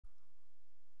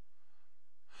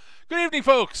Good evening,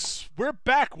 folks. We're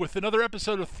back with another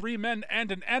episode of Three Men and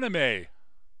an Anime.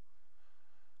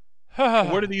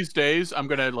 One of these days, I'm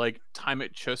gonna time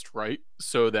it just right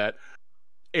so that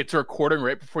it's recording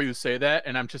right before you say that,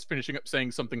 and I'm just finishing up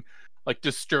saying something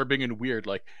disturbing and weird,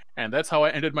 and that's how I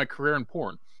ended my career in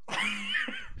porn. And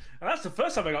that's the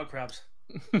first time I got crabs.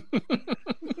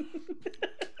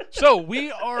 So we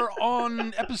are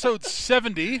on episode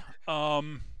 70.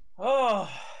 Oh,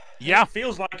 yeah, it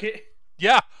feels like it.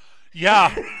 Yeah.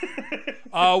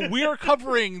 We are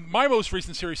covering my most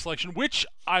recent series selection, which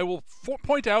I will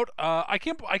point out. I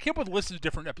came up with a list of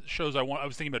different shows I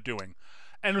was thinking about doing,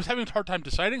 and was having a hard time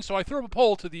deciding. So I threw up a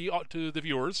poll to the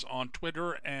viewers on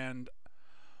Twitter and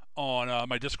on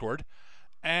my Discord,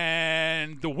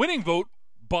 and the winning vote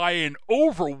by an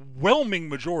overwhelming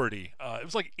majority, it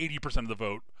was like 80% of the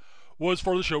vote, was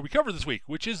for the show we covered this week,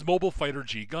 which is Mobile Fighter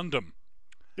G Gundam.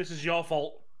 This is your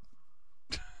fault.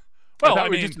 Well,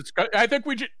 I think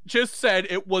we just said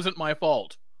it wasn't my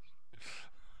fault.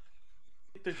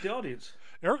 The audience.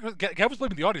 Eric, Gav was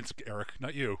blaming the audience, Eric,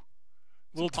 not you. A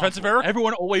little defensive, Eric?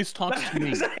 Everyone always talks to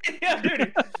me. Yeah,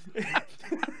 dude.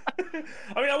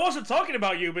 I mean, I wasn't talking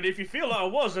about you, but if you feel like I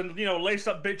was, then, lace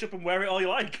that bitch up and wear it all you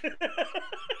like.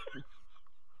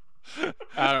 I don't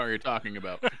know what you're talking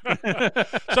about.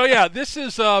 So, yeah, this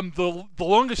is the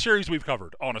longest series we've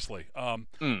covered, honestly.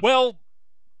 Well,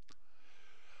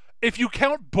 if you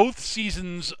count both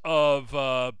seasons of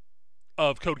Code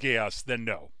Geass, then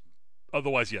no.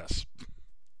 Otherwise, yes.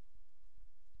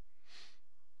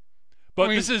 But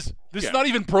this is not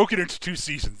even broken into two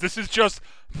seasons. This is just,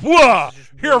 whoa!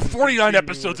 Here are 49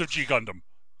 episodes of G Gundam.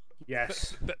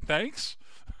 Yes. Thanks.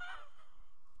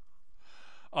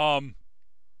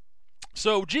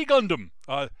 So G Gundam,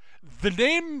 the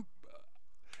name.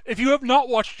 If you have not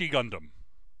watched G Gundam,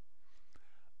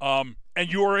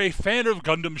 and you are a fan of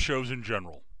Gundam shows in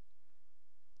general,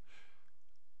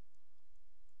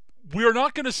 we are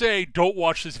not going to say don't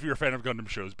watch this if you're a fan of Gundam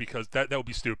shows, because that would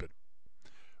be stupid.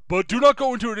 But do not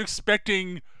go into it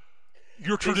expecting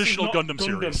your traditional Gundam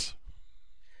series.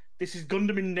 This is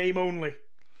Gundam in name only.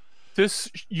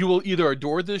 You will either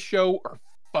adore this show or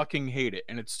fucking hate it,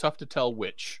 and it's tough to tell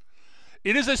which.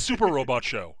 It is a super robot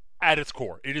show at its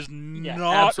core. It is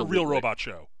not a real robot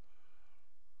show.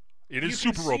 It is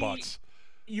super robots.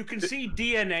 You can see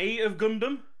DNA of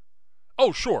Gundam.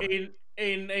 Oh, sure.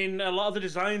 In a lot of the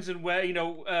designs, and where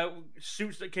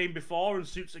suits that came before and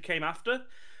suits that came after.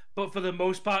 But for the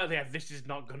most part, this is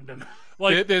not Gundam.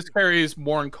 This carries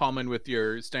more in common with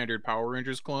your standard Power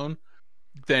Rangers clone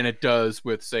than it does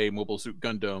with, say, Mobile Suit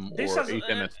Gundam or 8th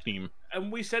MS Team.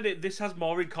 And we said it. This has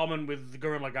more in common with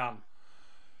Gurren Lagann.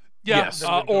 Yeah, yes.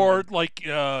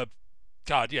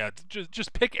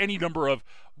 Just pick any number of.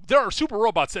 There are super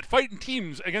robots that fight in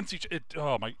teams against each.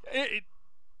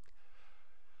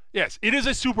 Yes, it is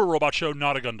a super robot show,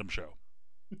 not a Gundam show.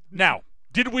 Now,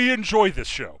 did we enjoy this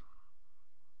show?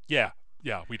 Yeah,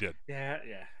 we did.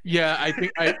 Yeah. I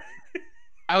think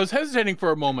I was hesitating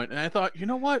for a moment, and I thought, you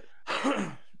know what?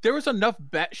 There was enough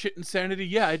batshit insanity.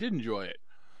 Yeah, I did enjoy it.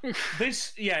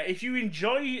 If you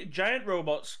enjoy giant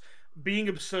robots being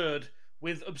absurd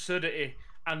with absurdity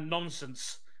and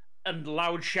nonsense and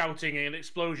loud shouting and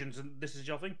explosions, and this is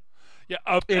your thing. Yeah.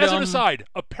 As an aside,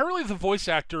 apparently the voice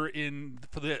actor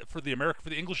for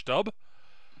the English dub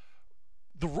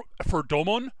for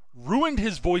Domon ruined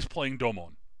his voice playing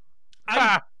Domon.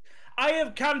 I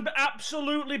can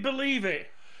absolutely believe it.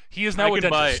 He is now a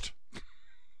dentist.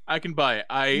 I can buy it.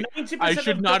 I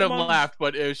should not have laughed,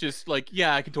 but it was just I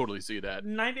can totally see that.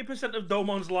 90% of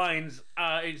Domon's lines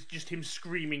is just him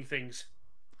screaming things.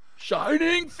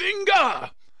 Shining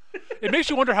finger! It makes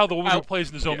you wonder how the woman who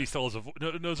plays Nozomi still has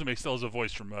a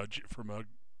voice from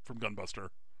Gunbuster.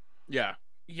 Yeah.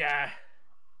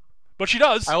 But she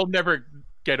does. I'll never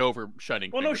get over Shining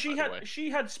Finger. Well, no, she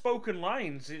had spoken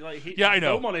lines. I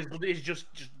know. Domon is just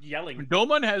yelling.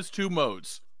 Domon has two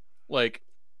modes,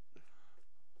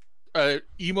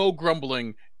 emo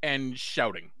grumbling and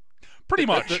shouting. Pretty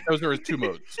much. Those are his two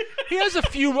modes. He has a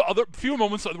few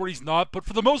moments where he's not, but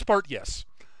for the most part, yes.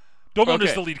 Domon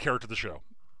is the lead character of the show.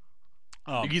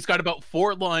 He's got about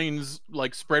 4 lines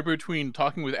spread between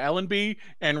talking with Allenby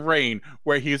and Rain,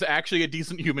 where he's actually a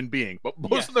decent human being. But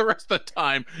most of the rest of the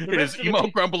time, it is emo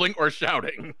grumbling or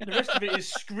shouting. The rest of it is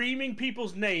screaming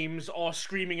people's names or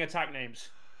screaming attack names.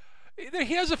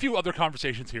 He has a few other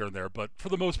conversations here and there, but for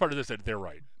the most part, they're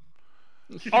right.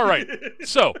 All right,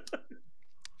 so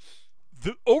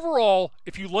overall,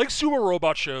 if you like super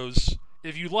robot shows,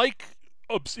 if you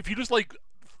just like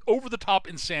over the top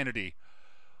insanity,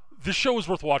 this show is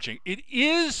worth watching.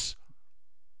 Its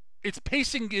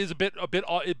pacing is a bit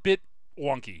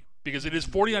wonky. because it is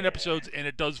 49 episodes and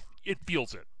it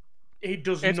feels it. It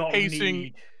does Its not pacing,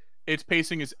 need. its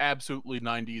pacing is absolutely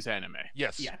 90s anime.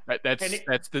 Yes. Yeah.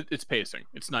 It's pacing.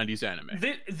 It's 90s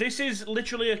anime. This is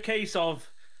literally a case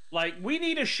of like we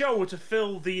need a show to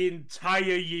fill the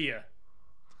entire year.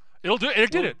 It'll do.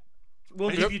 It did it.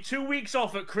 We'll give you 2 weeks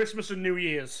off at Christmas and New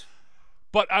Year's.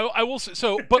 But I will say,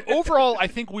 so. But overall, I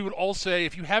think we would all say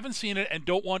if you haven't seen it and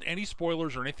don't want any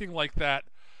spoilers or anything like that,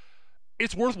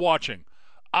 it's worth watching.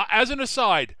 As an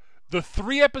aside, the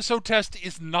 3-episode test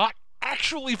is not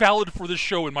actually valid for this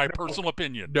show, in my personal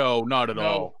opinion. No, not at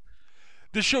all.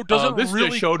 This show doesn't this really.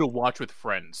 is a show to watch with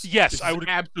friends. Yes, this I is would.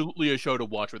 Absolutely a show to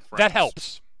watch with friends. That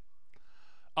helps.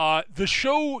 The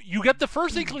show, you get the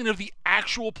first inkling of the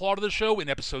actual plot of the show in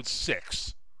episode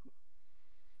 6.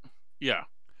 Yeah.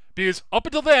 Because up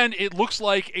until then, it looks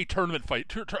like a tournament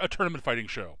fighting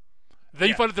show. Then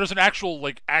you find that there's an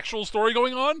actual story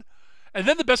going on, and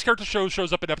then the best character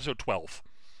shows up in episode 12.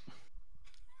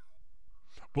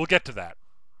 We'll get to that.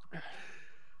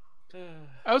 Uh,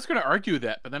 I was going to argue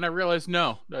that, but then I realized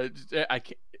no,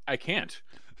 I can't.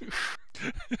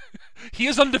 He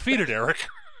is undefeated, Eric.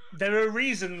 There are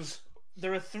reasons.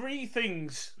 There are 3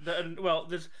 things that are, well,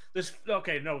 there's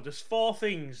 4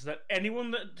 things that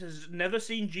anyone that has never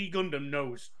seen G Gundam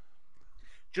knows.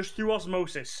 Just through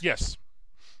osmosis. Yes.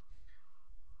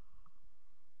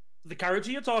 The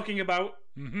character you're talking about.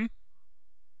 Mm-hmm.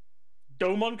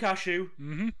 Domon Kashu.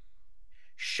 Mm-hmm.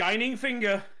 Shining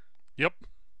Finger. Yep.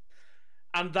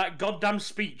 And that goddamn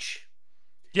speech.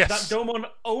 Yes. That Domon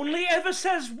only ever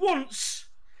says once,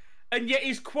 and yet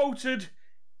is quoted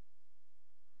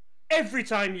every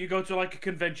time you go to like a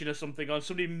convention or something, or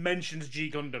somebody mentions G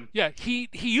Gundam. Yeah, he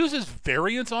uses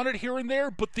variants on it here and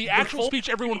there, but the actual speech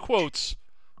everyone quotes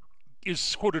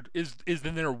is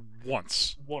in there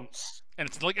once. And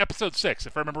it's like episode 6,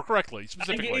 if I remember correctly,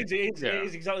 specifically. I think it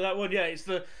is exactly that one. Yeah, it's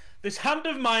this hand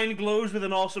of mine glows with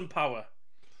an awesome power.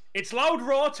 Its loud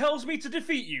roar tells me to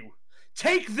defeat you.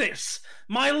 Take this,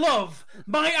 my love,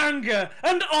 my anger,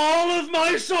 and all of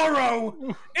my sorrow!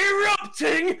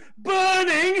 Erupting,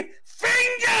 burning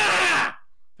finger!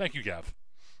 Thank you, Gav.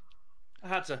 I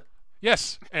had to.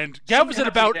 Yes, and Gav was at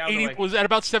about Something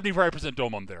 75%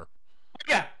 Domon there.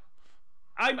 Yeah.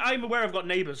 I'm aware I've got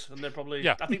neighbours, and they're probably...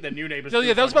 Yeah. I think they're new neighbours. No,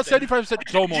 yeah, that was about 75%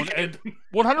 Domon, G and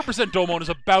 100% Domon is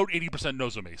about 80%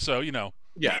 Nozomi, so, you know.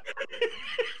 Yeah.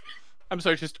 I'm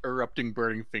sorry, it's just erupting,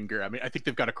 burning finger. I mean, I think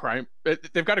they've got a crime.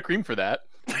 They've got a cream for that.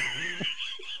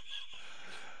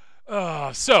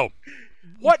 So,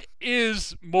 what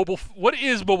is Mobile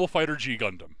Fighter G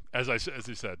Gundam? As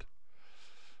he said.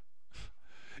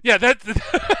 Yeah, that.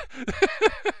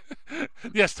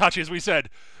 Yes, Tachi, as we said,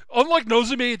 unlike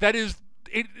Nozomi, that is,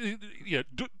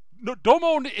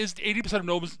 Domon is 80%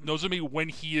 of Nozomi when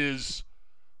he is,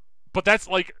 but that's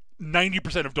like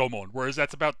 90% of Domon, whereas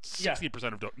that's about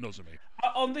 60% of Nozomi.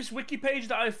 On this wiki page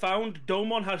that I found,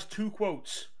 Domon has 2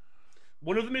 quotes.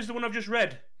 One of them is the one I've just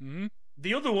read. Mm-hmm.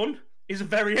 The other one is a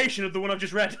variation of the one I've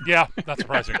just read. Yeah, not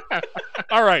surprising.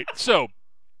 All right, so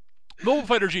Mobile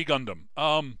Fighter G Gundam.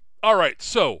 All right,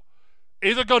 so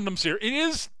it's a Gundam series. It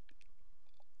is,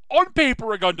 on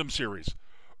paper, a Gundam series.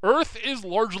 Earth is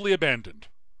largely abandoned.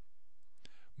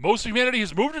 Most of humanity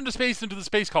has moved into the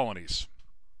space colonies.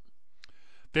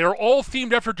 They are all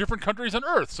themed after different countries on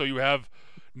Earth. So you have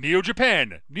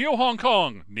Neo-Japan, Neo-Hong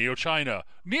Kong, Neo-China,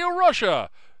 Neo-Russia,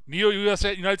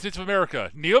 Neo-USA, United States of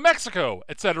America, Neo-Mexico,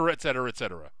 etc., etc.,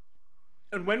 etc.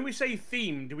 And when we say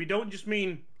themed, we don't just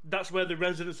mean that's where the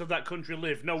residents of that country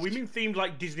live. No, we mean themed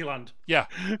like Disneyland. Yeah,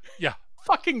 yeah.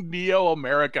 Fucking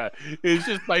Neo-America is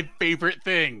just my favorite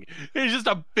thing. It's just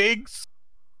a big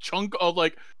chunk of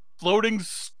like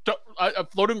a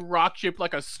floating rock shaped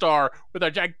like a star with a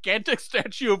gigantic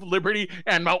Statue of Liberty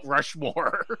and Mount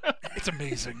Rushmore. It's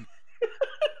amazing.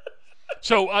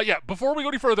 So, before we go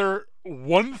any further,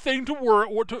 one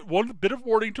bit of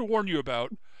warning to warn you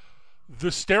about: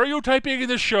 the stereotyping in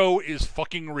this show is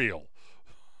fucking real.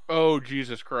 Oh,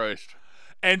 Jesus Christ!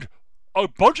 And a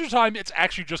bunch of time, it's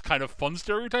actually just kind of fun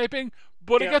stereotyping,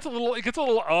 but it gets a little,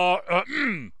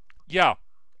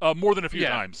 more than a few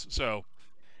times. So.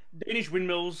 Danish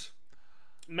windmills,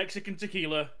 Mexican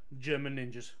tequila, German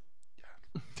ninjas.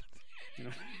 You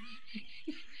know?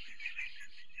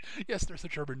 Yes, there's a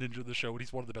German ninja in the show, and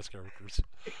he's one of the best characters.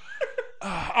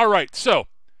 All right, so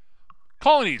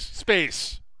colonies,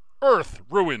 space, Earth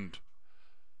ruined.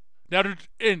 Now,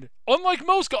 unlike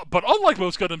most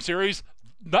Gundam series,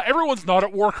 not everyone's not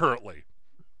at war currently,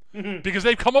 because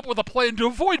they've come up with a plan to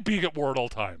avoid being at war at all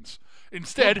times.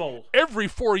 Instead, every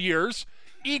 4 years,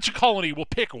 each colony will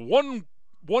pick one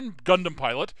Gundam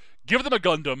pilot, give them a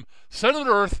Gundam, send them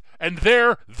to Earth, and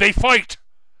there they fight.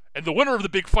 And the winner of the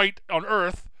big fight on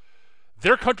Earth,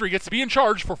 their country gets to be in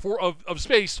charge of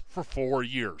space for 4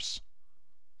 years.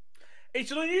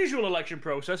 It's an unusual election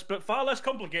process, but far less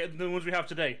complicated than the ones we have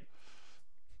today.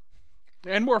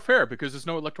 And more fair, because there's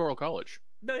no electoral college.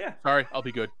 No, yeah. Sorry, I'll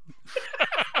be good.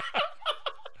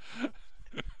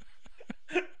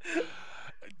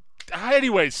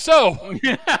 Anyways, so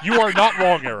you are not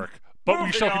wrong, Eric. But we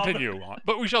Moving shall on. continue on.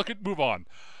 But we shall move on.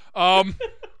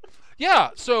 Yeah,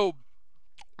 so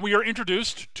we are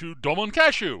introduced to Domon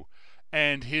Cashew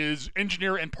and his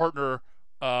engineer and partner.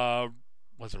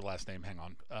 What's their last name? Hang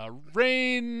on.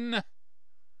 Rain.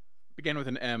 Began with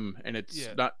an M, and it's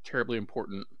not terribly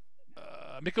important.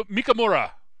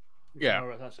 Mikamura. Yeah. All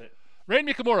right, that's it. Rain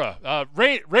Mikamura.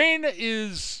 Rain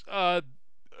is a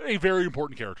very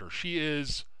important character. She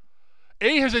is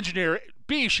A, his engineer.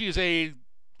 B, she's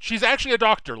actually a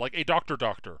doctor, like a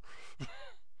doctor.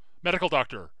 Medical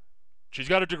doctor. She's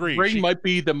got a degree. Rain might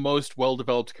be the most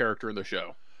well-developed character in the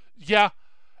show. Yeah.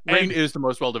 Rain is the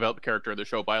most well-developed character in the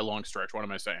show by a long stretch. What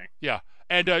am I saying? Yeah.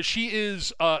 And she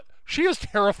is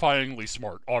terrifyingly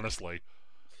smart, honestly.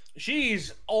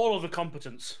 She's all of the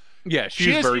competence. Yeah,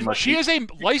 she is very much. She is a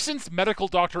licensed medical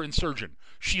doctor and surgeon.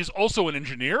 She is also an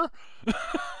engineer.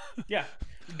 Yeah.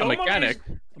 A mechanic.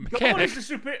 Domon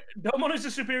is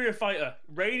the superior fighter.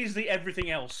 Rain is the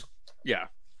everything else. Yeah.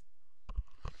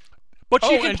 But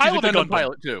she can and pilot she's a a Gundam Gundam.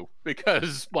 pilot too,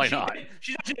 because why not?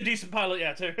 She's actually a decent pilot,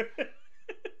 yeah, too.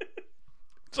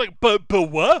 It's like, but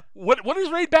what? What is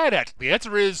Rain bad at? The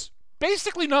answer is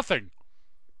basically nothing.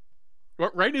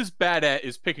 What Rain is bad at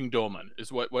is picking Domon,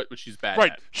 is what she's bad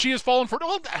Right. at. She has fallen for...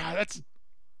 Well, that's...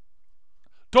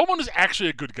 Domon is actually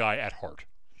a good guy at heart.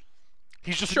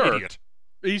 He's just an idiot.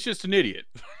 He's just an idiot.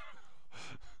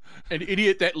 An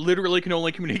idiot that literally can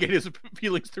only communicate his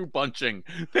feelings through bunching.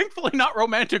 Thankfully, not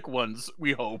romantic ones,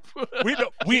 we hope.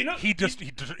 He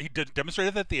demonstrated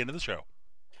that at the end of the show.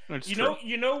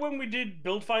 You know when we did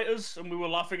Build Fighters and we were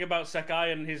laughing about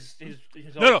Sekai and his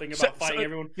whole thing about fighting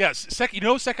everyone? Yes, you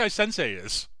know who Sekai Sensei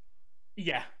is?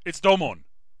 Yeah. It's Domon.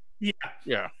 Yeah.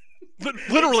 Yeah.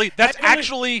 Literally, that's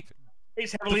actually...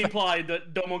 It's heavily implied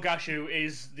that Domon Gashu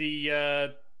is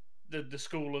the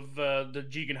school of the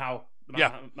Jigen Hao,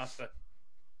 the master.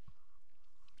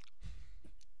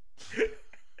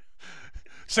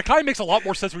 Sakai makes a lot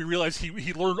more sense when we realize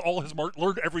he learned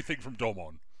learned everything from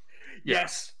Domon.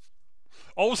 Yes.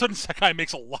 All of a sudden, Sakai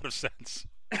makes a lot of sense.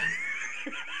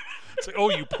 It's like, oh,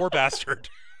 you poor bastard.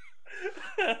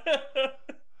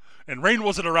 And Rain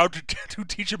wasn't around to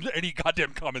teach him any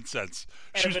goddamn common sense.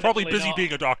 She was probably busy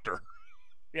being a doctor.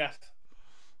 Yes.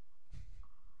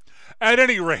 At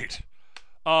any rate,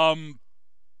 so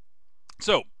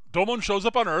Domon shows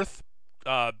up on Earth.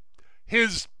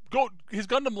 His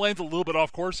Gundam lands a little bit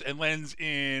off course and lands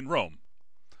in Rome.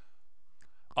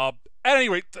 At any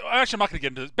rate, actually, I'm not going to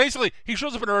get into this. Basically, he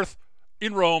shows up on Earth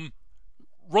in Rome,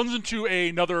 runs into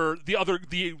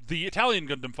the Italian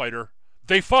Gundam fighter.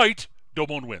 They fight.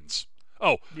 Domon wins.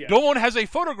 Oh, yeah. Domon has a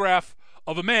photograph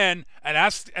of a man and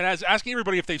is asking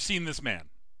everybody if they've seen this man.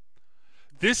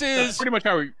 That's pretty much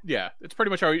how it's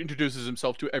pretty much how he introduces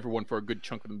himself to everyone for a good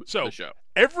chunk of the show.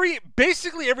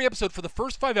 Basically every episode for the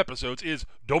first 5 episodes is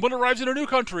Domon arrives in a new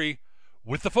country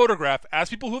with the photograph, asks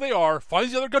people who they are,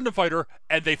 finds the other Gundam fighter,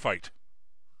 and they fight.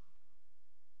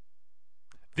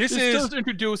 This does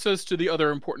introduce us to the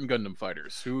other important Gundam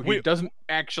fighters who he doesn't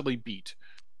actually beat.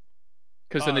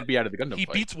 Because then they'd be out of the Gundam fight. He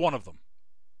beats one of them.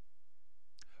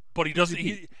 But he doesn't...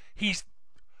 He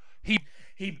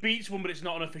beats one, but it's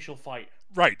not an official fight.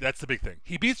 Right, that's the big thing.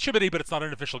 He beats Chibity, but it's not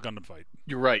an official Gundam fight.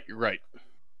 You're right.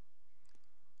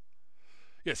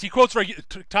 Yes, he quotes...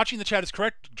 Tachi in the chat is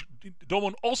correct.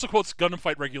 Domon also quotes Gundam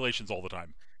fight regulations all the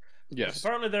time. Yes.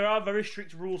 Apparently there are very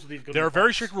strict rules of these Gundam fights. There are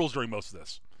very strict rules during most of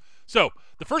this. So,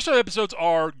 the first 5 episodes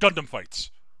are Gundam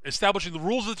fights, establishing the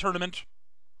rules of the tournament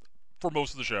for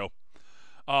most of the show.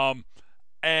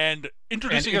 And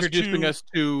introducing us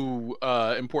to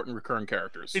important recurring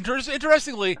characters.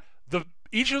 Interestingly,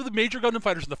 each of the major Gundam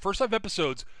fighters in the first 5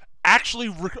 episodes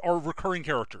actually are recurring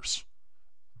characters.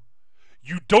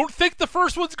 You don't think the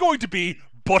first one's going to be,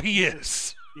 but he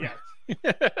is. Yeah.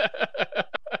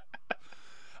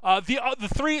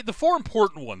 The 4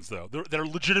 important ones though that are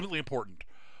legitimately important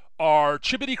are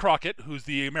Chibity Crockett, who's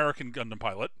the American Gundam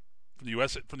pilot from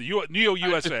the Neo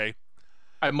USA.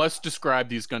 I must describe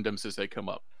these Gundams as they come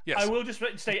up. Yes. I will just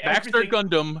say Baxter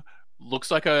Gundam looks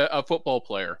like a football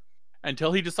player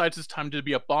until he decides it's time to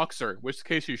be a boxer, in which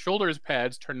case his shoulder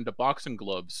pads turn into boxing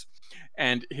gloves,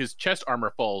 and his chest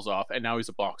armor falls off, and now he's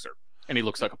a boxer. And he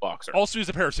looks like a boxer. Also, he's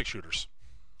a pair of 6-shooters.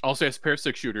 Also, he has a pair of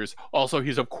 6-shooters. Also,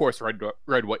 he's of course red,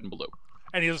 white, and blue.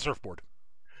 And he has a surfboard.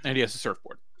 And he has a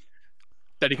surfboard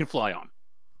that he can fly on.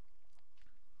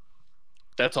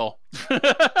 That's all.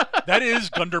 That is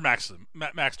Gundam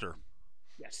Maxter.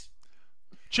 Yes.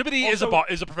 Chibity Also,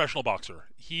 is a professional boxer.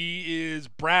 He is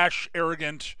brash,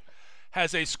 arrogant,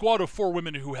 has a squad of 4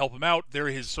 women who help him out. They're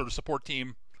his sort of support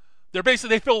team.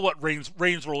 They fill what Rain's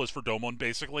role is for Domon,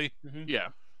 basically. Yeah.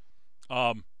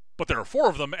 But there are 4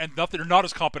 of them, and they're not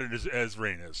as competent as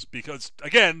Rain is, because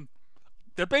again,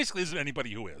 there basically isn't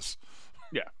anybody who is.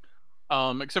 Yeah.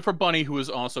 Except for Bunny, who is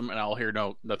awesome, and I'll hear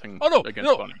nothing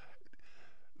against Bunny.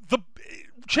 The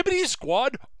Chibity's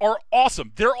squad are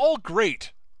awesome. They're all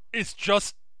great. It's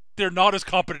just they're not as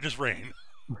competent as Rain.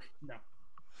 No.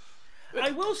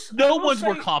 I will one's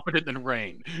more competent than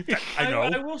Rain. I know.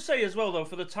 I will say as well, though,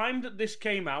 for the time that this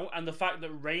came out and the fact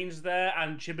that Rain's there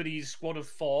and Chibity's squad of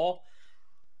 4,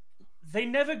 they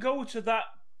never go to that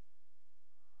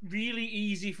really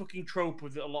easy fucking trope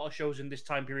with a lot of shows in this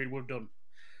time period we've done.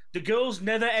 The girls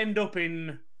never end up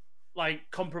in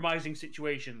like compromising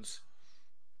situations.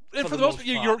 And for the most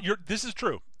part, this is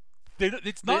true.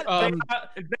 It's not.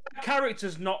 They're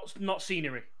characters, not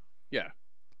scenery. Yeah.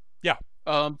 Yeah.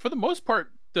 For the most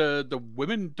part, the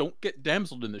women don't get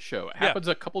damseled in the show. It happens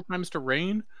a couple times to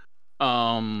Rain.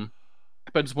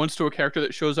 Happens once to a character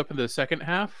that shows up in the second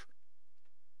half.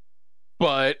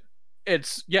 But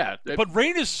it's But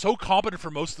Rain is so competent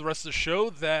for most of the rest of the show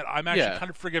that I'm actually kind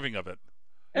of forgiving of it.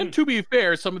 And to be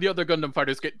fair, some of the other Gundam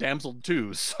fighters get damseled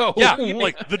too. So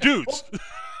like the dudes.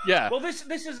 Yeah. Well, this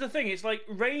is the thing. It's like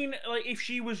Rain. Like if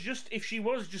she was just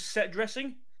set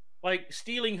dressing, like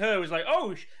stealing her was like,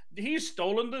 oh, he's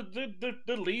stolen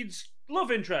the lead's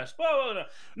love interest. Well,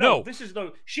 no.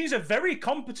 She's a very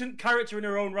competent character in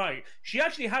her own right. She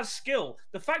actually has skill.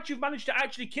 The fact you've managed to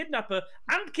actually kidnap her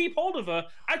and keep hold of her,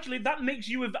 actually, that makes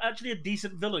you actually a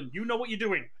decent villain. You know what you're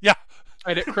doing. Yeah.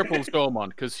 And it cripples Goemon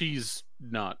because he's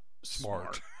not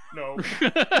smart. No.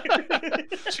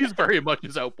 She's very much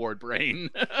his outboard brain.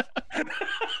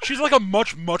 She's like a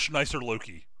much, much nicer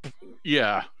Loki.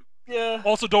 Yeah. Yeah.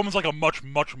 Also, Domon's like a much,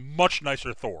 much, much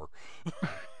nicer Thor.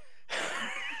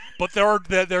 But there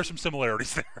are some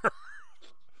similarities there.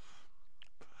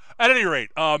 At any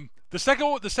rate, the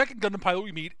second Gundam pilot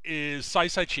we meet is Sai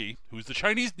Chi, who's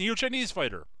the Neo-Chinese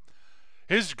fighter.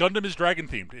 His Gundam is dragon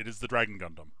themed. It is the Dragon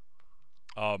Gundam.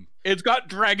 It's got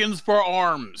dragons for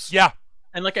arms. Yeah.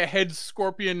 And like a head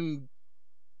scorpion,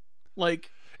 like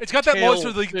it's got that tail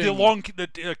the long Q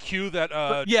that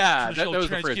that was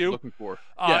the phrase I was looking for.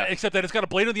 Except that it's got a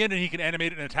blade on the end and he can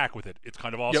animate it and attack with it. It's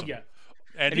kind of awesome. Yep.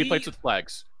 Yeah. And he fights with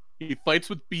flags. He fights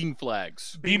with beam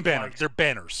flags. Beam banners. They're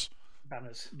banners.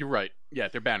 You're right. Yeah,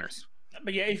 they're banners.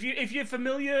 But yeah, if you're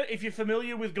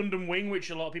familiar with Gundam Wing, which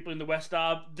a lot of people in the West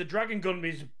are, the Dragon Gundam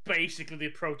is basically the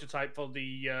prototype for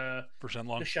the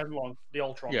Shenlong, the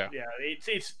Ultron. Yeah,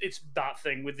 it's that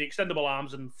thing with the extendable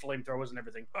arms and flamethrowers and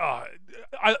everything. By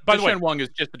the way, Shenlong is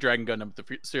just the Dragon Gundam with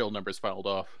the serial numbers filed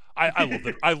off. I love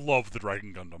it. I love the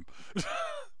Dragon Gundam.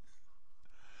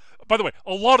 By the way,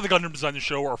 a lot of the Gundam designs in the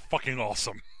show are fucking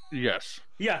awesome. Yes.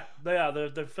 Yeah, they are.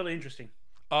 They're fairly interesting.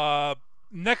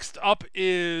 Next up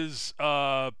is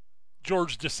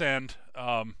George Descend.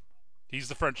 He's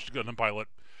the French Gundam pilot.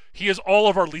 He is all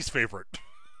of our least favorite.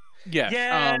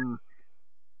 Yeah.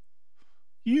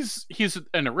 He's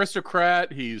an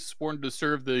aristocrat. He's sworn to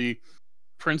serve the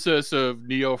Princess of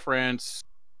Neo France.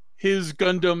 His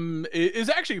Gundam is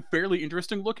actually fairly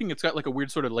interesting looking. It's got like a weird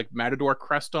sort of like matador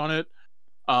crest on it.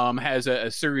 Has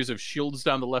a series of shields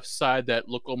down the left side that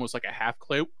look almost like a half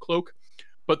cloak.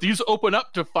 But these open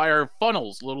up to fire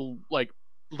funnels, little like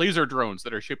laser drones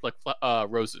that are shaped like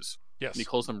roses. Yes. And he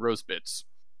calls them rose bits.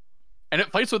 And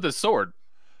it fights with his sword.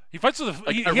 He fights with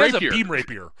he has a beam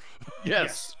rapier.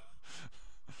 Yes.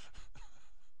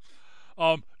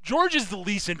 George is the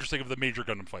least interesting of the major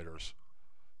Gundam fighters.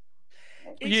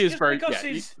 He is very because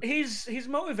his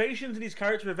motivations and his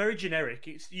character are very generic.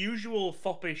 It's the usual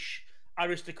foppish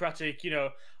aristocratic,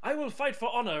 I will fight for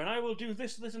honor and I will do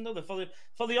this and another for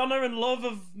the honor and love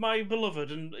of my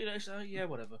beloved, and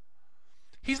whatever.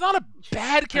 He's not a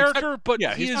bad character, but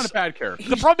he's not a bad character.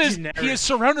 The problem is he is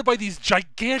surrounded by these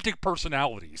gigantic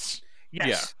personalities. Yes.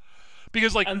 Yeah.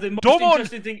 Because like and the most Domon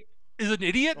interesting thing is an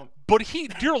idiot, but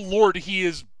dear lord, he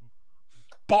is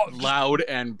loud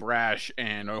and brash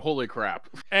and holy crap.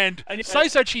 And Sai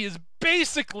Chi is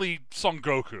basically Son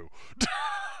Goku.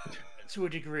 To a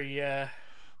degree, yeah.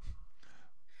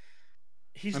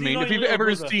 I mean, if you've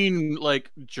ever seen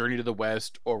like Journey to the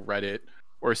West or Reddit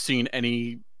or seen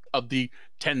any of the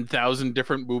 10,000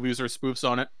 different movies or spoofs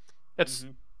on it, that's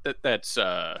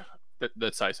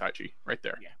That's Saisachi right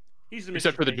there. Yeah, he's the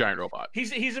Except for the mischief giant robot.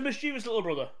 He's a mischievous little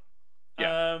brother.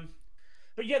 Yeah.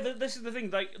 But yeah, this is the thing.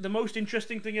 Like the most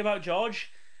interesting thing about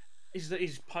George is that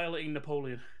he's piloting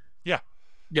Napoleon. Yeah.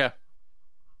 Yeah.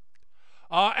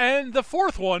 And the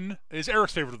fourth one is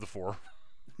Eric's favorite of the four,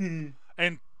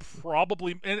 and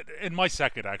probably and my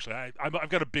second actually. I've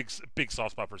got a big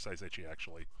soft spot for Saisachi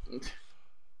actually.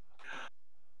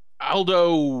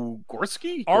 Aldo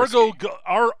Gorsky? Argo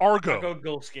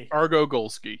Golsky. Argo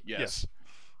Golsky, yes.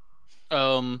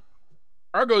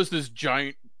 Argo's this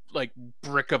giant, like,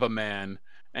 brick of a man,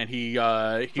 and he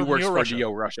works for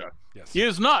Neo Russia. Yes. He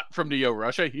is not from Neo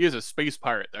Russia. He is a space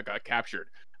pirate that got captured.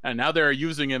 And now they're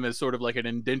using him as sort of like an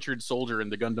indentured soldier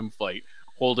in the Gundam fight,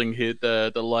 holding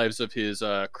the lives of his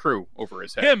crew over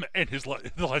his head. Him and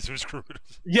the lives of his crew.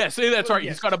 Yes, that's right.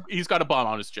 Yes. He's got a bomb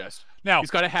on his chest. Now he's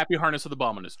got a happy harness of the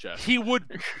bomb on his chest. He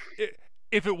would,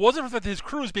 if it wasn't for that his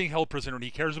crew is being held prisoner and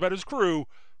he cares about his crew,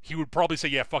 he would probably say,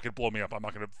 "Yeah, fucking blow me up. I'm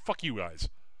not gonna fuck you guys."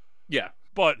 Yeah,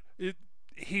 but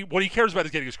what he cares about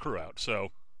is getting his crew out. So.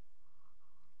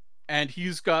 And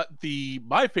he's got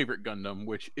my favorite Gundam,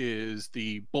 which is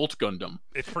the Bolt Gundam.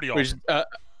 It's pretty awesome.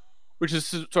 Which is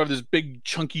sort of this big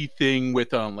chunky thing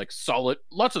with like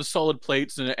lots of solid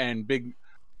plates and big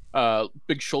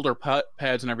shoulder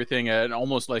pads and everything, and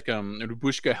almost like a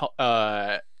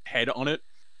Rubushka head on it.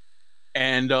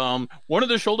 And one of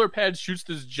the shoulder pads shoots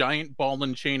this giant ball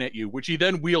and chain at you, which he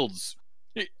then wields.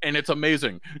 And it's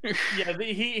amazing. Yeah,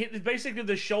 he basically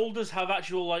the shoulders have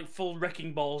actual like full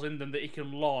wrecking balls in them that he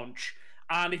can launch.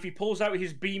 And if he pulls out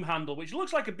his beam handle, which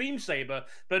looks like a beam saber,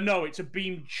 but no, it's a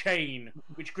beam chain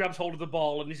which grabs hold of the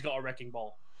ball, and he's got a wrecking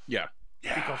ball. Yeah.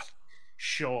 Because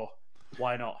sure,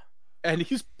 why not? And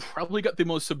he's probably got the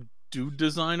most subdued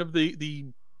design of the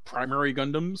primary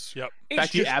Gundams. Yep. In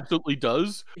fact, he absolutely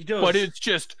does. He does. But it's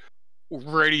just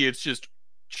ready. It's just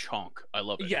chunk. I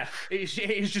love it. Yeah, it's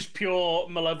just pure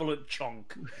malevolent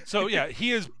chunk. So yeah,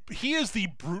 he is the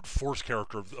brute force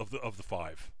character of the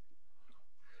five.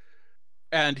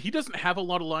 And he doesn't have a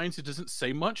lot of lines. He doesn't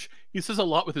say much. He says a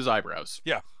lot with his eyebrows.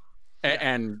 Yeah.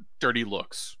 And dirty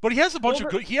looks. But he has a bunch of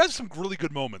good. He has some really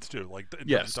good moments too, like in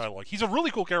terms of dialogue. He's a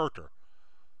really cool character.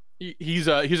 He's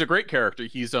a great character.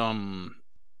 He's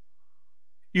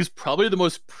probably the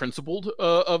most principled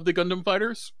of the Gundam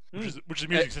fighters. Which is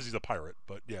amusing since he's a pirate,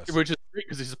 but yes. Which is great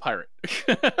because he's a pirate.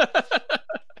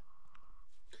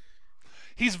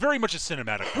 He's very much a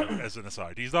cinematic pirate, as an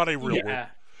aside. He's not a real world.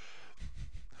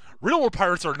 Real world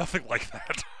pirates are nothing like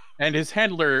that. And his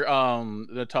handler,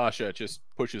 Natasha, just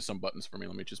pushes some buttons for me.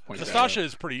 Let me just point that out. Natasha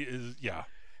is yeah.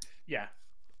 Yeah.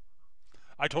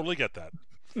 I totally get that.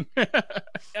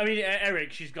 I mean,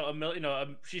 Eric, she's got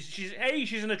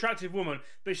she's an attractive woman,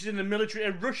 but she's in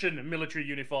a Russian military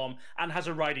uniform and has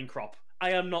a riding crop.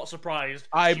 I am not surprised.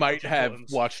 I might have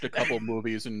watched a couple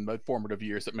movies in my formative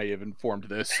years that may have informed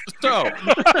this. So,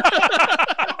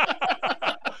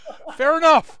 fair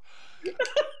enough.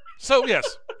 So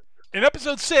yes, in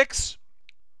episode 6,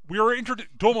 we are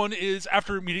Domon is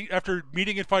after meeting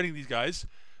and fighting these guys.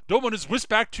 Domon is whisked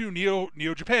back to Neo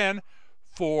Japan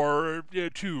so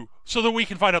that we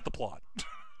can find out the plot.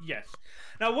 Yes.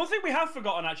 Now, one thing we have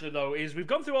forgotten actually though is we've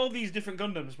gone through all these different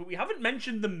Gundams, but we haven't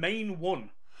mentioned the main one.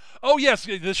 Oh yes,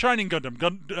 the Shining Gundam,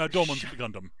 Domon's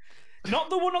Gundam. Not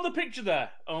the one on the picture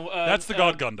there. That's the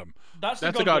God Gundam. That's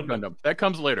the God Gundam. That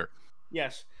comes later.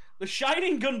 Yes. The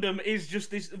Shining Gundam is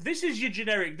just this. This is your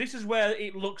generic. This is where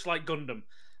it looks like Gundam.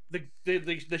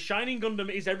 The Shining Gundam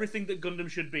is everything that Gundam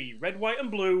should be: red, white, and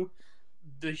blue.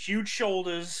 The huge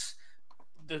shoulders,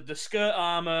 the skirt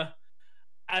armor,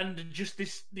 and just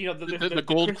this. The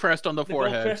gold crest on the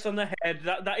forehead. Gold crest on the head.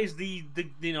 That is the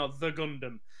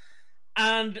Gundam.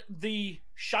 And the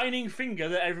shining finger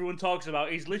that everyone talks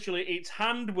about is literally its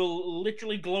hand will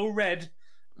literally glow red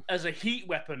as a heat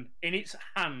weapon in its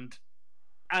hand.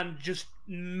 And just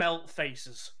melt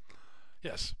faces.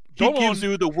 Yes. He gives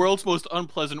you the world's most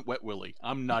unpleasant wet willy.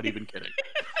 I'm not even kidding.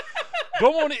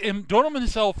 Domon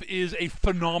himself is a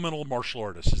phenomenal martial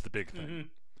artist, is the big thing. Mm-hmm.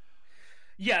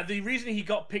 Yeah, the reason he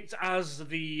got picked as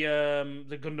the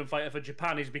Gundam fighter for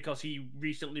Japan is because he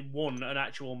recently won an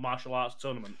actual martial arts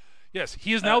tournament. Yes,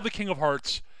 he is now the King of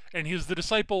Hearts, and he is the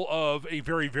disciple of a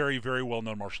very, very, very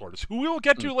well-known martial artist, who we will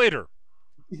get to later.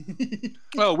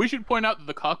 Oh, we should point out that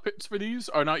the cockpits for these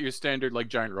are not your standard like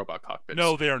giant robot cockpits.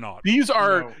 No, they are not. These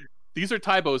are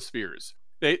Taibo spheres.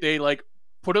 They like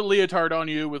put a leotard on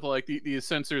you with like these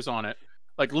sensors on it,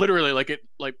 like literally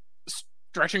like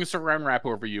stretching a saran wrap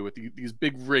over you with these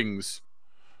big rings,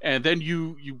 and then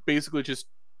you basically just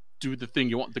do the thing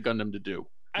you want the Gundam to do.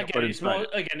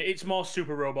 It's more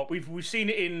super robot. We've seen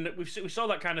it in we saw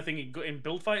that kind of thing in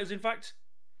Build Fighters, in fact.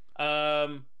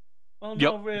 Well,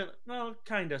 no, really, well,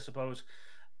 kind of, I suppose.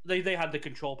 They had the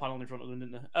control panel in front of them,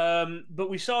 didn't they? But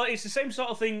we saw it's the same sort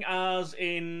of thing as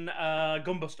in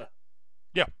Gunbuster.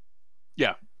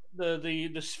 Yeah.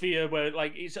 The sphere where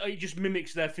like it just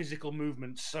mimics their physical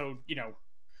movements, so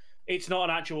it's not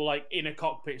an actual like inner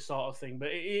cockpit sort of thing. But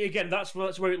again, that's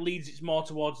where it leads. It's more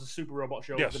towards the super robot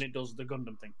show than it does the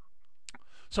Gundam thing.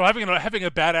 So having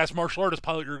a badass martial artist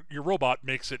pilot your robot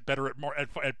makes it better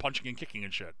at punching and kicking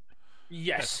and shit.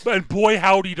 Yes, and boy,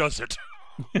 howdy does it.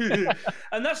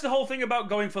 And that's the whole thing about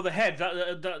going for the head.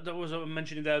 That was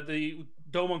mentioning there. The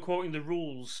Domon quoting the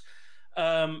rules.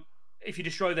 If you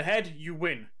destroy the head, you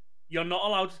win. You're not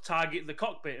allowed to target the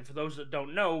cockpit. And for those that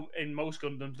don't know, in most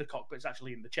Gundams, the cockpit's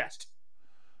actually in the chest.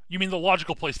 You mean the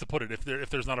logical place to put it if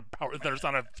there's not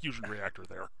a fusion reactor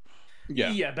there?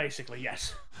 Yeah, basically,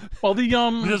 yes. Well,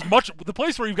 the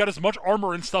place where you've got as much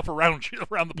armor and stuff around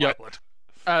the pilot.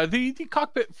 The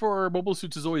cockpit for mobile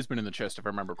suits has always been in the chest, if I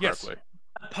remember correctly. Yes.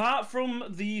 Apart from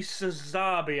the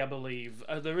Sazabi, I believe,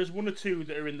 there is one or two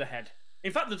that are in the head.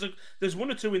 In fact, there's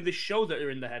one or two in this show that are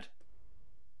in the head.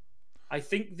 I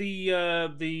think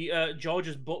the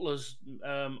George's Butler's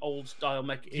old style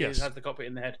mech has the cockpit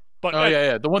in the head. But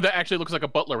the one that actually looks like a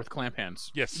butler with clamp hands.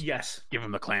 Yes. Give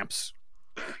him the clamps.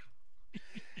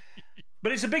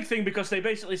 But it's a big thing because they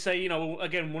basically say,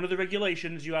 again, one of the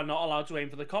regulations, you are not allowed to aim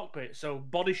for the cockpit. So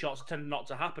body shots tend not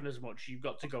to happen as much. You've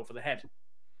got to go for the head.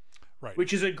 Right.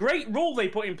 Which is a great rule they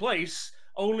put in place,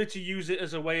 only to use it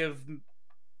as a way of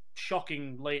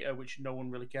shocking later, which no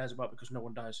one really cares about because no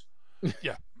one dies.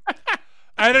 Yeah.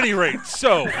 At any rate,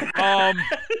 so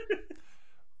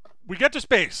we get to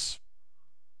space,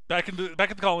 back at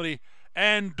the colony,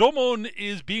 and Domon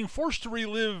is being forced to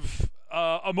relive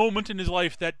a moment in his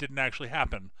life that didn't actually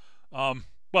happen.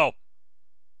 Well,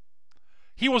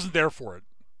 he wasn't there for it.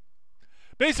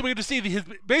 Basically, we get to see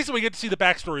the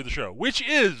backstory of the show, which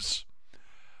is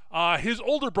his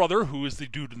older brother, who is the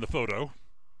dude in the photo,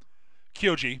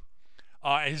 Kyoji.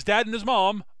 His dad and his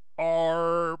mom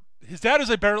are. His dad is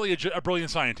apparently a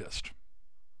brilliant scientist,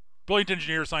 brilliant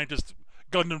engineer, scientist,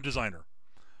 Gundam designer,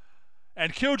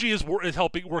 and Kyoji is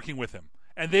working with him,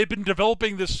 and they've been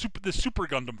developing this super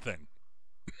Gundam thing,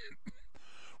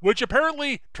 which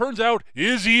apparently turns out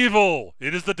is evil.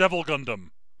 It is the Devil Gundam.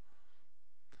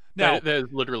 Now that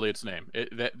is literally its name.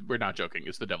 We're not joking.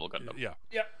 It's the Devil Gundam. Yeah.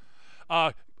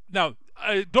 Yep. Now,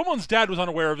 Domon's dad was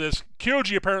unaware of this.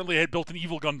 Kyoji apparently had built an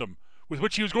evil Gundam with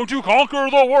which he was going to conquer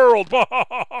the world.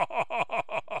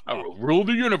 I will rule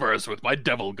the universe with my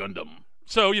Devil Gundam.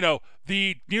 So,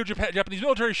 the Neo-Japanese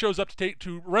military shows up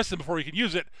to arrest him before he can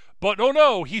use it, but oh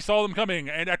no, he saw them coming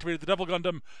and activated the Devil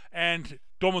Gundam, and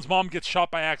Domon's mom gets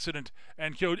shot by accident,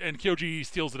 and Kyoji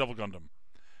steals the Devil Gundam.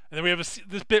 And then we have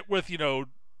this bit with,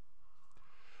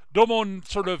 Domon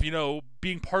sort of,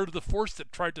 being part of the force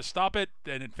that tried to stop it,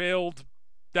 and it failed.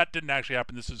 That didn't actually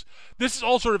happen. This is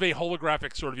all sort of a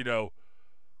holographic sort of,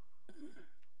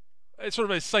 it's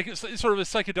sort of a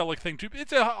psychedelic thing too.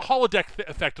 It's a holodeck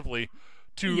effectively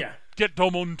to get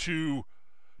Domon to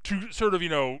sort of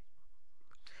I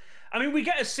mean, we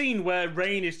get a scene where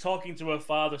Rain is talking to her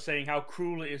father, saying how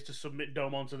cruel it is to submit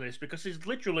Domon to this because they've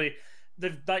literally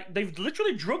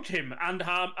drugged him and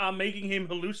are making him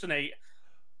hallucinate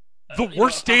the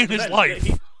worst day in his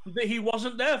life that he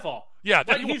wasn't there for. Yeah,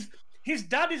 his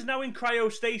dad is now in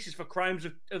cryostasis for crimes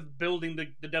of building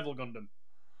the Devil Gundam.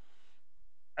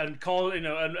 And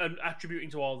and attributing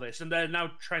to all this, and they're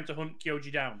now trying to hunt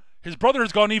Kyoji down. His brother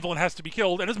has gone evil and has to be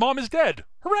killed, and his mom is dead.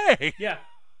 Hooray! Yeah.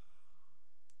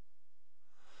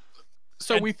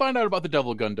 So we find out about the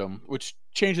Devil Gundam, which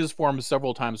changes forms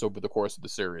several times over the course of the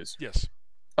series. Yes.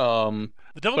 The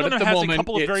Devil Gundam has a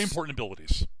couple of very important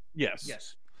abilities.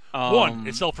 Yes. One,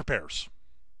 it self-repairs.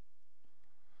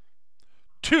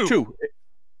 Two,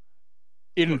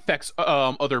 it infects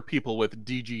other people with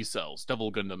DG cells,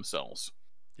 Devil Gundam cells.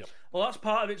 Yep. Well, that's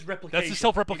part of its replication. That's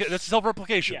the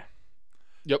self-replication. Yeah.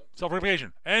 Yep.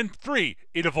 Self-replication. And 3,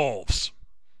 it evolves.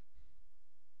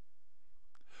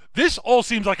 This all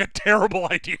seems like a terrible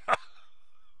idea.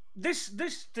 This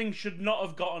thing should not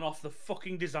have gotten off the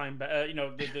fucking design.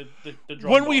 The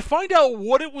when we find out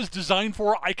what it was designed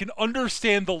for, I can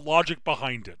understand the logic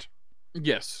behind it.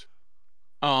 Yes.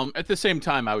 At the same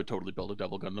time, I would totally build a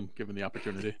Devil Gundam given the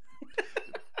opportunity.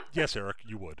 Yes, Eric,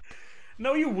 you would.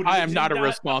 No, you wouldn't. I am not a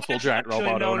responsible giant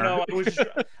robot owner. No,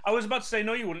 I was about to say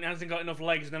no, you wouldn't. It hasn't got enough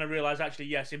legs, and then I realized actually,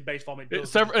 yes, in base form it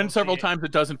does. Several times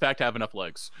it does in fact have enough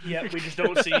legs. Yeah, we just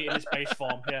don't see it in its base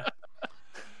form. Yeah.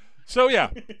 So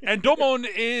yeah, and Domon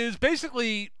is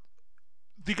basically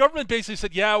the government basically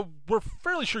said, "Yeah, we're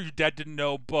fairly sure your dad didn't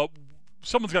know, but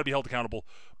someone's got to be held accountable.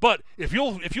 But if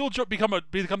you'll become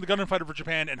the Gundam fighter for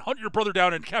Japan and hunt your brother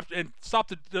down and stop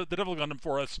the Devil Gundam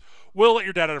for us, we'll let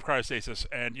your dad out of cryostasis."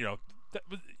 And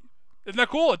isn't that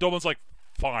cool? And Domon's like,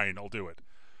 "Fine, I'll do it."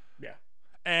 Yeah.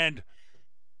 And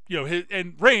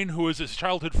and Rain, who is his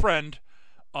childhood friend,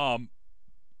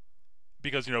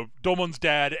 because Domon's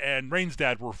dad and Rain's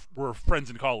dad were friends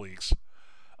and colleagues.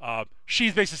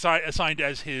 She's basically assigned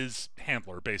as his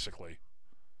handler, basically.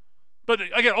 But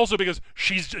again, also because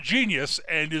she's a genius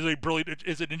and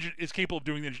is capable of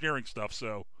doing the engineering stuff.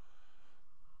 So,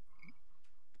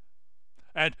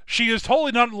 and she is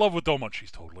totally not in love with Domon.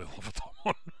 She's totally in love with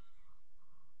Domon.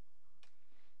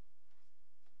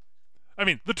 I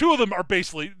mean, the two of them are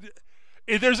basically.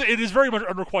 It is very much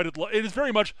unrequited love. It is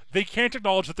very much they can't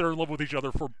acknowledge that they're in love with each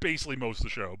other for basically most of the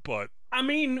show. But I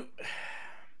mean,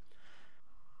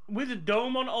 with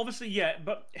Domon, obviously, yeah,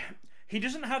 but he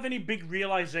doesn't have any big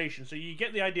realization. So you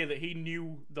get the idea that he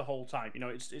knew the whole time.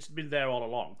 It's been there all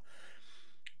along.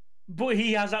 But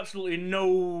he has absolutely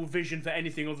no vision for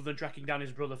anything other than tracking down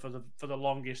his brother for the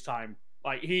longest time.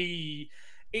 Like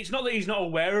it's not that he's not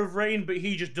aware of Rain, but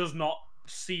he just does not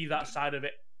see that side of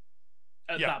it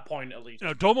at that point, at least.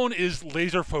 Domon is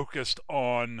laser focused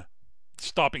on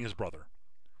stopping his brother.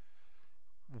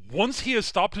 Once he has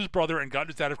stopped his brother and gotten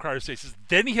his dad out of cryostasis,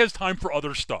 then he has time for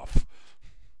other stuff.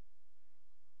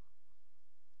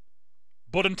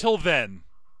 But until then,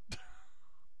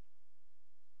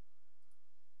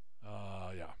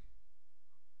 yeah.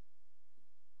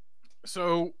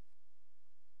 So,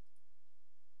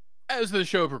 as the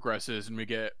show progresses and we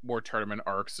get more tournament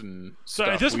arcs and stuff,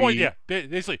 at this point,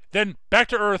 basically, then back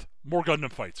to Earth, more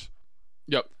Gundam fights.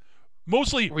 Yep.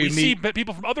 Mostly, we see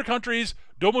people from other countries.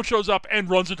 Domon shows up and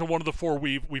runs into one of the four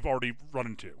we've already run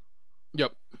into.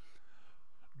 Yep.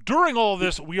 During all of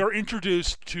this, we are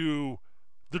introduced to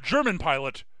the German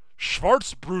pilot,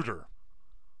 Schwarzbruder.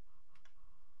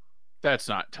 That's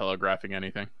not telegraphing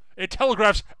anything. It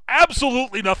telegraphs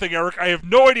absolutely nothing, Eric. I have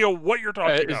no idea what you're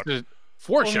talking about. It's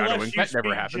foreshadowing. That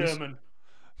never happens. German.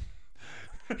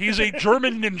 He's a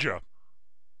German ninja.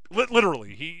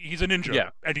 Literally, he's a ninja.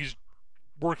 Yeah. And he's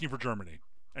working for Germany.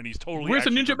 And he's totally... Wears a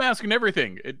ninja mask and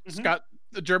everything. It's got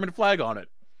the German flag on it.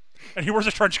 And he wears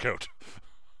a trench coat.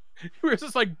 He wears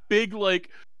this big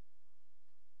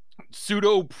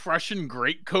pseudo-Prussian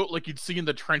greatcoat like you'd see in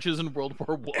the trenches in World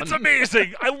War I. It's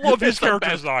amazing. I love his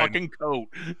character design. Fucking coat.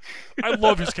 I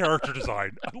love his character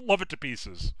design. I love it to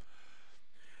pieces.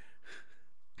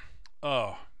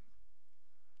 And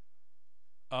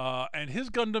his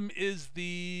Gundam is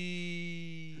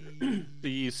the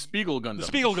Spiegel Gundam. The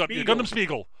Spiegel Gundam. Gundam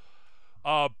Spiegel.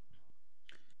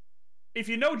 If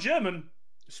you know German,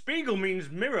 Spiegel means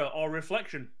mirror or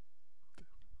reflection.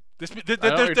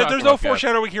 There's no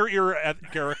foreshadowing here,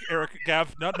 Eric,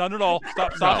 Gav. None at all.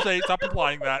 Stop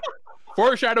implying that.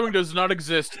 Foreshadowing does not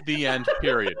exist. The end.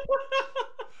 Period.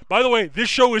 By the way, this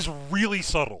show is really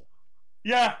subtle.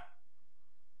 Yeah.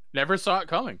 Never saw it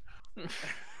coming.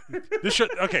 This show,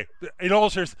 okay, in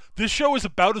all seriousness, this show is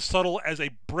about as subtle as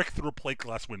a brick through a plate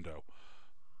glass window.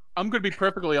 I'm going to be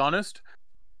perfectly honest.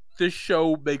 This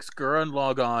show makes Gurren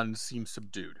Lagann seem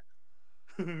subdued.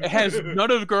 It has none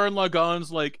of Gurren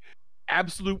Lagann's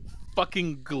absolute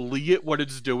fucking glee at what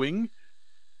it's doing,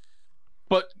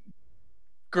 but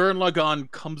Gurren Lagann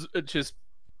it just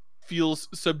feels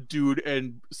subdued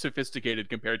and sophisticated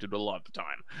compared to it a lot of the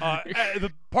time.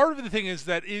 The part of the thing is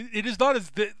that it is not as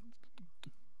G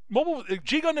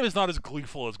Gundam is not as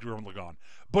gleeful as Gurren Lagann,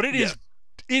 but it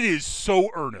is so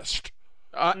earnest.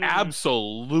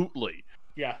 Absolutely.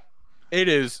 Yeah. It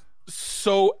is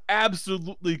so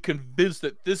absolutely convinced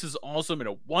that this is awesome, and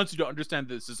it wants you to understand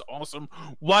this is awesome.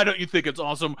 Why don't you think it's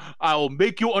awesome? I will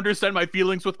make you understand my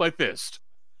feelings with my fist.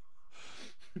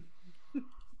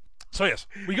 So yes,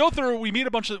 we go through. We meet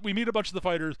a bunch of the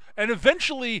fighters, and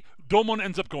eventually Domon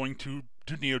ends up going to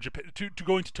Neo Japan,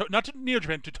 not to Neo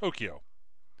Japan, to Tokyo,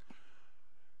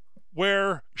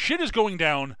 where shit is going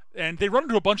down, and they run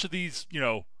into a bunch of these,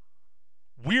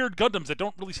 weird Gundams that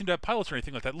don't really seem to have pilots or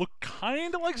anything like that. Look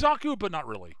kind of like Zaku, but not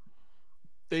really.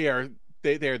 They are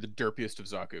the derpiest of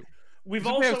Zaku.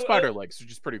 They have spider legs, which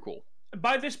is pretty cool.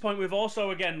 By this point, we've also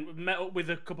again met up with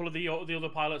a couple of the other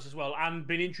pilots as well, and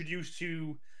been introduced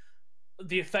to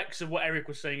the effects of what Eric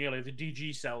was saying earlier, the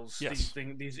DG cells, yes.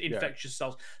 these infectious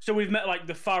cells. So we've met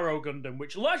the Pharaoh Gundam,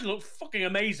 which actually looks fucking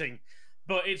amazing,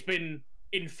 but it's been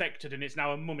infected and it's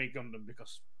now a mummy Gundam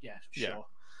because sure.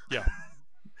 Yeah.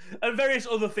 And various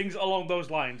other things along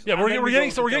those lines. Yeah, we're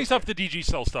getting stuff, the DG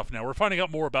cell stuff now. We're finding out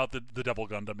more about the Devil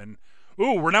Gundam, and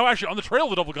we're now actually on the trail of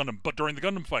the Devil Gundam, but during the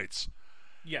Gundam fights.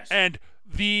 Yes. And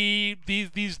these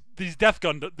Death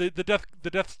Gundam, the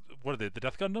Death, what are they? The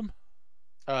Death Gundam?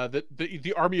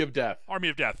 The Army of Death. Army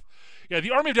of Death. Yeah,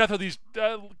 the Army of Death are these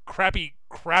crappy.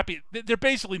 They're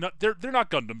basically not. They're not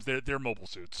Gundams. They're mobile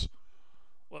suits.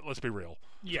 Let's be real.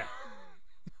 Yeah.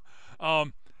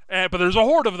 But there's a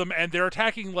horde of them, and they're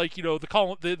attacking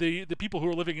the people who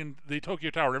are living in the Tokyo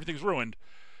Tower. And everything's ruined.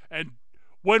 And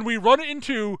when we run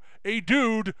into a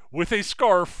dude with a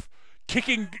scarf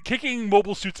kicking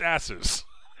mobile suits' asses.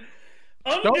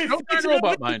 Don't turn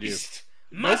robot, mind you.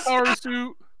 No power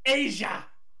suit. Asia.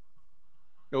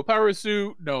 No power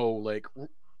suit. No like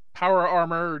power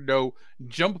armor. No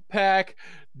jump pack.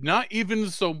 Not even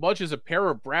so much as a pair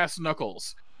of brass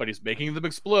knuckles. But he's making them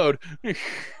explode.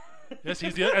 Yes,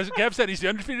 as Gav said, he's the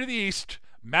undefeated of the East,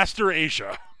 Master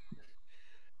Asia.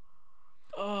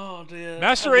 Oh dear.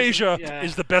 Master Asia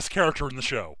is the best character in the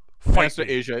show. Master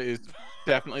Asia is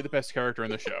definitely the best character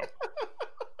in the show.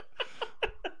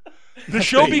 The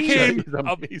show became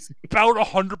about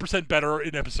 100% better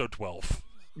in episode 12.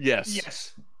 Yes.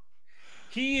 Yes.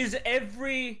 He is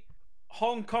every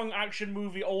Hong Kong action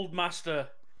movie old master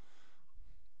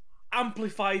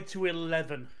amplified to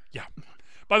 11. Yeah.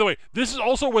 By the way, this is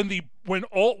also when the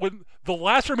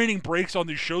last remaining breaks on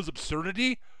the show's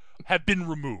absurdity have been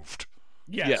removed.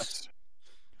 Yes.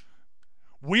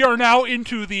 We are now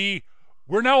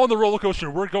we're now on the roller coaster.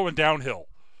 We're going downhill.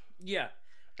 Yeah.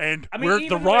 And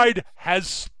the ride has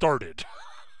started.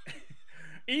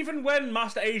 Even when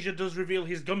Master Asia does reveal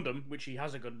his Gundam, which he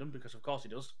has a Gundam, because of course he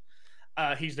does,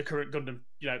 he's the current Gundam,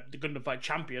 the Gundam Fight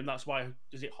champion. That's why,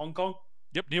 is it Hong Kong?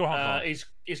 Yep, Neo Hong Kong.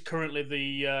 Is currently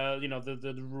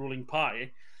the ruling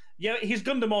party. Yeah, his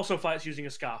Gundam also fights using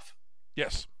a scarf.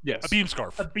 Yes. Yes. A beam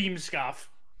scarf. A beam scarf.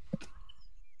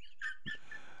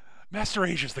 Master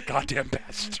Asia's the goddamn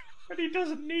best. But he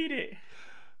doesn't need it.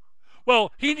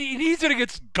 Well, he needs it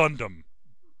against Gundam.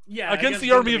 Yeah. Against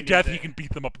the Army of Death, he can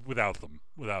beat them up without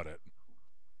it.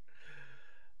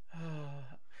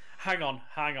 Hang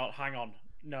on.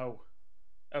 No.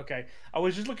 Okay. I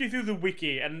was just looking through the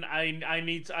wiki, and I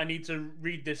need to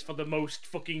read this for the most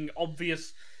fucking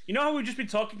obvious. You know how we've just been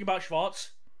talking about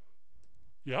Schwartz?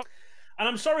 Yep. And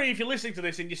I'm sorry if you're listening to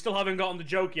this and you still haven't gotten the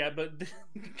joke yet, but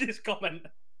this comment.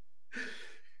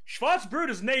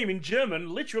 Schwarzbruder's name in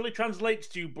German literally translates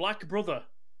to Black Brother.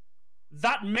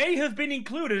 That may have been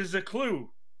included as a clue.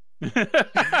 You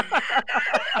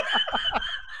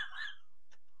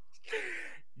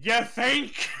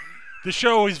think? The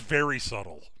show is very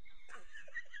subtle.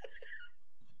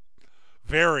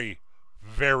 Very,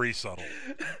 very subtle.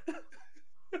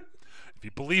 If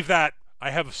you believe that,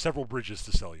 I have several bridges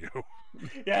to sell you.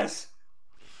 Yes.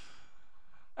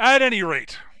 At any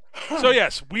rate. So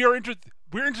yes, we're into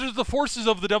the forces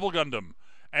of the Devil Gundam.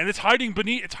 And it's hiding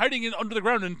under the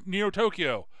ground in Neo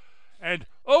Tokyo. And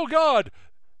oh god,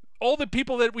 all the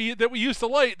people that we used to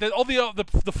like, that all the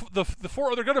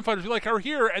four other Gundam fighters we like are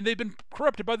here, and they've been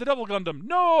corrupted by the Devil Gundam.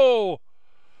 No!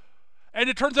 And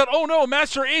it turns out, oh no,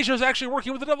 Master Asia is actually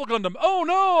working with the Devil Gundam. Oh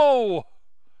no!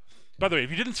 By the way,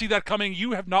 if you didn't see that coming,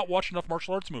 you have not watched enough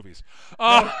martial arts movies.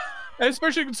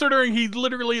 Especially considering he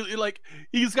literally,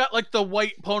 he's got, the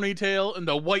white ponytail and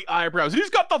the white eyebrows. He's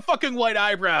got the fucking white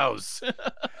eyebrows!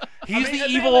 He's the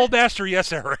evil old master,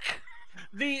 yes, Eric.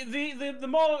 The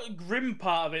more grim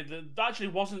part of it, that actually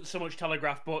wasn't so much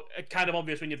telegraphed, but kind of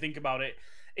obvious when you think about it,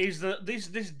 is that this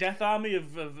death army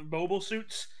of mobile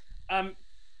suits,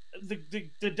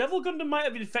 the Devil Gundam might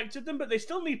have infected them, but they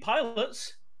still need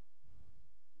pilots.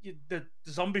 The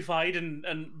zombified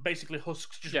and basically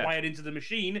husks just wired into the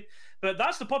machine. But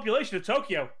that's the population of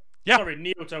Tokyo. Yeah. Sorry,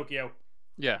 Neo Tokyo.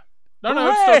 Yeah.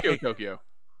 No, it's Tokyo.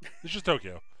 It's just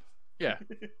Tokyo. Yeah.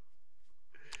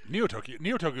 Neo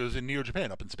Tokyo is in Neo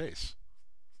Japan, up in space.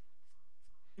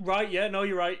 Right, yeah, no,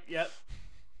 you're right, yeah.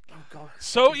 Oh god.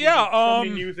 So yeah, so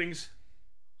many new things.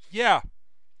 Yeah.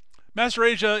 Master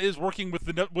Asia is working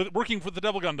working for the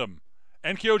Devil Gundam.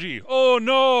 And Kyoji. Oh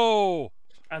no!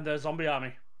 And the zombie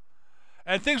army.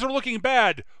 And things are looking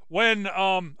bad when,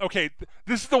 okay,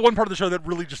 this is the one part of the show that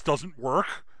really just doesn't work,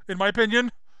 in my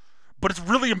opinion. But it's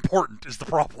really important, is the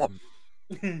problem.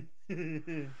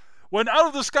 When out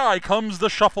of the sky comes the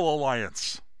Shuffle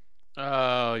Alliance.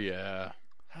 Oh, yeah.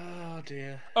 Oh,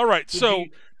 dear. Alright, so...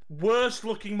 worst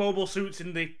looking mobile suits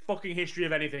in the fucking history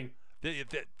of anything.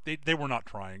 They were not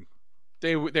trying.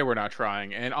 They were not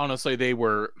trying, and honestly, they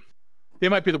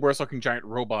might be the worst looking giant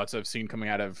robots I've seen coming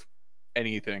out of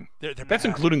anything. That's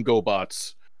including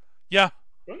GoBots. Yeah.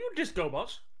 Don't you diss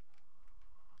GoBots?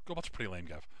 GoBots are pretty lame,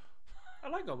 Gav. I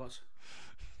like GoBots.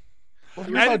 Well,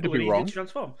 you're allowed to be wrong. To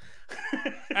transform.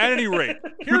 At any rate,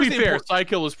 to be fair,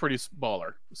 Psykill was pretty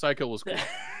baller. Psykill was cool.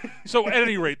 So at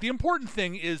any rate, the important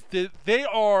thing is that they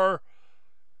are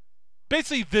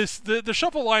basically the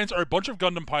Shuffle Alliance are a bunch of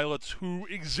Gundam pilots who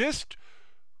exist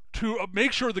to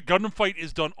make sure the Gundam fight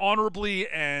is done honorably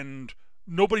and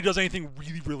nobody does anything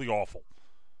really, really awful.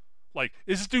 Like,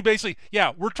 this is to basically,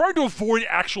 we're trying to avoid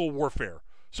actual warfare.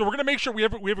 So we're going to make sure we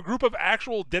have a group of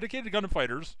actual dedicated Gundam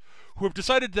fighters who have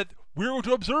decided that we're going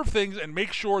to observe things and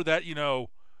make sure that,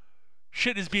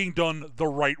 shit is being done the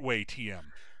right way, TM.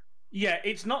 Yeah,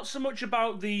 it's not so much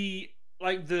about the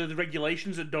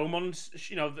regulations at Domon's.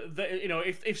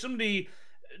 If somebody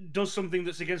does something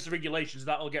that's against the regulations,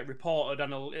 that'll get reported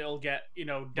and it'll get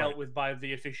dealt with by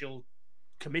the official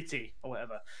committee or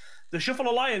whatever. The Shuffle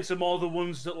Alliance are more the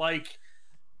ones that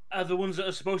are the ones that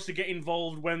are supposed to get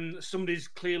involved when somebody's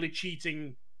clearly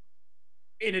cheating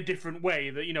in a different way.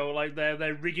 That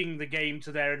they're rigging the game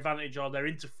to their advantage or they're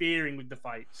interfering with the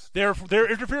fights. They're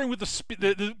interfering with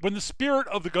when the spirit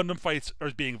of the Gundam fights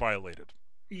is being violated.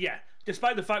 Yeah,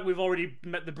 despite the fact we've already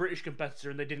met the British competitor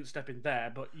and they didn't step in there,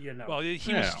 but Well,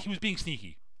 he was being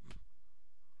sneaky.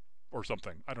 Or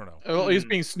something. I don't know. Well, he's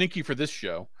being sneaky for this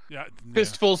show. Yeah.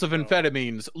 Fistfuls of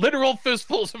amphetamines. Literal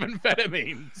fistfuls of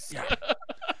amphetamines. Yeah.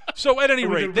 So at any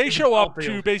rate, they show up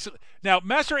to basically now.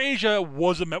 Master Asia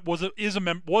was a member of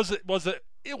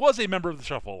the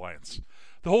Shuffle Alliance.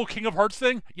 The whole King of Hearts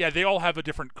thing, they all have a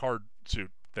different card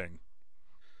suit thing.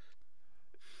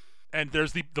 And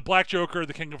there's the Black Joker,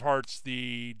 the King of Hearts,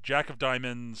 the Jack of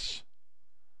Diamonds,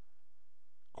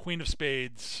 Queen of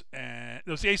Spades, and it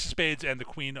was the Ace of Spades and the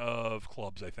Queen of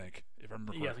Clubs, I think, if I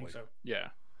remember correctly. Yeah, I think so. Yeah.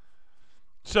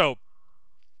 So,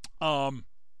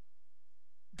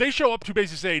 they show up to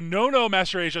basically say, no,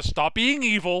 Master Asia, stop being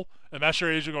evil. And Master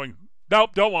Asia going,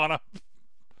 nope, don't wanna.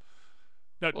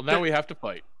 Now we have to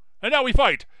fight. And now we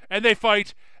fight. And they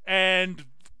fight, but,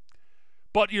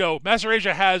 Master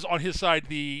Asia has on his side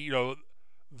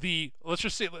let's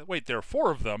just say, wait, there are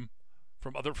 4 of them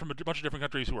from a bunch of different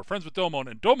countries who are friends with Domon,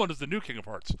 and Domon is the new King of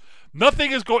Hearts.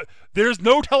 There's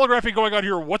no telegraphing going on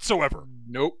here whatsoever.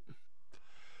 Nope.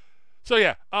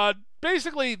 So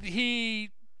basically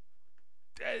the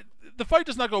fight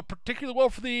does not go particularly well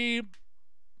for the.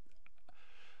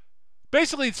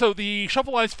 Basically, so the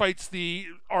Shuffle Alliance fights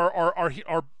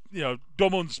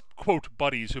Domon's quote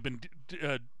buddies who've been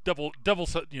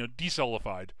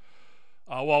decelified.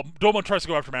 While Domon tries to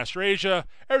go after Master Asia,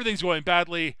 everything's going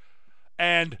badly,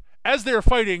 and as they're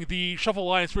fighting, the Shuffle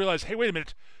Alliance realize, hey, wait a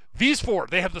minute, these 4,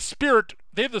 they have the spirit.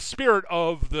 They have the spirit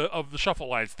of the Shuffle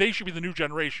Alliance. They should be the new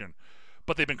generation,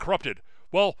 but they've been corrupted.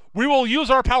 Well, we will use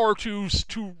our power to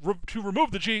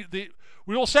remove we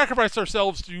will sacrifice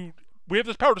ourselves to. We have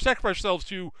this power to sacrifice ourselves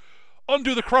to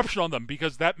undo the corruption on them,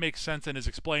 because that makes sense and is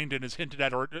explained and is hinted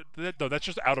at. Or no, that's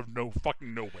just out of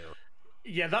fucking nowhere.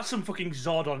 Yeah, that's some fucking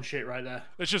Zordon shit right there.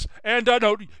 It's just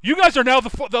no, you guys are now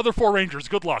the other 4 Rangers.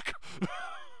 Good luck.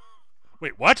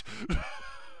 Wait, what?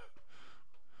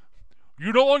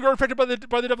 You no longer are affected by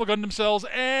the Devil Gundam cells,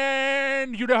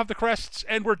 and you now have the crests,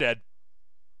 and we're dead.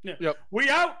 Yeah. Yep. We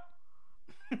out.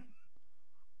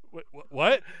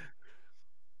 What?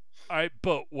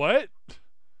 But what?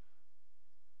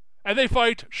 And they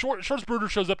fight. Short's Bruder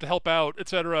shows up to help out,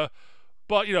 etc.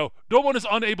 But, Domon is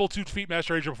unable to defeat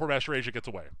Master Asia before Master Asia gets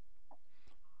away.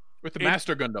 With the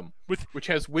Master Gundam, which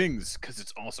has wings, because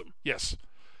it's awesome. Yes.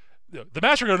 The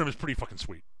Master Gundam is pretty fucking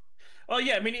sweet. Oh,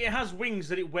 yeah, I mean, it has wings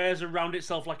that it wears around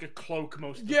itself like a cloak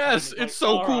most of the time. Yes, it's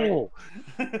so cool.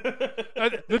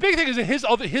 The big thing is that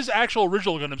his actual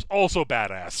original Gundam's also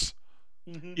badass.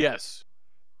 Mm-hmm. Yes.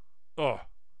 Oh.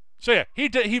 So, he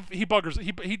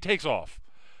takes off.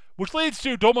 Which leads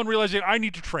to Domon realizing, I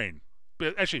need to train.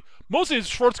 But actually, mostly it's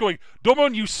Schwartz going,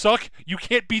 Domon, you suck. You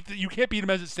can't beat him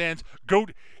as it stands. Go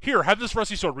here, have this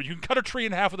rusty sword. Where you can cut a tree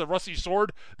in half with a rusty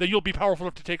sword, then you'll be powerful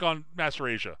enough to take on Master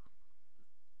Asia.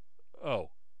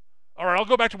 Oh, all right. I'll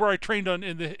go back to where I trained go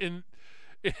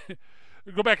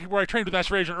back where I trained with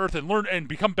Master Asia on Earth and learn and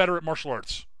become better at martial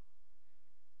arts.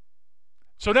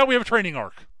 So now we have a training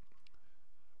arc,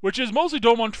 which is mostly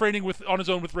Domon training on his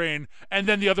own with Rain, and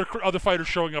then the other fighters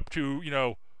showing up to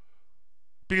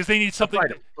because they need something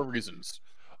for reasons.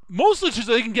 Mostly just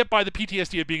so they can get by the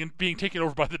PTSD of being taken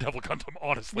over by the Devil Gundam.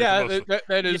 Honestly, yeah,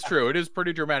 that is true. It is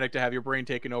pretty dramatic to have your brain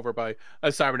taken over by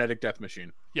a cybernetic death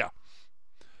machine. Yeah.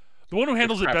 The one who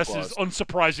handles it best is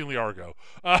unsurprisingly Argo.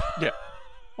 Yeah.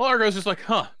 Well, Argo's just like,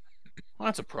 well,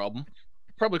 that's a problem.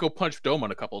 Probably go punch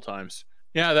Domon a couple of times.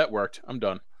 Yeah, that worked. I'm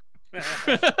done.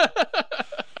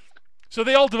 So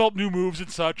they all develop new moves and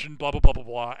such, and blah blah blah blah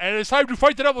blah. And it's time to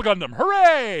fight the Devil Gundam.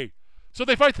 Hooray! So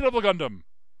they fight the Devil Gundam.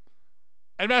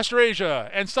 and Master Asia,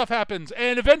 and stuff happens,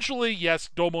 and eventually, yes,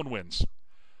 Domon wins.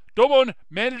 Domon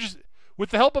manages,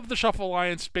 with the help of the Shuffle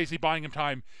Alliance, basically buying him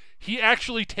time, he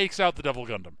actually takes out the Devil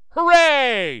Gundam.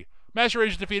 Hooray! Master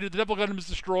Asia is defeated, the Devil Gundam is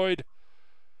destroyed.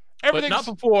 But not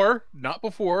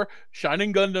before.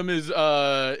 Shining Gundam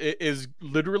is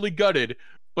literally gutted,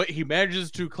 but he manages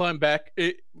to climb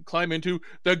into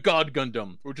the God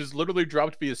Gundam, which is literally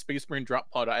dropped via Space Marine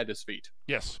drop pod at his feet.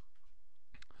 Yes.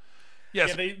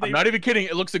 Yes. Yeah, I'm not even kidding.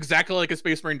 It looks exactly like a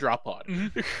Space Marine drop pod.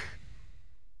 Mm-hmm.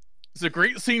 It's a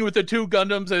great scene with the two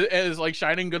Gundams as like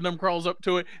Shining Gundam crawls up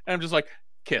to it, and I'm just like,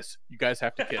 kiss. You guys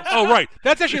have to kiss. Oh, right.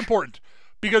 That's actually important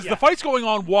because the fight's going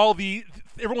on while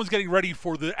everyone's getting ready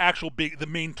for the actual the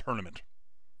main tournament.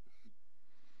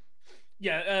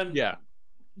 Yeah.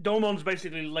 Domon's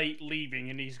basically late leaving,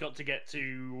 and he's got to get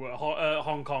to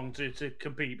Hong Kong to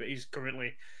compete, but he's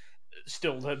currently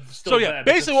still there.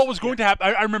 Basically what was going to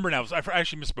happen, I remember now, I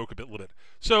actually misspoke a little bit.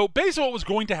 So basically what was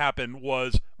going to happen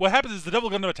was, what happens is the Devil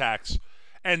Gundam attacks,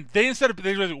 and they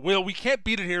well, we can't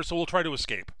beat it here, so we'll try to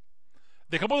escape.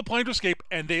 They come up with a plan to escape,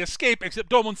 and they escape, except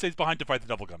Domon stays behind to fight the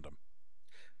Devil Gundam.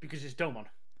 Because it's Domon.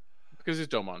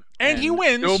 And he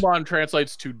wins. Domon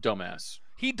translates to dumbass.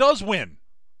 He does win.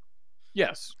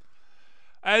 Yes.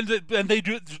 And they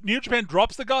do. Neo Japan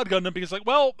drops the God Gundam because, like,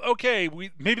 well, okay,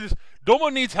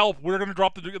 Domon needs help. We're going to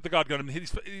drop the God Gundam.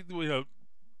 We're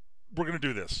going to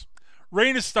do this.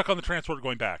 Rain is stuck on the transporter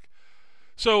going back.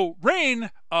 So Rain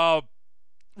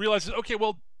realizes, okay,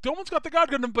 well, Domon's got the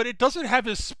God Gundam, but it doesn't have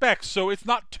his specs, so it's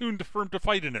not tuned for him to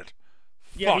fight in it.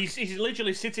 Yeah, he's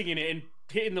literally sitting in it and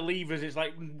hitting the levers. It's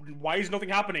like, why is nothing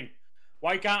happening?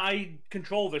 Why can't I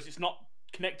control this? It's not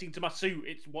connecting to my suit.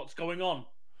 It's what's going on.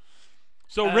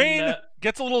 So Rain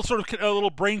gets a little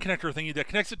brain connector thingy that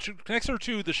connects her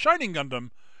to the Shining Gundam,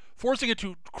 forcing it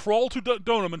to crawl to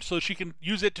Domon so she can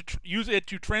use it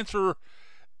to transfer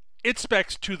its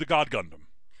specs to the God Gundam.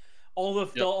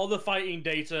 All the fighting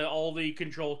data, all the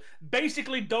control.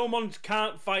 Basically, Domon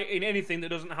can't fight in anything that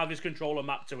doesn't have his controller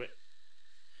mapped to it.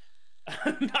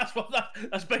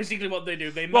 That's basically what they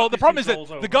do. The problem is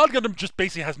that the God Gundam just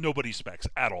basically has nobody's specs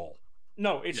at all.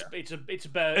 No, it's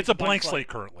a blank slate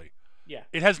currently. Yeah,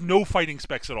 it has no fighting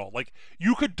specs at all. Like,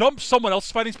 you could dump someone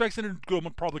else's fighting specs in, and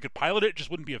Domon probably could pilot it. It just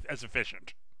wouldn't be as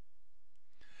efficient.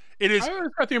 It is. I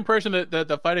always got the impression that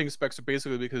the fighting specs are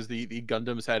basically because the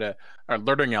Gundams had a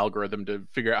learning algorithm to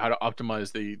figure out how to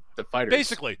optimize the fighters.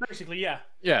 Basically, yeah.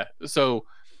 Yeah. So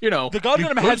the God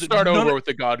Gundam has start over with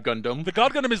the God Gundam. The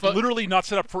God Gundam is literally not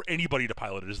set up for anybody to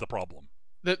pilot. It is the problem.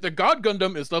 The God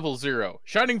Gundam is level 0.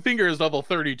 Shining Finger is level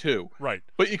 32. Right.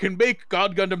 But you can make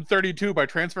God Gundam 32 by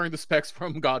transferring the specs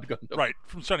from God Gundam. Right.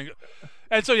 From Shining.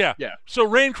 And so yeah. So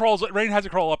Rain has to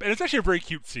crawl up, and it's actually a very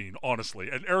cute scene, honestly.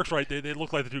 And Eric's right; they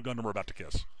look like the two Gundam are about to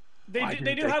kiss. They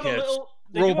do have a little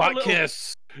robot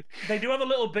kiss. They do have a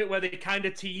little bit where they kind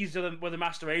of tease where the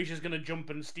Master Asia is going to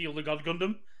jump and steal the God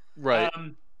Gundam. Right.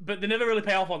 But they never really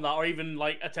pay off on that, or even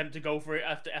like attempt to go for it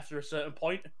after a certain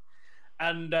point.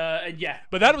 And yeah.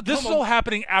 But this is all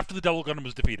happening after the Devil Gundam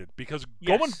was defeated, because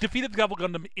Domon defeated the Devil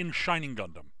Gundam in Shining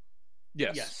Gundam.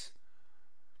 Yes.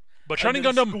 But Shining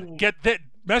Gundam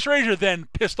Master Asia then,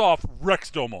 pissed off, wrecks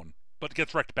Domon, but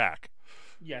gets wrecked back.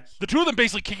 Yes. The two of them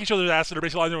basically kick each other's ass and are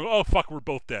basically lying there, oh fuck, we're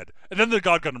both dead. And then the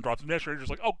God Gundam drops, and Master Asia's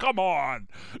like, oh come on.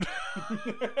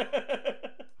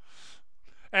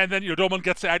 And then Domon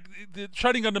gets the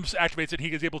Shining Gundam activates it, and he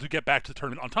is able to get back to the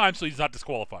tournament on time, so he's not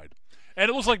disqualified. And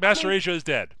it looks like Master Asia is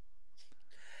dead.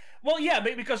 Well, yeah,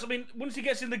 because once he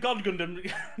gets in the God Gundam,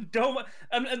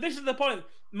 and this is the point.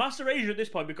 Master Asia at this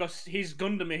point, because his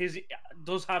Gundam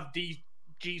does have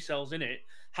G cells in it,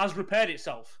 has repaired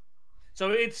itself,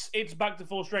 so it's back to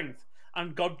full strength.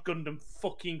 And God Gundam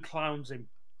fucking clowns him.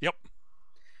 Yep.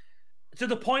 To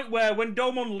the point where when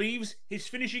Domon leaves, his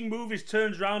finishing move is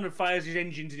turns around and fires his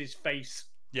engines in his face.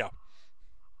 Yeah.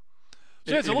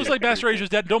 So it looks like Master Asia's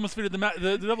dead. Domon's defeated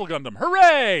the Devil Gundam.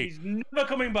 Hooray! He's never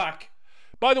coming back.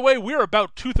 By the way, we're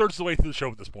about 2/3 of the way through the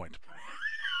show at this point.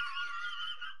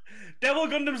 Devil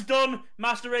Gundam's done.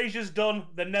 Master Asia's done.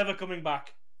 They're never coming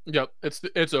back. Yep,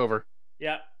 it's over.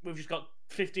 Yeah, we've just got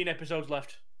 15 episodes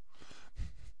left.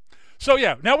 So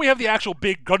yeah, now we have the actual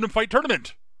big Gundam fight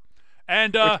tournament.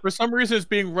 And for some reason it's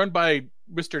being run by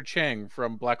Mr. Chang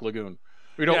from Black Lagoon.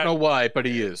 We don't know why, but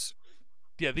he is.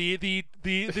 Yeah, the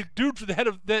dude for the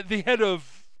head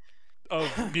of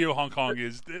Neo Hong Kong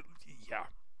is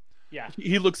yeah.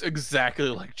 He looks exactly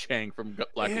like Chang from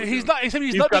Black Lagoon. He's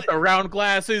not got the round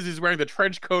glasses. He's wearing the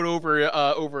trench coat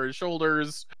over his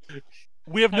shoulders.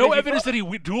 We have no evidence that he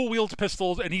dual wields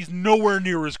pistols, and he's nowhere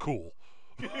near as cool.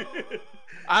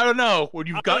 I don't know. When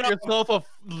you've got yourself a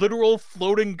literal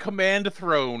floating command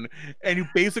throne, and you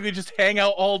basically just hang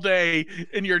out all day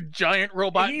in your giant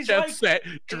robot jet set,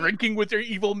 drinking with your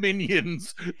evil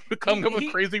minions, come up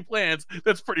with crazy plans.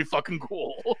 That's pretty fucking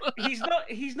cool.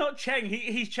 He's not Cheng.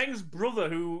 He's Cheng's brother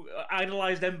who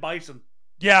idolized M. Bison.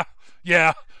 Yeah.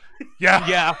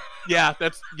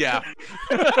 That's yeah.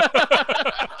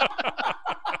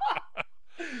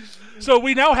 So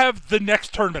we now have the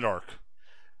next tournament arc.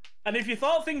 And if you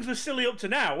thought things were silly up to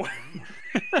now...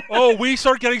 oh, we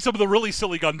start getting some of the really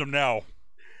silly Gundam now.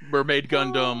 Mermaid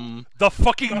Gundam. The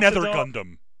fucking Nether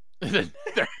Gundam. The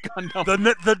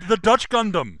Gundam. The Dutch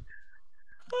Gundam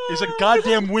is a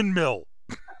goddamn windmill.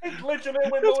 It's literally a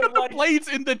windmill. It's got the blades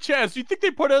in the chest. You think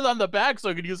they put it on the back so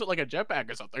I could use it like a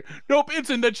jetpack or something? Nope, it's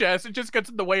in the chest. It just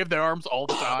gets in the way of their arms all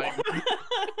the time.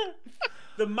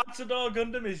 The Matador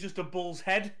Gundam is just a bull's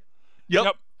head.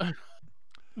 Yep.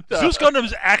 Zeus Gundam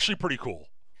is actually pretty cool.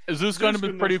 Zeus Gundam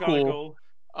is pretty cool.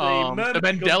 The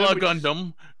Mandela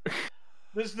Gundam.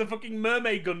 This is the fucking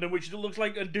Mermaid Gundam, which looks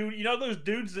like a dude. You know those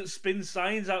dudes that spin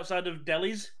signs outside of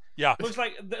delis? Yeah. It looks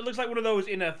like one of those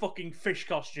in a fucking fish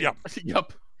costume.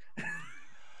 Yep.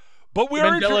 But we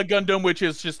Mandela Gundam, which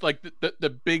is just like the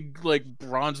big like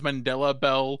bronze Mandela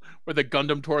bell with the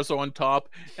Gundam torso on top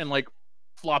and like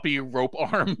floppy rope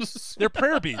arms. They're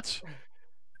prayer beads.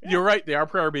 You're right. They are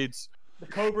prayer beads. The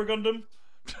Cobra Gundam.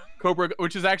 Cobra,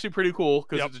 which is actually pretty cool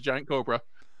because it's a giant cobra.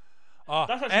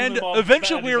 And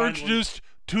eventually we were introduced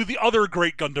to the other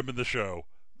great Gundam in the show,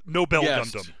 Nobel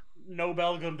Gundam.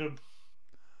 Nobel Gundam.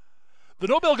 The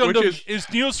Nobel Gundam is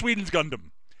Neo Sweden's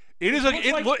Gundam. It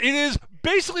is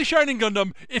basically Shining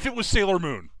Gundam if it was Sailor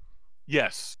Moon.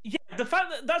 Yes. Yeah, the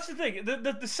fact that's the thing.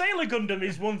 The Sailor Gundam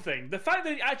is one thing. The fact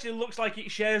that it actually looks like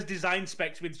it shares design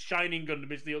specs with Shining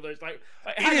Gundam is the other. It's like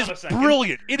it is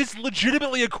brilliant. It is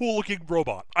legitimately a cool looking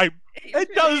robot.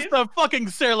 It does the fucking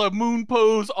Sailor Moon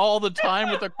pose all the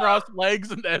time with the crossed legs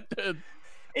and that.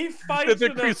 It fights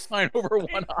with a sign over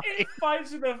one eye. It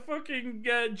fights with a fucking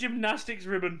gymnastics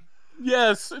ribbon.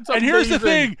 Yes, it's amazing. And here's the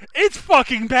thing: it's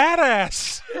fucking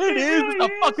badass. It is a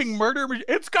fucking murder machine.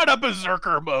 It's got a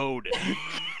berserker mode.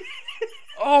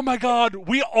 Oh my god,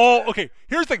 here's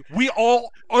the thing. We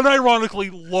all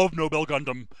unironically love Nobel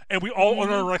Gundam, and we all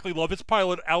unironically love its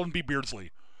pilot, Alan B.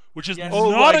 Beardsley, which is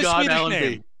not a Swedish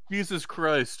name. Jesus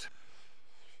Christ.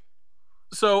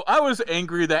 So I was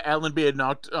angry that Alan B. had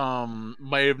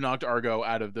might have knocked Argo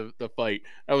out of the fight.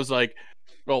 I was like,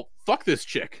 well, fuck this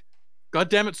chick. God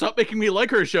damn it, stop making me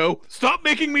like her, show. Stop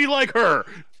making me like her.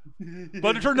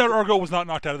 But it turned out Argo was not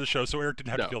knocked out of the show, so Eric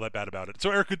didn't have to feel that bad about it.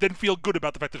 So Eric could then feel good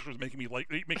about the fact that she was making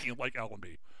it like Alan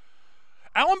B.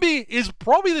 Alan B is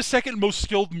probably the second most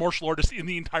skilled martial artist in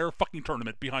the entire fucking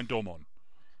tournament behind Domon.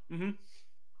 Mm-hmm.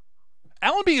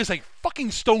 Alan B is a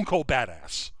fucking stone cold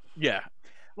badass. Yeah.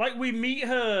 Like we meet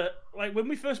her, like when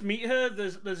we first meet her,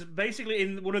 there's basically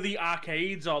in one of the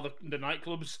arcades or the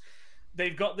nightclubs,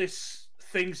 they've got this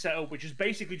thing set up which is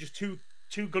basically just two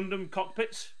Gundam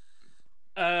cockpits,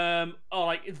 or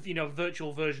like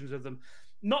virtual versions of them,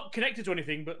 not connected to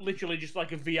anything, but literally just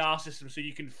like a VR system, so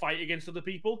you can fight against other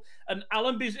people. And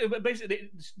Allenby's basically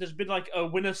there's been like a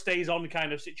winner stays on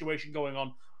kind of situation going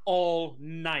on all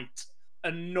night,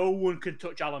 and no one can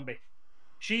touch Allenby.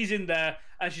 She's in there,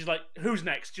 and she's like, "Who's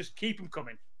next? Just keep them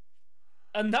coming."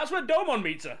 And that's where Domon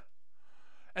meets her,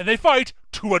 and they fight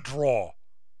to a draw.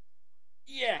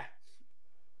 Yeah.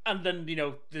 And then,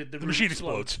 the machine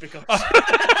explodes. Because...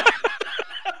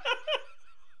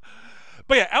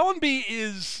 But yeah, Alan B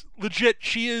is legit.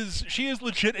 She is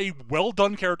legit a well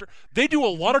done character. They do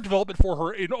a lot of development for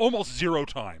her in almost zero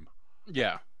time.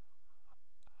 Yeah.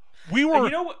 We all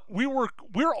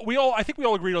I think we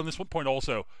all agreed on this one point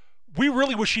also. We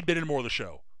really wish she'd been in more of the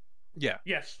show. Yeah.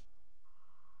 Yes.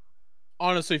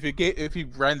 Honestly, if you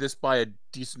ran this by a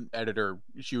decent editor,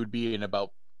 she would be in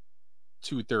about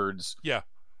 2/3. Yeah.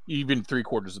 Even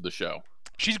 3/4 of the show.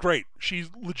 She's great.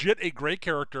 She's legit a great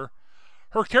character.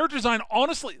 Her character design,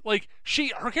 honestly,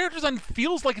 her character design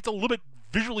feels like it's a little bit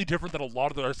visually different than a lot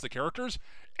of the rest of the characters,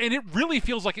 and it really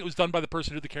feels like it was done by the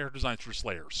person who did the character designs for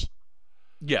Slayers.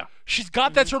 Yeah. She's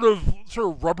got that sort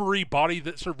of rubbery body,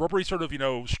 that sort of rubbery,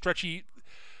 stretchy.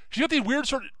 She's got these weird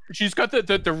sort of. She's got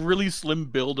the really slim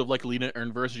build of like Lena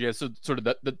Ernverse. She has sort of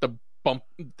the bump,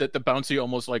 the bouncy,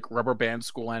 almost like rubber band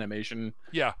school animation.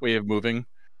 Way of moving.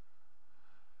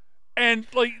 And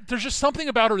there's just something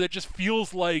about her that just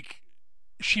feels like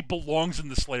she belongs in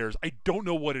the Slayers. I don't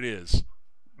know what it is.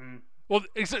 Mm. Well,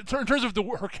 in terms of the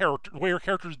way her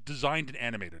character is designed and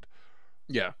animated.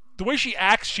 Yeah. The way she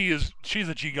acts, she's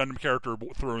a G Gundam character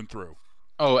through and through.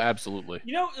 Oh, absolutely.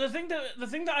 You know, the thing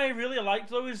that I really like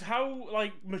though is how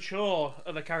like mature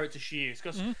of a character she is,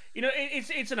 because you know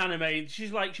it's an anime.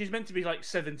 She's meant to be like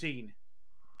 17,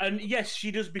 and yes, she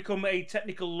does become a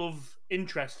technical love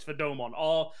interest for Domon,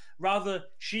 or rather,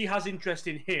 she has interest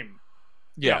in him.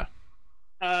 Yeah.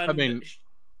 And I mean,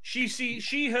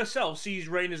 she herself sees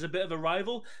Rain as a bit of a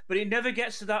rival, but it never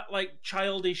gets to that like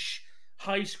childish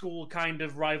high school kind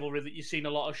of rivalry that you see in a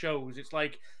lot of shows. It's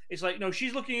like no,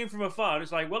 she's looking in from afar, and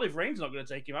it's like, well, if Rain's not going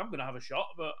to take him, I'm going to have a shot.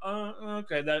 But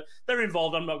okay, they're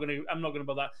involved. I'm not going to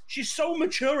bother. She's so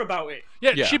mature about it.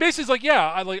 Yeah, she basically is like,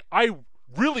 yeah,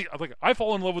 I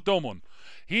fall in love with Domon.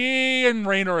 He and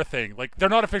Rain are a thing. Like, they're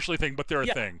not officially a thing, but they're a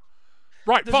thing.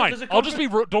 Right, fine. I'll just be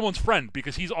Domon's friend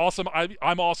because he's awesome.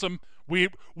 I'm awesome. We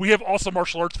have awesome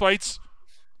martial arts fights.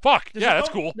 Fuck, that's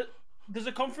cool. There's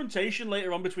a confrontation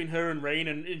later on between her and Rain,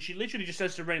 and she literally just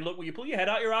says to Rain, "Look, will you pull your head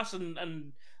out your ass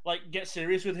and like get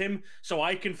serious with him so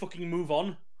I can fucking move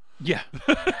on?" Yeah.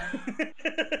 And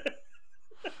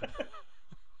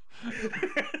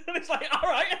it's like, all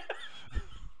right.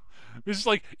 It's just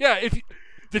like, yeah,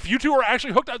 if you two are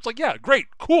actually hooked up, it's like, yeah, great,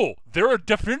 cool. They're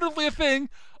definitively a thing.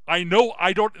 I know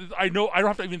I don't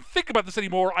have to even think about this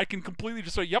anymore. I can completely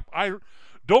just say, yep,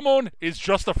 Domon is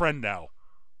just a friend now.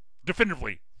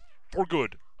 Definitively. For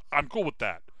good. I'm cool with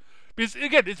that. Because,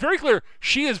 again, it's very clear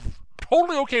she is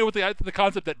totally okay with the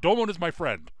concept that Domon is my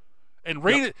friend. And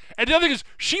Rain, and the other thing is,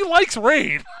 she likes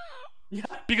Rain. Yeah.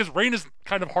 Because Rain is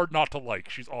kind of hard not to like.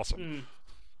 She's awesome.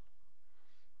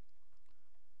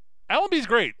 Allenby's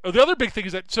great. The other big thing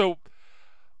is that, so,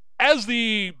 as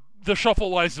the Shuffle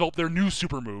Alliance develop their new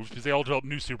super moves, because they all develop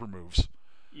new super moves.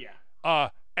 Yeah.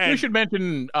 And we should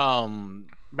mention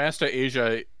Master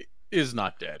Asia is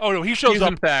not dead. Oh no, he shows He's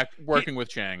up. In fact, working with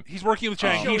Chang. He's working with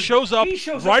Chang. He shows up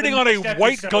riding on a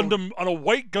white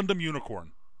Gundam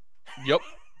unicorn. Yep.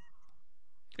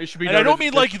 It should be. And I don't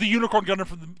mean like the unicorn Gundam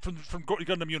from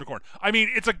Gundam Unicorn. I mean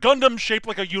it's a Gundam shaped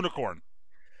like a unicorn.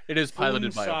 It is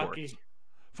piloted by a horse.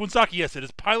 Funsaki, yes, it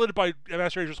is piloted by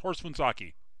Master Asia's horse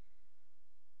Funsaki.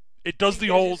 It does the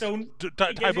whole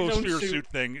Typosphere suit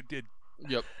thing.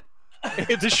 Yep.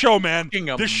 This show, man.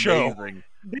 This show.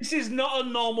 This is not a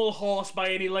normal horse by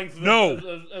any length of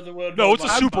the word. No, it's a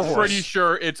super horse. I'm pretty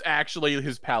sure it's actually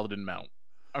his paladin mount.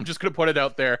 I'm just going to put it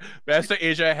out there. Master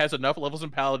Asia has enough levels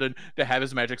in paladin to have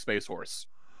his magic space horse.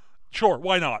 Sure,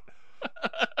 why not?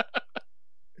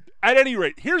 At any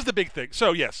rate, here's the big thing.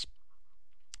 So, yes.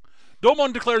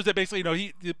 Domon declares that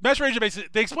basically, Master Asia basically,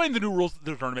 they explain the new rules of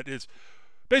the tournament is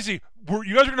basically,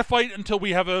 you guys are going to fight until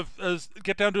we have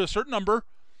get down to a certain number,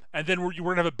 and then we're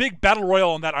going to have a big battle royal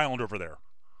on that island over there.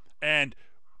 And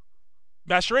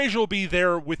Master Asia will be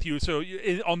there with you, so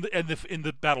in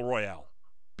the battle royale,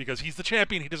 because he's the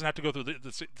champion, he doesn't have to go through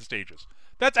the stages.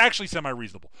 That's actually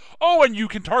semi-reasonable. Oh, and you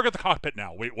can target the cockpit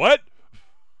now. Wait, what?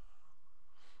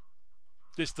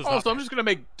 This does not. So I'm just going to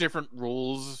make different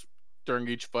rules during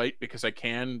each fight because I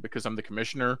can, because I'm the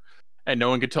commissioner, and no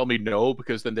one can tell me no,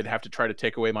 because then they'd have to try to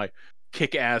take away my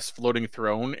kick-ass floating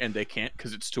throne, and they can't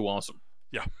because it's too awesome.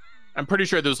 Yeah. I'm pretty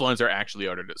sure those lines are actually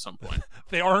uttered at some point.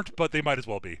 They aren't, but they might as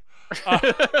well be.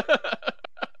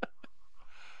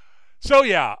 So,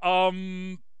 yeah.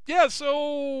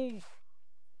 So...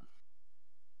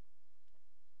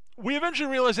 We eventually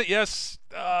realized that, yes,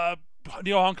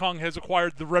 Neo Hong Kong has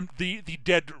acquired the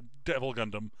dead Devil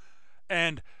Gundam.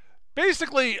 And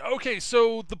basically, okay,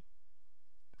 so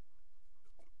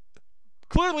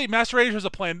clearly Master Asia has a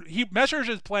plan. Master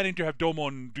Asia is planning to have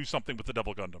Domon do something with the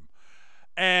Devil Gundam.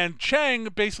 And Chang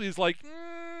basically is like,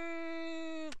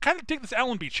 kind of take this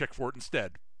Allenby chick for it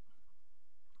instead.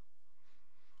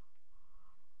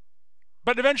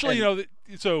 But eventually,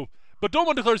 but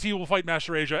Domon declares he will fight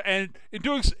Master Asia, and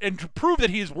and to prove that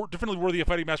he is definitely worthy of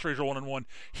fighting Master Asia 1-on-1,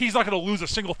 he's not going to lose a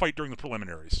single fight during the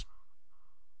preliminaries.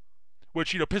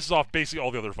 Which, pisses off basically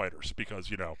all the other fighters,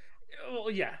 because, Well,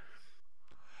 yeah.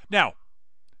 Now,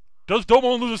 does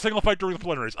Domon lose a single fight during the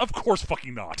preliminaries? Of course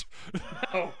fucking not.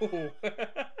 No.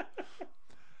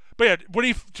 But yeah, when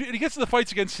he gets to the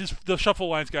fights against the Shuffle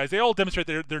Alliance guys, they all demonstrate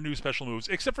their new special moves,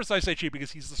 except for Saisaichi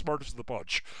because he's the smartest of the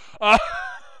bunch.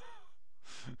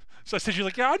 Saisaichi's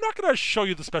like, yeah, I'm not going to show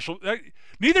you the special...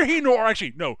 Neither he nor...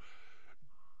 Actually, no.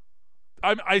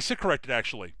 I sit corrected,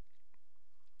 actually.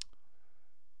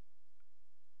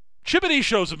 Chibity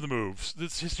shows him the moves.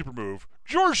 That's his super move.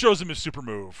 George shows him his super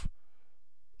move.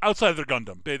 Outside of their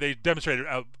Gundam. They demonstrate it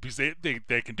because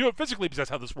they can do it physically because that's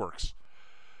how this works.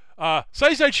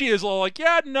 Saisaichi is all like,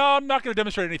 yeah, no, I'm not going to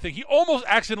demonstrate anything. He almost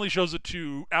accidentally shows it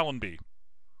to Allenby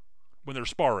when they're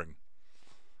sparring.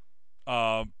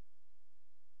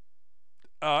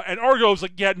 And Argo's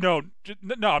like, yeah, no,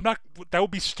 I'm not. That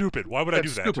would be stupid. Why would I do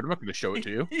that? Stupid. I'm not going to show it to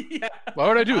you. Yeah. Why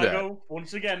would I do that? Argo,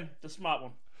 once again, the smart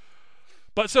one.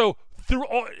 But so through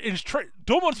all,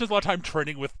 Domon spends a lot of time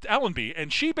training with Allenby,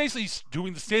 and she basically is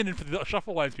doing the stand-in for the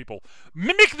Shuffle Alliance people,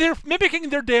 mimicking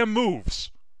their damn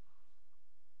moves.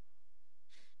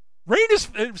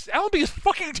 Allenby is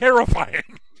fucking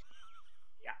terrifying.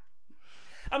 Yeah.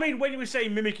 I mean, when you say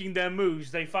mimicking their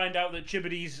moves, they find out that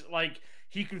Chibity's like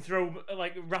he can throw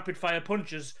like rapid fire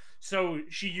punches, so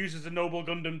she uses a Noble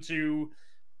Gundam to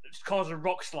cause a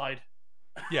rock slide.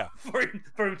 Yeah. for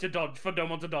him to dodge, for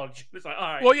Domon to dodge. It's like,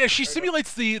 all right. Well, yeah, she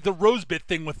simulates the rosebit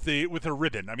thing with her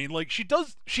ribbon. I mean, like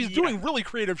she's doing really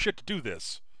creative shit to do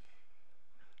this.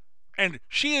 And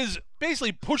she is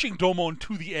basically pushing Domon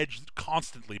to the edge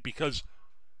constantly because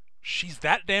she's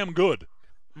that damn good.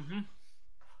 Mm-hmm.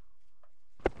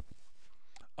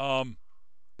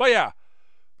 But yeah.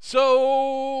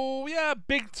 So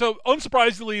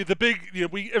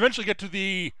unsurprisingly, we eventually get to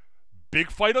the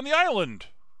big fight on the island.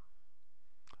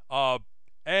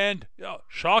 And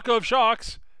shock of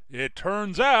shocks, it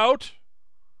turns out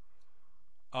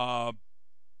the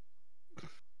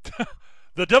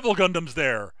Devil Gundam's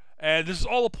there. And this is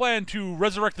all a plan to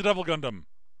resurrect the Devil Gundam.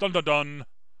 Dun dun dun.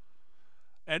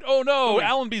 And oh no,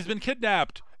 Allenby's been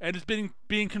kidnapped and is being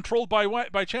controlled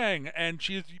by Chang, and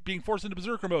she is being forced into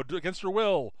berserker mode against her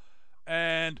will.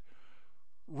 And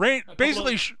Rain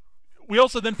basically we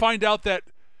also then find out that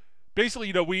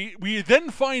basically, we then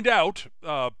find out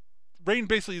Rain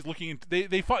basically is looking into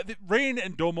Rain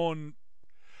and Domon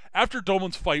after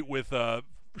Domon's fight with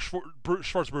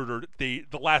Schwarzbruder, the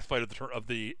last fight of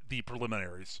the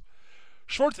preliminaries.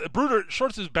 Schwartz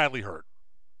is badly hurt,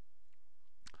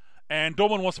 and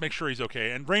Domon wants to make sure he's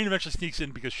okay. And Rain eventually sneaks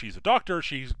in because she's a doctor.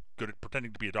 She's good at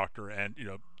pretending to be a doctor, and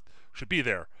should be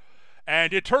there.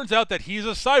 And it turns out that he's a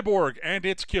cyborg, and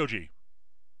it's Kyoji,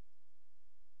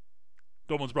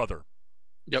 Domon's brother.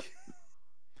 Yep.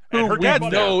 And her we dad's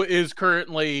know is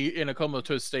currently in a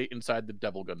comatose state inside the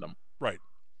Devil Gundam. Right.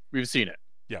 We've seen it.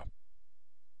 Yeah.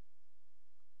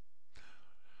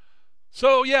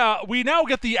 So, yeah, we now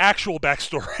get the actual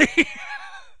backstory.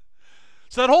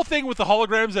 So that whole thing with the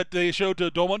holograms that they showed to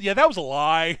Domon, yeah, that was a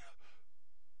lie.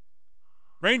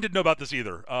 Rain didn't know about this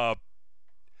either.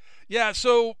 Yeah,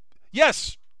 so,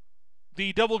 yes,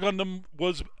 the Devil Gundam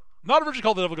was not originally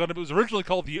called the Devil Gundam. It was originally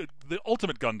called the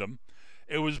Ultimate Gundam.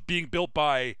 It was being built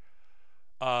by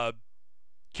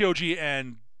Kyoji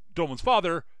and Domon's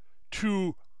father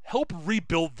to help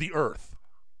rebuild the Earth.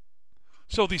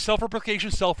 So the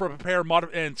self-replication, self-repair,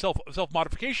 and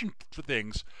self-modification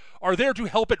things are there to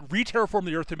help it re-terraform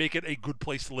the Earth to make it a good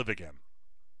place to live again.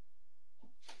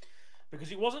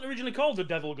 Because it wasn't originally called the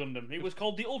Devil Gundam. It was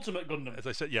called the Ultimate Gundam. As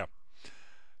I said, yeah.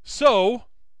 So,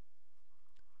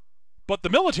 but the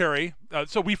military...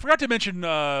 so we forgot to mention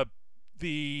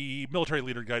the military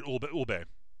leader guy, Ulbe.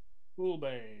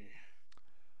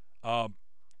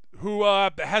 Who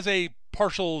has a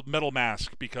partial metal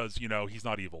mask because, he's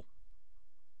not evil.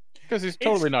 Because he's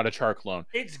totally not a Char clone.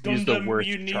 It's He's the Gundam, worst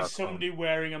you need Char somebody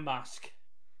wearing a mask.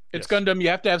 It's Gundam, you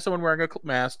have to have someone wearing a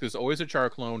mask. There's always a Char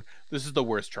clone. This is the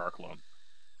worst Char clone.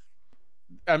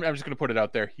 I'm just going to put it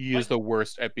out there. He is the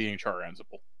worst at being Char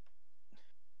Ansible.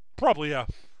 Probably, yeah.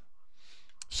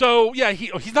 So, yeah,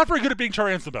 he's not very good at being Char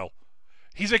Ansible.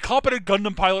 He's a competent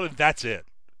Gundam pilot, and that's it.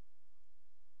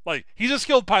 Like, he's a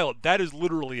skilled pilot. That is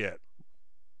literally it.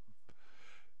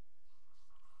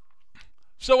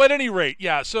 So, at any rate,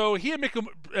 yeah, so he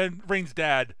and Rain's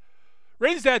dad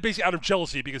basically out of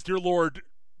jealousy, because, dear Lord,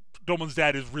 Domon's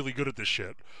dad is really good at this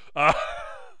shit.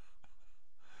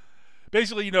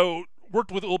 Basically,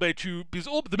 worked with Ulbe because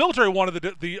the military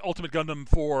wanted the Ultimate Gundam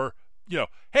for,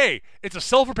 hey, it's a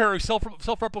self-repairing,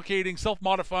 self-replicating,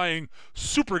 self-modifying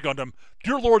super Gundam.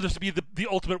 Dear Lord, this would be the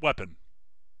ultimate weapon.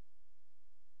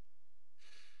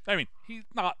 I mean, he's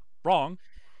not wrong.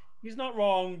 He's not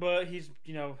wrong, but he's,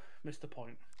 missed the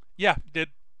point. Yeah, did.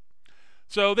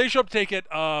 So they show up to take it.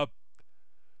 Kyoji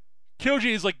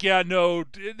is like, yeah, no.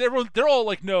 They're all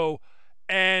like, no.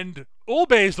 And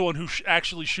Ulbe is the one who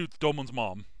actually shoots Domon's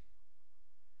mom.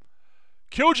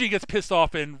 Kyoji gets pissed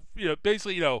off and,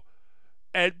 basically,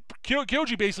 and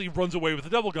Kyoji basically runs away with the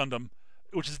Devil Gundam,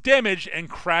 which is damaged and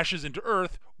crashes into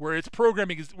Earth, where its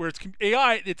programming is, where its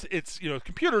AI, its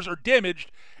computers are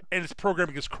damaged, and its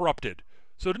programming is corrupted.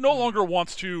 So it no longer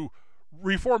wants to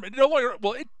reform.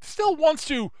 It still wants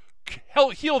to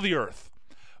heal the Earth,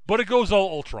 but it goes all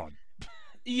Ultron.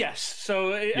 Yes.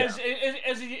 So as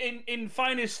in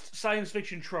finest science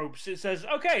fiction tropes, it says,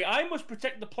 okay, I must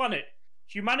protect the planet.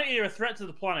 Humanity are a threat to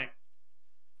the planet.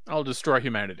 I'll destroy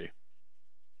humanity.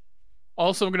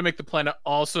 Also, I'm gonna make the planet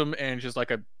awesome and just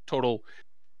like a total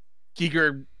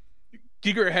Giger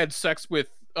had sex with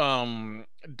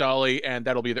Dolly, and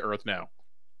that'll be the Earth now.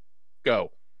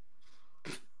 Go.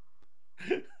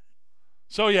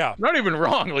 So yeah, Not even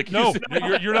wrong. Like no,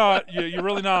 you're not. You're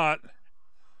really not.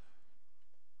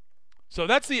 So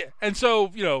that's and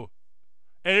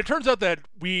it turns out that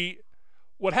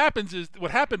what happened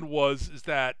was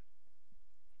that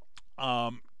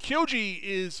Kyoji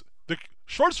is the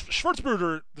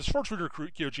Schwarzbrüder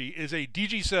Kyoji is a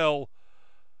DG cell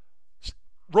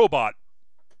robot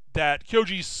that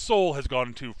Kyoji's soul has gone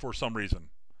into for some reason,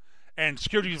 and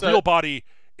Kyoji's real body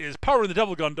is powering the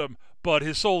Devil Gundam, but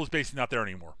his soul is basically not there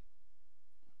anymore.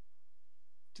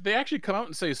 Did they actually come out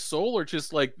and say soul, or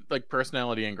just like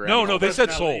personality and No, they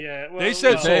said soul. Yeah. Well, they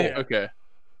said soul. Yeah. Okay.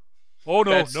 Oh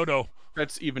no, no.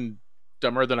 That's even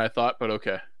dumber than I thought, but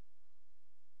okay.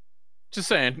 Just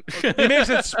saying. They may have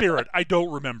said spirit. I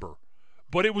don't remember,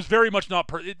 but it was very much not.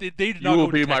 They did not. You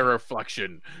will be my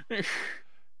reflection.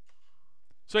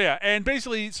 So yeah, and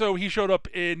basically, so he showed up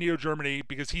in Neo Germany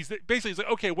because he's like,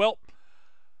 okay, well,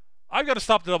 I've got to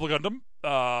stop the Double Gundam.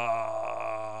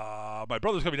 My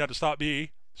brother's coming down to stop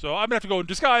me, so I'm gonna have to go in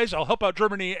disguise. I'll help out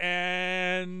Germany,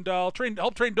 and I'll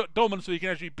help train Doman so he can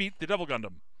actually beat the Devil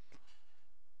Gundam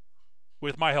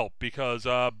with my help, because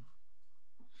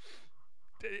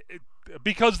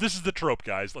this is the trope,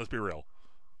 guys. Let's be real.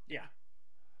 Yeah.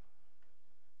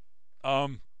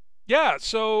 Yeah.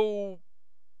 So,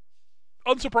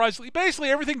 unsurprisingly,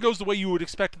 basically everything goes the way you would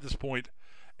expect at this point,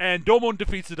 and Domon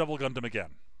defeats the Devil Gundam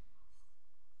again.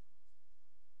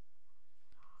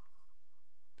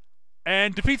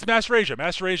 And defeats Master Asia.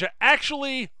 Master Asia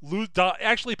actually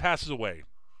passes away.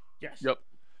 Yes. Yep.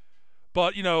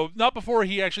 But, not before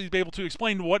he actually is able to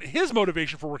explain what his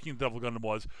motivation for working the Devil Gundam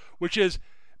was, which is,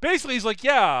 basically, he's like,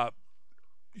 yeah,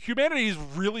 humanity is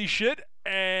really shit,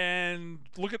 and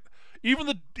look at,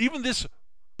 even this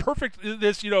perfect,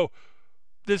 this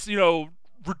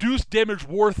reduced damage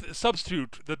worth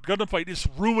substitute, the Gundam fight is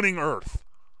ruining Earth.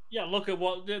 Yeah, look at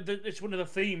what it's one of the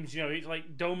themes. It's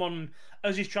like Domon,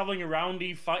 as he's traveling around,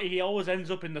 he always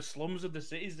ends up in the slums of the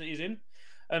cities that he's in,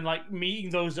 and like meeting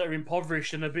those that are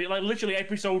impoverished, and a bit like literally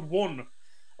episode 1.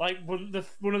 Like one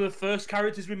of the first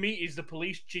characters we meet is the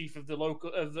police chief of the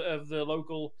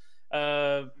local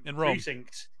in Rome.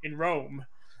 precinct in Rome,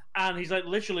 and he's like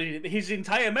literally his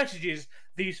entire message is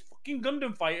these fucking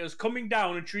Gundam fighters coming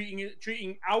down and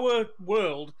treating our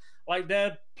world like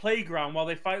their playground while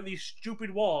they fight these stupid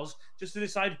wars just to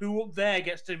decide who up there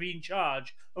gets to be in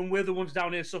charge, and we're the ones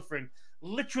down here suffering.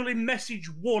 Literally message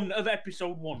 1 of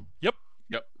episode 1. Yep.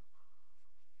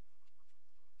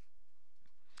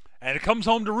 And it comes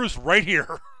home to roost right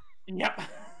here. Yep.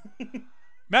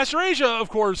 Master Asia, of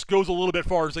course, goes a little bit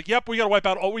far. It's like, yep, we gotta wipe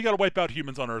out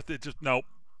humans on Earth. It just nope.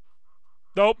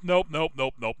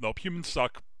 Humans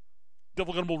suck.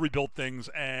 Devil Gun will rebuild things,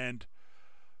 and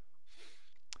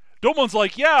Domon's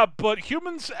like, yeah, but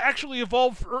humans actually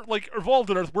evolved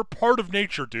in Earth. We're part of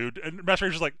nature, dude. And Master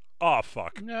Asia's like, oh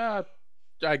fuck. Yeah,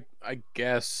 I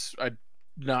guess I'm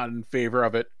not in favor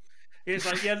of it. He's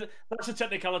like, yeah, that's a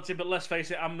technicality, but let's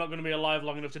face it, I'm not going to be alive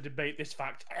long enough to debate this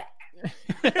fact.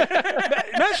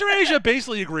 Master Asia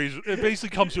basically agrees. It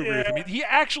basically comes to agree with him. He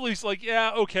actually is like,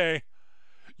 yeah, okay.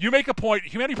 You make a point.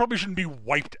 Humanity probably shouldn't be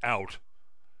wiped out.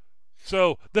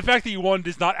 So the fact that you won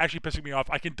is not actually pissing me off.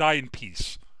 I can die in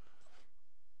peace.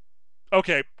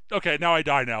 Okay, now I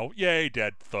die now. Yay,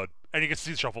 dead. Thud. And you can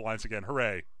see the shuffle lines again.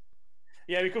 Hooray.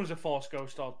 Yeah, he becomes a Force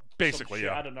Ghost or basically,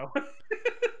 yeah. I don't know.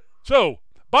 So,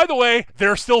 by the way,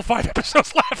 there are still 5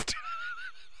 episodes left.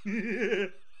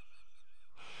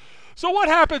 So what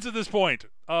happens at this point?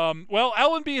 Well,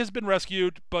 Alan B has been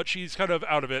rescued, but she's kind of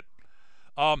out of it.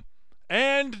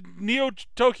 And Neo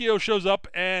Tokyo shows up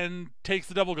and takes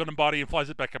the Devil Gundam body and flies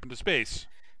it back up into space.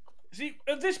 See,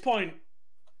 at this point,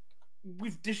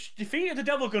 we've defeated the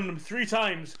Devil Gundam 3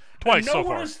 times. Twice so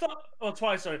far.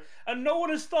 Twice, sorry. And no one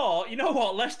has thought, you know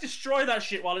what, let's destroy that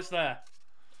shit while it's there.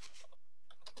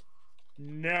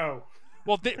 No.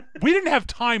 Well, we didn't have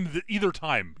time either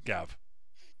time, Gav.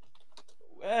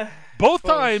 Both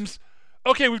times,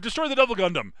 okay, we've destroyed the Devil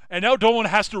Gundam, and now Domon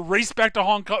has to race back to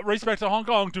Hong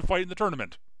Kong to fight in the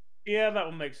tournament. Yeah, that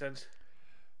would make sense.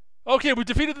 Okay, we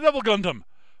defeated the Devil Gundam.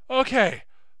 Okay,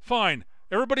 fine.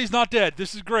 Everybody's not dead.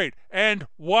 This is great. And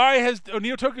why has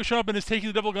Neo Tokyo shown up and is taking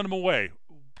the Devil Gundam away?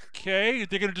 Okay,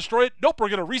 they're going to destroy it? Nope, we're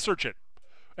going to research it.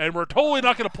 And we're totally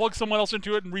not going to plug someone else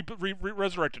into it and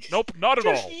resurrect it. Nope, not at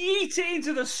all. Just yeet it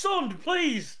into the sun,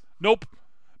 please. Nope,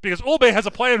 because Ulbe has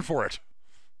a plan for it.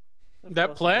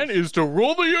 That plan is to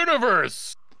rule the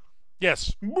universe.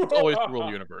 Yes. It's always to rule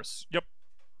the universe. Yep.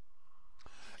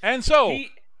 And so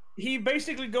he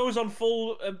basically goes on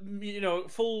full,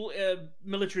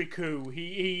 military coup.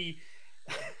 He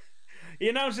he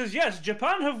announces, yes,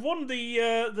 Japan have won the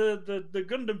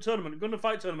Gundam tournament, Gundam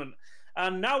fight tournament,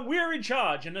 and now we're in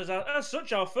charge. And as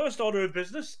such, our first order of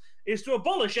business is to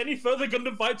abolish any further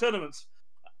Gundam fight tournaments.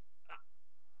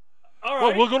 All right.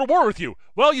 Well, we'll go to war with you.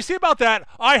 Well, you see about that,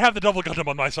 I have the Devil Gundam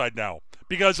on my side now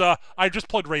because I just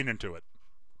plugged Rain into it.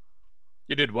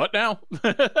 You did what now?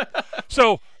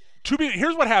 So,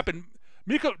 here's what happened.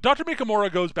 Dr.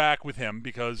 Mikamura goes back with him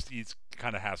because he's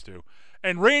kind of has to.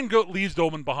 And Rain leaves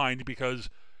Domon behind because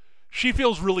she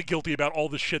feels really guilty about all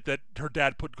the shit that her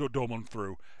dad put Domon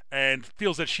through, and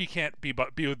feels that she can't be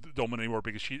with Domon anymore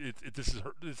because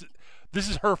this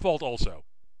is her fault also.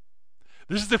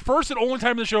 This is the first and only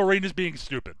time in the show Rain is being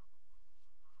stupid.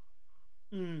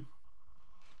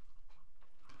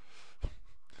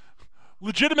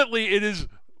 Legitimately, it is.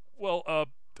 Well,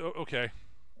 okay.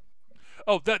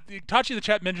 Oh, Tachi in the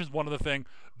chat mentions one other thing.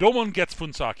 Domon gets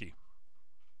Funsaki.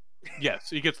 Yes,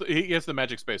 he gets the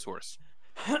magic space horse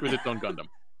with its own Gundam.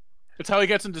 It's how he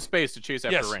gets into space to chase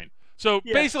after Rain. So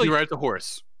basically, he rides the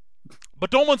horse. But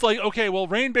Domon's like, okay, well,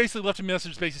 Rain basically left a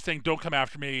message basically saying, "Don't come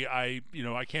after me. I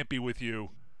can't be with you.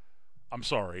 I'm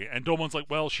sorry." And Domon's like,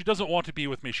 well, she doesn't want to be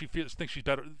with me. She thinks she's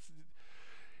better.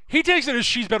 He takes it as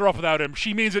she's better off without him.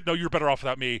 She means it. No, you're better off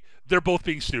without me. They're both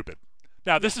being stupid.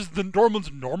 Now, this is the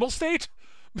Domon's normal state.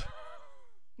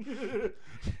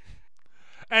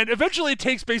 And eventually it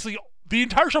takes basically the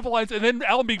entire Shuffle Alliance, and then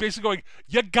Allenby basically going,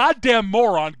 "You goddamn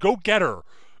moron, go get her."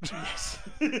 Yes.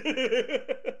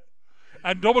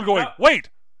 And Domon going, "Wait,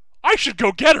 I should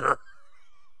go get her."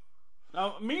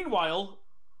 Now, meanwhile,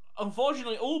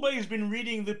 unfortunately, Ulbe has been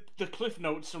reading the cliff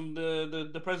notes from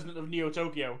the president of Neo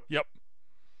Tokyo. Yep.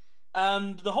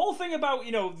 And the whole thing about,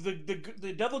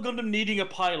 the Devil Gundam needing a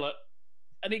pilot,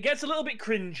 and it gets a little bit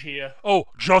cringe here. Oh,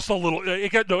 just a little.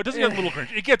 It doesn't get a little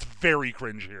cringe. It gets very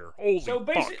cringe here. Holy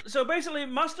fuck. So basically,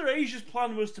 Master Asia's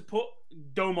plan was to put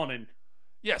Domon in.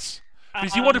 Yes.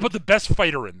 Because he wanted to put the best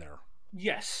fighter in there.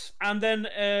 Yes. And then,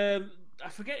 I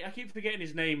keep forgetting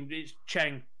his name. It's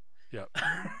Cheng. Yeah.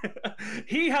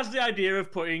 He has the idea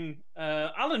of putting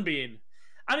Allenby in.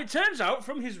 And it turns out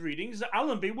from his readings that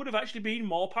Allenby would have actually been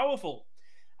more powerful.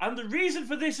 And the reason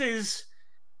for this is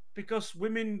because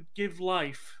women give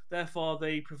life, therefore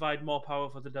they provide more power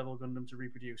for the Devil Gundam to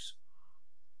reproduce.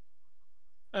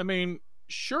 I mean,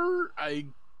 sure, I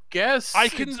guess.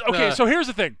 Okay, so here's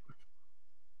the thing.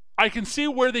 I can see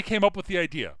where they came up with the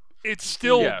idea. It's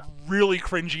still really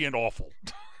cringy and awful.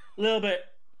 A little bit.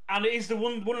 And it is the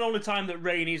one and only time that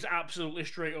Rain is absolutely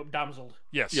straight up damseled.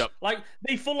 Yes. Yep. Like,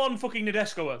 they full on fucking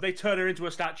Nadesco her. They turn her into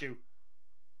a statue.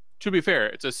 To be fair,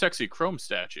 it's a sexy chrome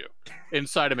statue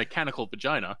inside a mechanical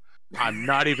vagina. I'm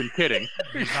not even kidding.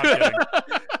 He's not kidding.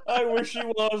 I wish he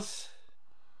was.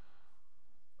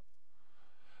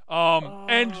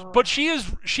 But she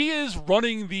is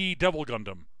running the Devil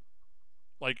Gundam.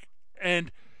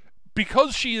 And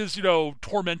because she is,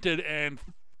 tormented and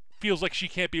feels like she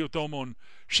can't be with Domon,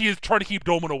 she is trying to keep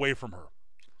Domon away from her.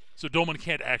 So Domon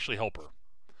can't actually help her.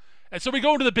 And so we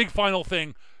go into the big final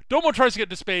thing. Domon tries to get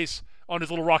into space on his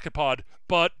little rocket pod,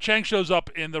 but Chang shows up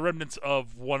in the remnants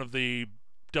of one of the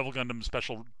Devil Gundam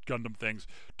special Gundam things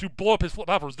to blow up his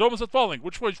flappers. Domon is falling,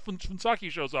 which way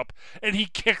Funsaki shows up, and he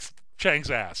kicks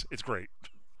Chang's ass. It's great.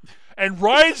 And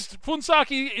rides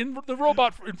Funsaki in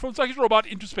Funsaki's robot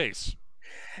into space.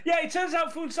 Yeah, it turns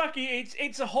out Funsaki,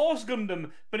 it's a horse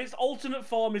Gundam, but its alternate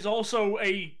form is also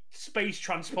a space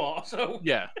transport. So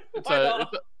yeah,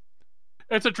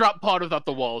 it's a drop pod without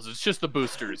the walls. It's just the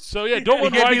boosters. So yeah,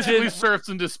 Domon surfs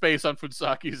into space on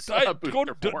Funsaki's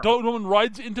booster form. Domon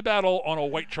rides into battle on a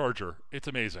white charger. It's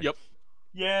amazing. Yep.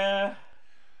 Yeah.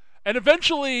 And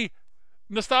eventually,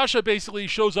 Nastasha basically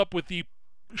shows up with the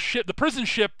prison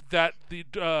ship that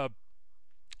the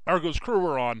Argo's crew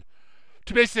were on,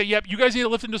 to basically say, "Yep, you guys need to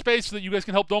lift into space so that you guys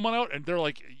can help Domon out." And they're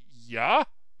like, "Yeah,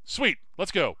 sweet,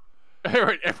 let's go." All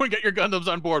right, everyone, get your Gundams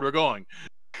on board. We're going.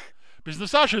 Because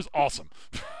Nastasha is awesome.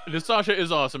 Nastasha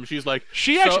is awesome. She's like,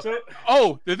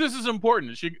 this is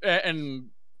important.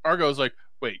 And Argo's like,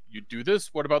 "Wait, you do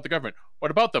this? What about the government? What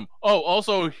about them? Oh,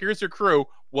 also, here's your crew.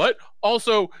 What?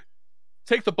 Also,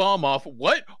 take the bomb off.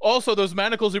 What? Also, those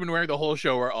manacles you've been wearing the whole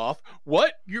show are off.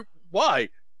 What? Why?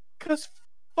 Because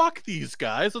fuck these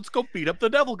guys. Let's go beat up the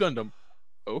Devil Gundam."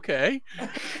 Okay.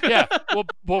 Yeah. Well,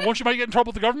 won't you might get in trouble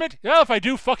with the government? Yeah, if I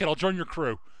do, fuck it. I'll join your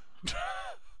crew.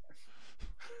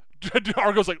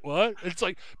 Argo's like, what? It's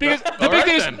like, because the big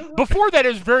thing is, before that, it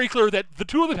was very clear that the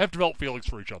two of them have developed feelings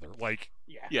for each other. Like,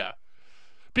 yeah.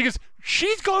 Because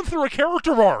she's gone through a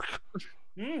character arc.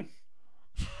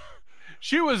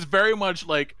 She was very much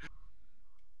like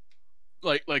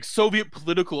Soviet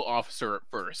political officer at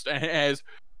first, and as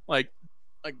like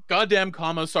goddamn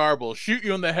commissar will shoot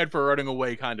you in the head for running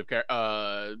away kind of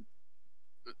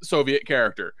Soviet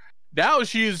character. Now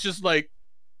she's just like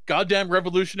goddamn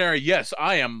revolutionary. Yes,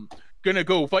 I am gonna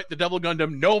go fight the Devil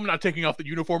Gundam. No, I'm not taking off the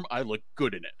uniform. I look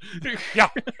good in it. Yeah.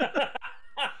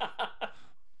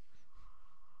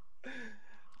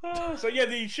 So yeah,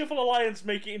 the Shuffle Alliance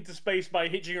make it into space by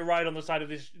hitching a ride on the side of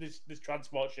this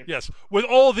transport ship. Yes, with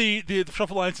all the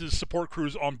Shuffle Alliance's support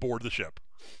crews on board the ship.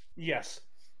 Yes.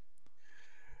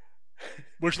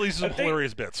 Which leads to some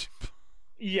hilarious bits.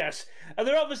 Yes, and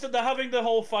they're having the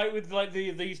whole fight with like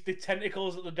the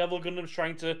tentacles that the Devil Gundam's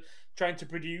trying to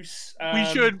produce.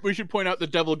 We should point out the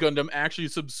Devil Gundam actually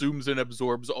subsumes and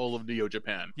absorbs all of Neo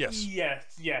Japan. Yes. Yes.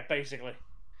 Yeah. Basically.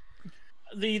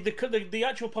 The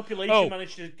actual population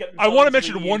managed to get. I want to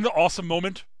mention one awesome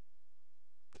moment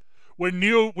when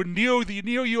the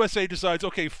Neo USA decides,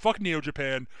 okay, fuck Neo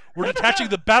Japan, we're detaching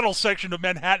the battle section of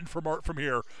Manhattan from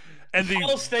here, and the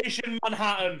Battle Station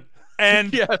Manhattan,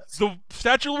 and the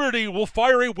Statue of Liberty will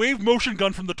fire a wave motion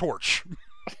gun from the torch.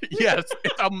 Yes,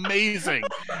 it's amazing.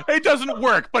 It doesn't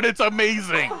work, but it's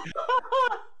amazing.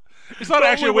 It's not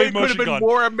actually a wave motion gun. Could have been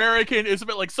more American. It's a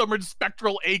bit like summoned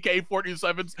spectral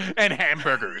AK-47s and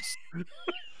hamburgers.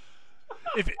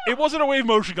 If it wasn't a wave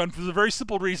motion gun, for the very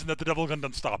simple reason that the Devil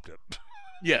Gundam stopped it.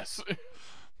 Yes.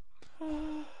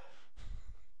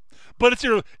 But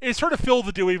it's sort of fill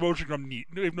the wave motion gun niche,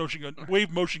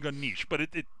 but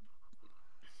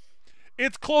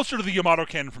it's closer to the Yamato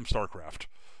cannon from StarCraft.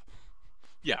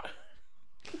 Yeah.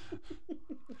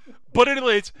 But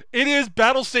anyway, it is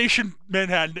Battle Station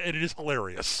Manhattan, and it is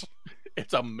hilarious.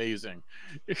 It's amazing.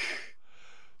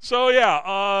 So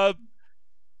yeah,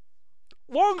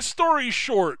 long story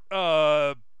short,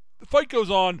 the fight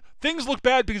goes on. Things look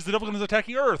bad because the Devil Gundam is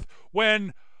attacking Earth.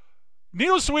 When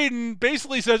Neo Sweden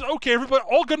basically says, "Okay, everybody,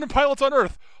 all Gundam pilots on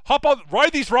Earth, hop on,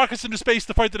 ride these rockets into space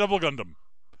to fight the Devil Gundam."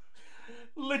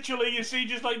 Literally, you see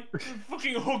just like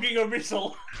fucking hugging a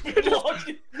missile.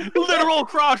 Literal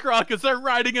crotch rockets. They're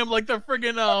riding him like the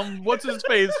friggin' what's his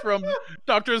face from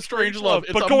Doctor Strangelove.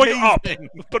 It's but going up.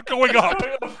 But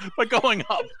going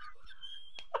up.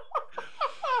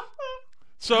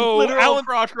 So literal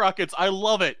crotch rockets. I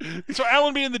love it. So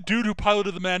Alan being the dude who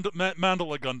piloted the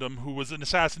Mandala Gundam, who was an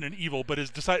assassin and evil, but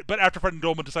after fighting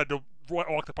Doma decided to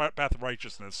walk the path of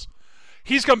righteousness.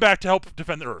 He's come back to help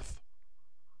defend the Earth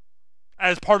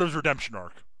as part of his redemption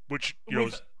arc, which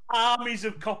with armies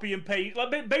of copy and paste.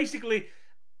 Like basically,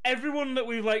 everyone that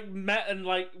we've like met and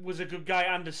like was a good guy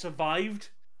and has survived,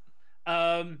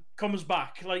 comes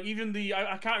back. Like even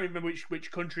I can't remember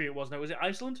which country it was now. Was it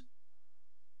Iceland?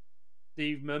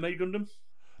 The Mermaid Gundam.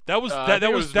 The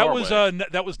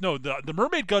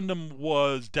Mermaid Gundam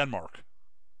was Denmark.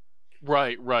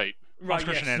 Right.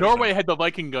 Yes. Norway had the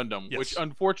Viking Gundam, which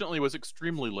unfortunately was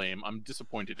extremely lame. I'm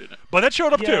disappointed in it. But that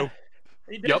showed up too.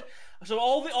 Yep. So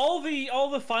all the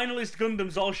finalist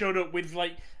Gundams all showed up with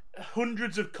like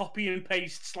hundreds of copy and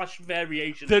paste /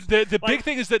 variations. The big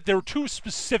thing is that there were two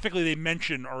specifically they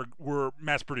mentioned were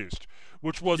mass produced,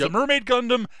 which was the Mermaid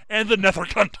Gundam and the Nether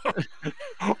Gundam.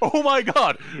 Oh my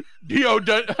God, Neo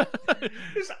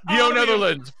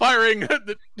Netherlands firing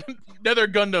the Nether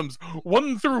Gundams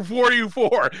 1 through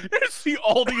 44. And see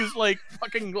all these like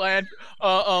fucking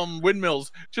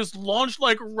windmills just launch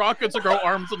like rockets and grow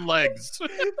arms and legs.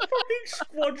 Fucking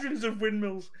squadrons of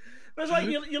windmills. But it's like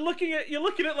you're looking at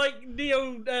like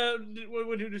Neo.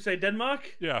 What did you say?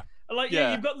 Denmark. Yeah. Like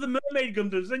you've got the Mermaid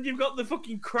Gundams, then you've got the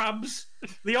fucking crabs,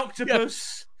 the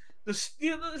octopus. It's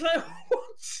like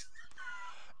what?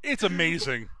 It's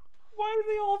amazing. Why are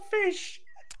they all fish?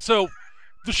 So,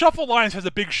 the Shuffle Alliance has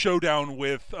a big showdown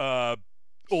with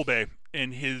Ulbe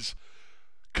and his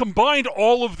combined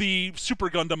all of the Super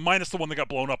Gundam minus the one that got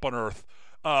blown up on Earth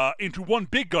into one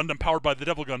big Gundam powered by the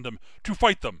Devil Gundam to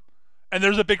fight them. And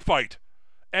there's a big fight.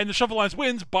 And the Shuffle Alliance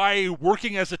wins by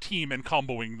working as a team and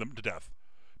comboing them to death.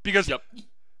 Because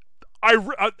I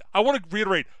want to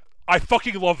reiterate, I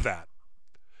fucking love that.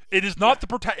 It is not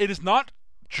it is not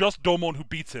just Domon who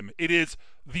beats him. It is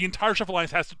the entire Shuffle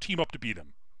Alliance has to team up to beat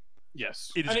him.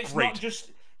 Yes. It is and it's great. Not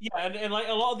just and like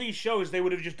a lot of these shows, they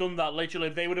would have just done that literally.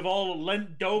 They would have all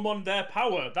lent Domon their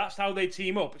power. That's how they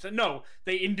team up. So no,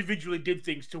 they individually did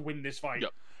things to win this fight.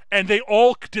 Yep. And they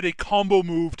all did a combo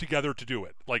move together to do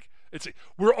it. Like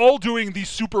we're all doing the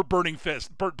super burning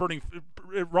fist,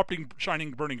 erupting,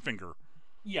 shining, burning finger.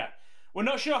 Yeah, We're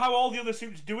not sure how all the other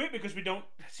suits do it because we don't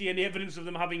see any evidence of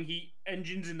them having heat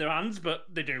engines in their hands, but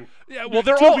they do. Yeah, well,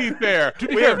 they're To be fair,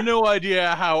 we have no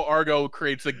idea how Argo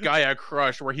creates a Gaia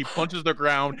Crush where he punches the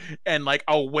ground and like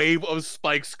a wave of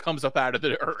spikes comes up out of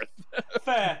the earth.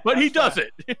 Fair. But he fair. does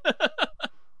it.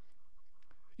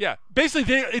 Yeah,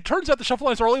 basically, it turns out the Shuffle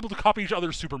Lines are all able to copy each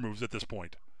other's super moves at this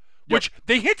point, which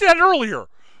they hinted at earlier.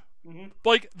 Mm-hmm.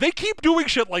 Like, they keep doing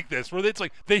shit like this, where it's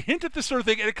like, they hint at this sort of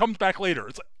thing, and it comes back later.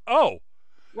 It's like, oh.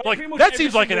 Like, that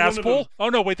seems like an ass-pull. Oh,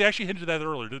 no, wait, they actually hinted at that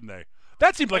earlier, didn't they?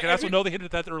 That seems like an ass-pull. No, they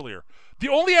hinted at that earlier. The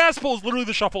only ass-pull is literally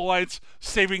the Shuffle Alliance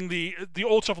saving the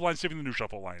old Shuffle Alliance saving the new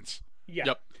Shuffle Alliance. Yeah.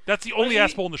 Yep. That's the only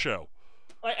ass-pull in the show.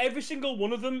 Like, every single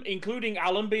one of them, including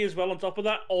Allenby as well on top of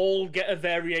that, all get a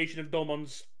variation of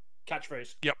Domon's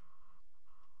catchphrase. Yep.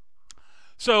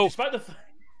 So... Despite the...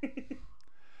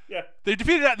 Yeah. They've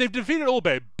defeated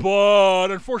Ulbe, but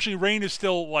unfortunately Rain is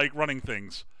still like running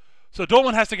things. So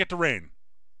Dolan has to get to Rain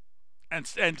and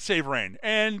save Rain.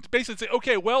 And basically say,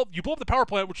 okay, well, you blew up the power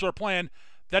plant, which is our plan.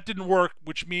 That didn't work,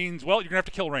 which means, well, you're gonna have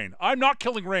to kill Rain. I'm not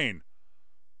killing Rain.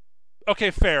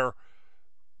 Okay, fair.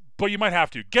 But you might have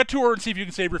to. Get to her and see if you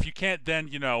can save her. If you can't, then,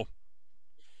 you know,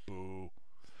 boo.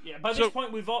 Yeah, by this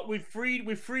point we've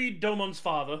freed Domon's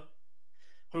father,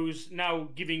 who's now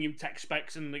giving him tech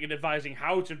specs and like, advising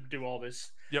how to do all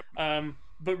this. Yep.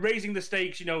 But raising the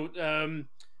stakes, you know,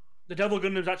 the Devil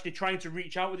Gundam's actually trying to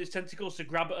reach out with its tentacles to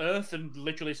grab Earth and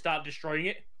literally start destroying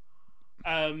it.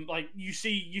 Like you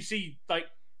see like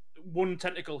one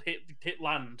tentacle hit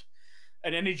land,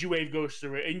 an energy wave goes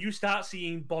through it, and you start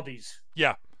seeing bodies.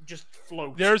 Yeah. Just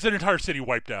float. There's an entire city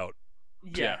wiped out.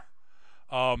 Yeah.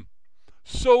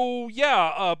 So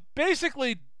yeah,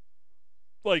 basically,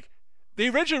 like. They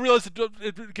eventually realize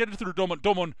that getting through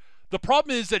Domon. The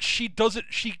problem is that she doesn't.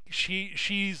 She's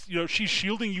you know she's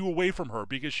shielding you away from her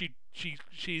because she's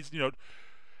you know,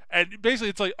 and basically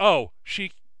it's like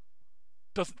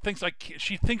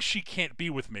she thinks she can't be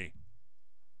with me.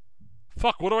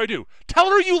 Fuck, what do I do? Tell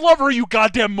her you love her, you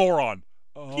goddamn moron.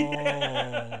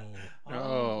 Oh.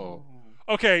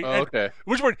 Okay. Okay.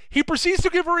 Which one? He proceeds to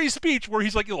give her a speech where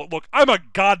he's like, "Look, I'm a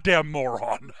goddamn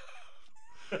moron."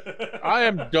 I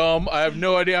am dumb. I have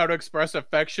no idea how to express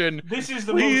affection. This is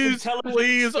the most intelligent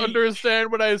please speech. understand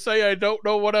what I say. I don't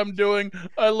know what I'm doing.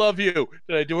 I love you.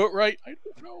 Did I do it right? I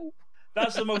don't know.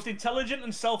 That's the most intelligent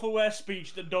and self-aware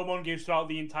speech that Domon gives throughout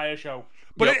the entire show.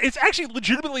 But it's actually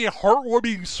legitimately a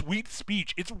heartwarming, sweet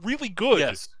speech. It's really good.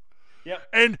 Yes. Yep.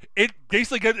 And it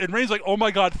basically and Rain's like, "Oh my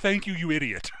god, thank you, you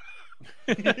idiot."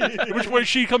 Which way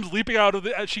she comes leaping out of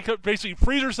she basically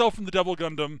frees herself from the Devil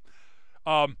Gundam.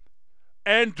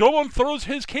 And Domon throws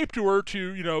his cape to her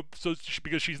to, you know,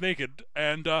 because she's naked,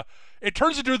 and it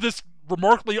turns into this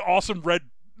remarkably awesome red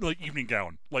like evening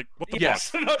gown. Like, what the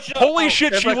fuck? Holy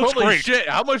shit, she looks holy great. Shit,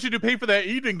 how much did you pay for that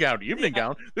evening gown? Evening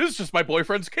gown? This is just my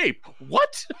boyfriend's cape.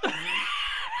 What?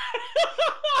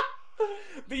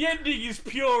 The ending is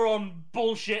pure on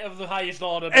bullshit of the highest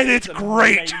order, and it's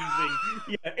great. Amazing.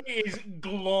 Yeah, it is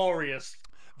glorious.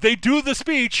 They do the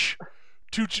speech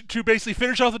to basically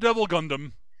finish off the Devil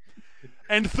Gundam.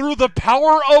 And through the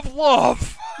power of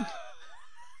love,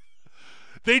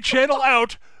 they channel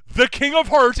out the King of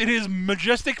Hearts in his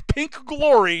majestic pink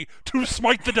glory to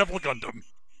smite the Devil Gundam.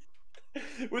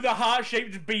 With a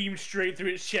heart-shaped beam straight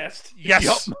through its chest.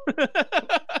 Yes. Yep.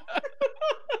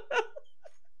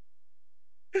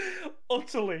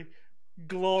 Utterly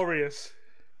glorious.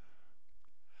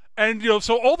 And, you know,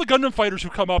 so all the Gundam fighters who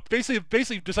come up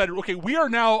basically decided, okay, we are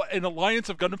now an alliance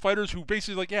of Gundam fighters who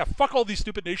basically like, yeah, fuck all these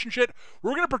stupid nation shit.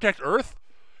 We're going to protect Earth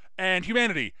and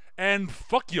humanity. And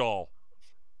fuck y'all.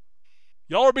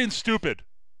 Y'all are being stupid.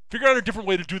 Figure out a different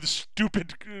way to do the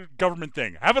stupid government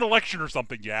thing. Have an election or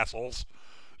something, you assholes.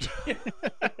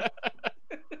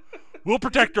 We'll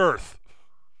protect Earth.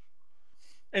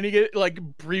 And you get, like,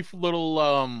 brief little,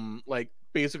 like,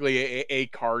 basically a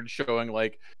card showing,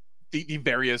 like, the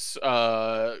various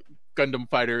Gundam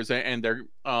fighters and their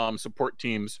support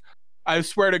teams. I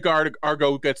swear to God,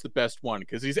 Argo gets the best one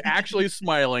because he's actually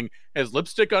smiling, has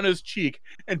lipstick on his cheek,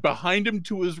 and behind him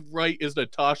to his right is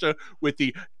Natasha with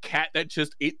the cat that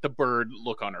just ate the bird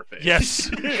look on her face. Yes.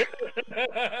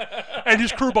 And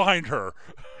his crew behind her.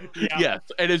 Yeah. Yes,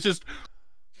 and it's just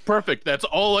perfect. That's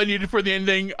all I needed for the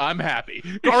ending. I'm happy.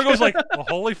 Argo's like, well,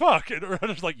 holy fuck. And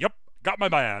Renner's like, yep, got my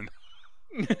man.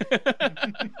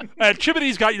 And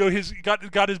Chimity's got, you know, his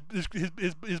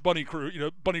bunny crew, you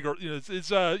know, bunny girl, you know,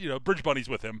 his you know, bridge bunnies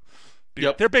with him.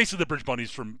 Yep. They're basically the bridge bunnies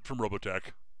from Robotech.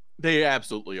 They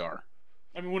absolutely are.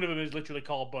 I mean, one of them is literally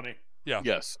called Bunny. Yeah.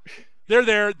 Yes. They're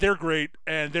there. They're great,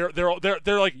 and they're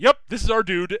like, yep, this is our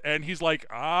dude, and he's like,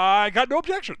 I got no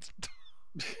objections.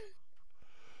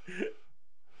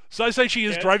 Saisaichi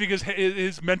is driving his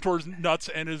mentor's nuts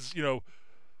and is, you know,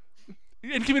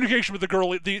 in communication with the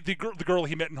girl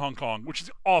he met in Hong Kong, which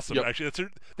is awesome. Yep. Actually,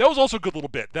 that was also a good little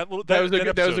bit. That was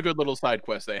a good little side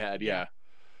quest they had. Yeah.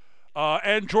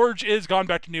 And George is gone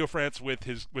back to Neo France with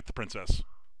the princess.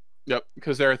 Yep,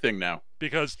 because they're a thing now.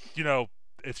 Because, you know,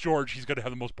 it's George. He's going to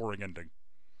have the most boring ending.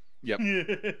 Yep.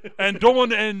 And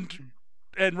Domon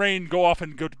and Rain go off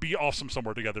and go to be awesome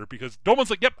somewhere together because Domon's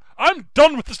like, yep, I'm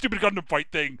done with the stupid Gundam fight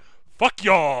thing. Fuck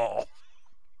y'all.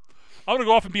 I'm going to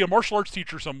go off and be a martial arts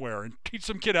teacher somewhere and teach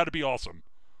some kid how to be awesome.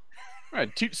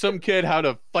 Right, teach some kid how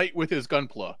to fight with his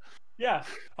gunpla. Yeah.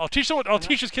 I'll teach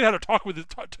this kid how to talk with his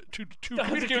to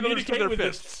communicate with others through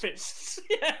their fists.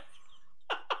 Yeah.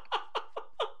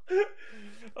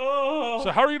 Oh.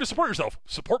 So how are you going to support yourself?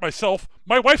 Support myself?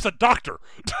 My wife's a doctor.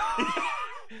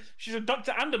 She's a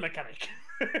doctor and a mechanic.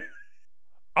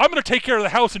 I'm going to take care of the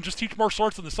house and just teach martial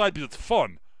arts on the side because it's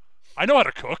fun. I know how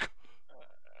to cook.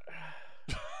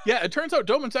 Yeah, it turns out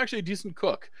Domon's actually a decent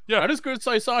cook. Yeah. Not as good as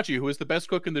Saisachi, who is the best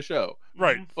cook in the show.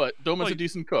 Right. But Domon's a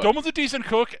decent cook. Domon's a decent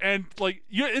cook, and, like,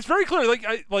 it's very clear,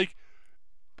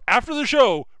 after the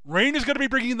show, Rain is going to be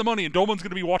bringing in the money, and Domon's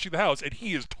going to be watching the house, and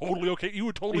he is totally okay. He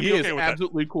would totally be okay with that. He is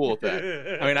absolutely cool with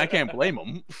that. I mean, I can't blame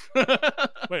him.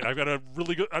 Wait, I've got a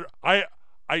really good... I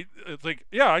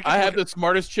have the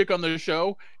smartest chick on the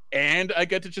show, and I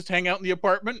get to just hang out in the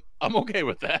apartment. I'm okay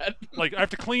with that. Like, I have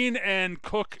to clean and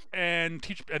cook and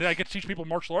teach, and I get to teach people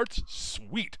martial arts.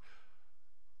 Sweet.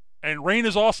 And Rain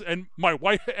is awesome, and my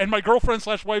wife and my girlfriend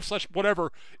 / wife /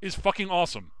 whatever is fucking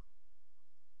awesome.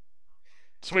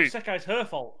 Sweet. Sekai's her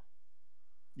fault.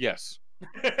 Yes.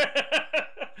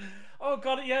 Oh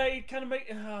god, yeah, it kind of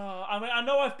make. I mean, I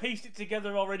know I've pieced it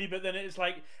together already, but then it's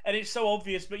like, and it's so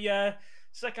obvious. But yeah,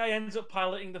 Sekai ends up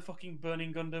piloting the fucking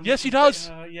burning Gundam. Yes, he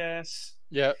does. Yes.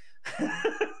 Yeah.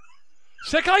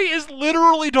 Sekai is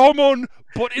literally Domon,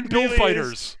 but in Build Really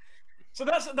Fighters. Is. So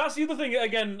that's the other thing.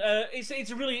 Again, it's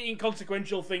a really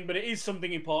inconsequential thing, but it is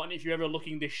something important if you're ever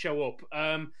looking this show up.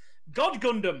 God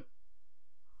Gundam.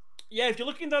 Yeah, if you're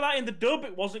looking at that in the dub,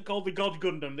 it wasn't called the God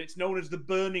Gundam. It's known as the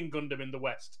Burning Gundam in the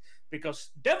West.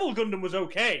 Because Devil Gundam was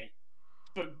okay.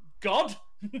 But God?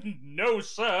 No,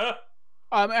 sir.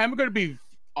 I'm going to be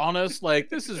honest. Like,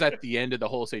 this is at the end of the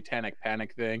whole satanic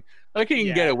panic thing. Like, you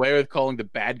can get away with calling the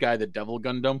bad guy the Devil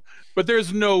Gundam. But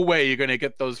there's no way you're going to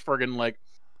get those friggin', like,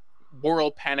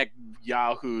 world panic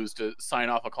yahoos to sign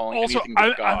off on calling anything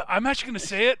but God. I'm actually going to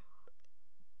say it.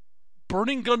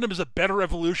 Burning Gundam is a better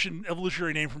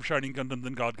evolutionary name from Shining Gundam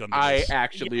than God Gundam I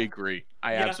actually agree.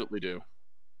 I absolutely do.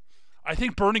 I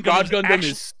think Burning God Gundam Gundam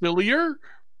is sillier,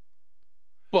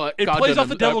 but it plays off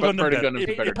the Devil Gundam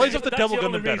better. It plays off the Devil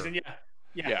Gundam better.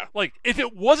 Yeah. Like, if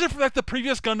it wasn't for that the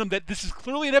previous Gundam that this is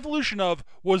clearly an evolution of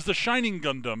was the Shining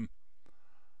Gundam,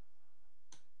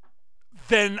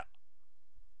 then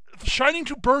Shining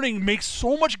to Burning makes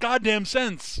so much goddamn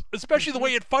sense, especially the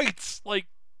way it fights. Like,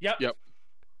 Yep.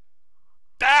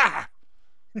 Ah!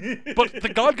 But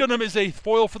the God Gundam is a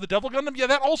foil for the Devil Gundam? Yeah,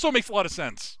 that also makes a lot of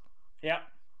sense. Yeah.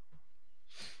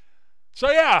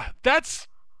 So yeah, that's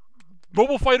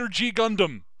Mobile Fighter G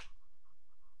Gundam.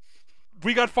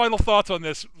 We got final thoughts on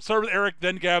this. Start with Eric,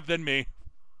 then Gab, then me.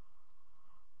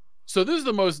 So this is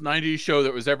the most 90s show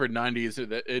that was ever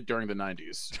 90s during the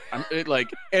 90s.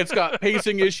 It's got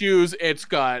pacing issues. It's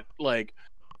got, like,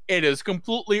 it is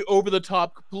completely over the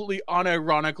top, completely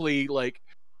unironically, like,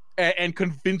 and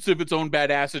convinced of its own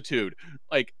badassitude.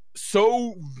 Like,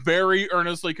 so very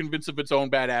earnestly convinced of its own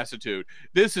badassitude.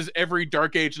 This is every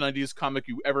Dark Age 90s comic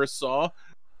you ever saw,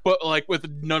 but, like, with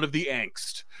none of the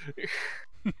angst.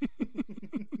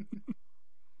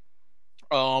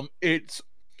 It's...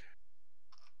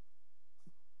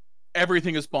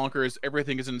 Everything is bonkers.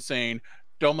 Everything is insane.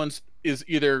 Domon is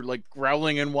either, like,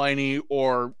 growling and whiny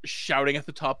or shouting at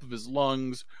the top of his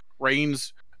lungs. Rain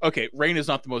is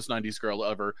not the most 90s girl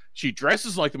ever. She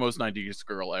dresses like the most 90s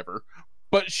girl ever,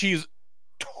 but she's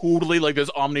totally like this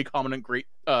omnicominant great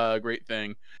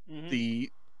thing. Mm-hmm.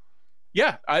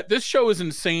 This show is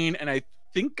insane, and I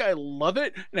think I love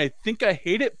it, and I think I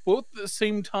hate it both at the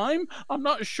same time. I'm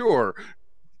not sure.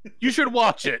 You should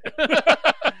watch it.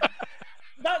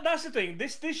 That's the thing.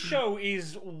 This show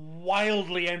is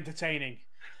wildly entertaining.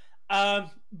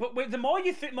 But wait, the more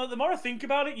I think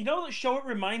about it, you know what show it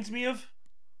reminds me of?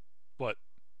 What?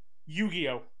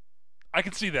 Yu-Gi-Oh! I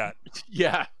can see that.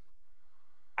 Yeah.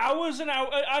 Hours and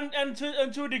hours, and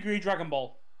to a degree, Dragon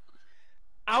Ball.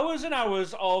 Hours and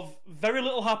hours of very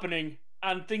little happening,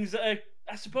 and things that are,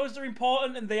 I suppose, they're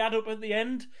important and they add up at the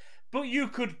end. But you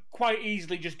could quite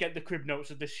easily just get the crib notes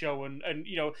of this show, and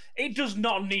you know, it does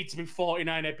not need to be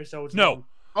 49 episodes. No.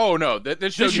 Oh no,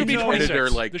 this show This should be needs an 26. editor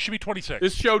like This should be 26.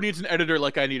 this show needs an editor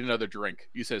like I need another drink.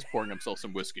 He says, pouring himself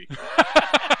some whiskey.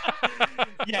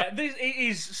 Yeah, it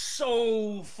is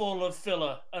so full of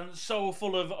filler and so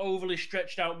full of overly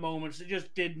stretched out moments that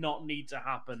just did not need to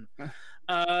happen.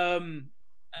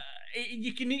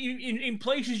 You can in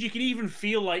places you can even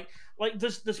feel like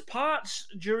there's parts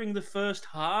during the first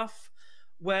half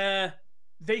where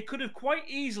they could have quite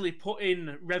easily put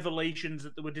in revelations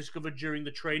that were discovered during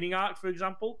the training arc, for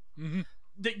example,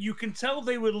 that you can tell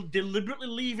they were deliberately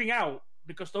leaving out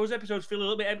because those episodes feel a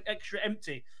little bit extra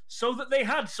empty, so that they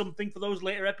had something for those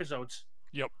later episodes.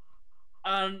 Yep.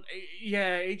 And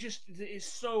yeah, it's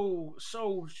so.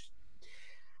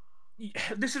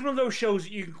 This is one of those shows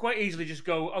that you can quite easily just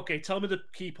go, okay, tell me the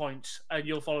key points, and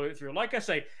you'll follow it through. Like I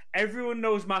say, everyone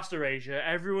knows Master Asia,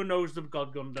 everyone knows the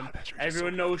God Gundam,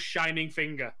 everyone knows Shining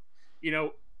Finger. You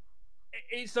know,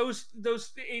 it's those.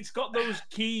 It's got those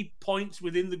key points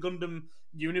within the Gundam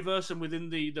universe and within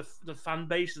the fan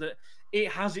base that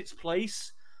it has its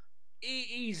place. It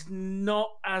is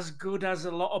not as good as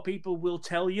a lot of people will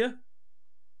tell you.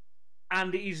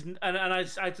 And it is, and I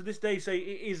to this day say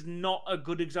it is not a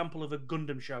good example of a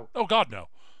Gundam show. Oh God, no.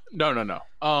 No.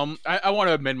 I want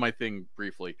to amend my thing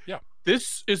briefly. Yeah.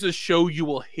 This is a show you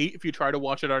will hate if you try to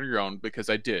watch it on your own, because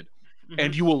I did,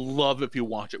 and you will love if you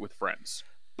watch it with friends.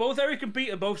 Both Eric and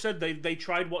Peter both said they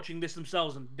tried watching this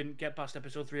themselves and didn't get past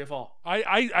episode 3 or 4.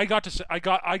 I got through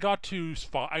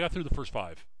the first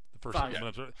 5. The first 5.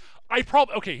 Yeah.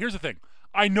 Okay, here's the thing.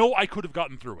 I know I could have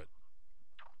gotten through it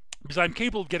because I'm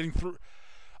capable of getting through.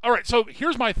 All right, so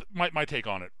here's my take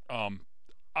on it.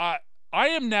 I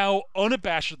am now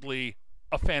unabashedly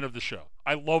a fan of the show.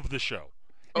 I love the show.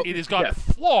 Oh, it has got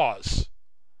flaws.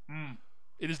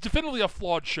 It is definitely a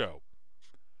flawed show,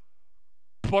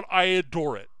 but I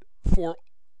adore it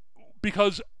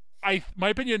because my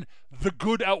opinion, the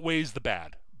good outweighs the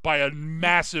bad by a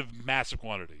massive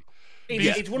quantity.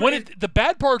 The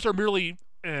bad parts are merely,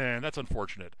 that's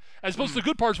unfortunate, as opposed to the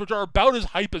good parts, which are about as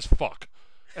hype as fuck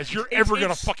as you're ever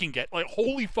gonna fucking get. Like,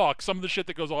 holy fuck, some of the shit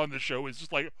that goes on in the show is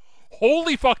just like,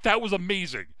 holy fuck, that was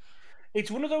amazing. It's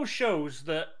one of those shows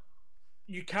that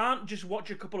you can't just watch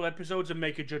a couple of episodes and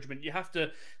make a judgment. You have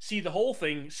to see the whole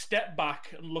thing, step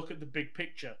back, and look at the big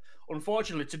picture.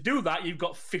 Unfortunately, to do that, you've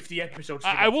got 50 episodes.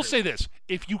 I will say this: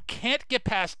 if you can't get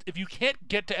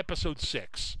to episode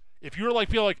 6, if you're like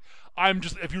feel like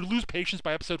if you lose patience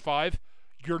by episode 5,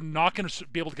 you're not going to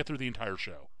be able to get through the entire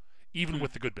show, even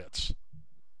with the good bits.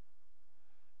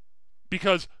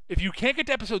 Because if you can't get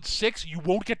to episode 6, you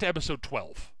won't get to episode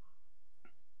 12.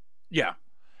 Yeah.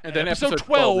 And then episode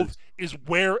 12 is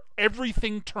where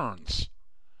everything turns.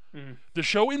 The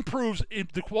show improves.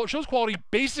 The show's quality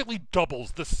basically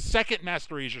doubles the second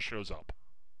Master Asia shows up.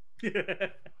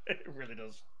 It really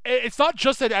does. It's not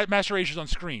just that Master Asia's on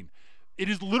screen. It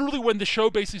is literally when the show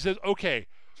basically says, okay,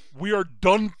 we are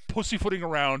done pussyfooting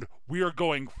around. We are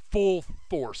going full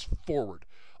force forward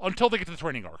until they get to the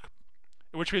training arc.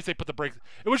 In which case they put the brakes.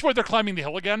 At which point they're climbing the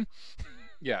hill again.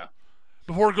 Yeah.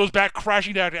 Before it goes back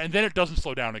crashing down, and then it doesn't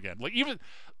slow down again. Like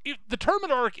the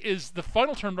tournament arc the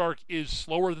final tournament arc is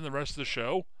slower than the rest of the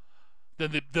show,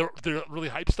 than the really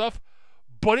hype stuff,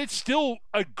 but it's still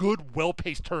a good,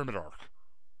 well-paced tournament arc.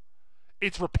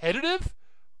 It's repetitive,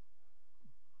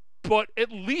 but at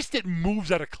least it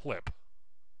moves at a clip,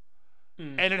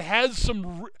 and it has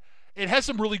some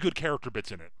really good character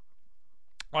bits in it.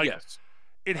 Like, yes.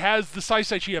 It has the Sai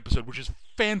Chi episode, which is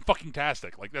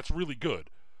fan-fucking-tastic. Like, that's really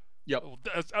good. Yep.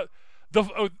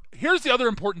 Here's the other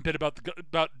important bit about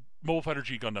Mobile Fighter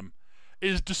G Gundam,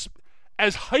 is just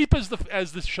as hype as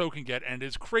this show can get, and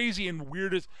as crazy and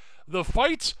weird as the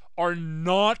fights are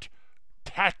not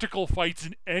tactical fights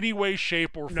in any way,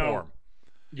 shape, or form.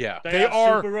 Yeah, they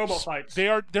are super robot fights.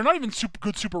 They're not even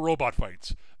super robot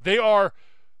fights. They are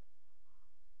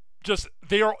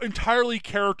entirely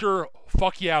character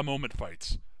fuck yeah moment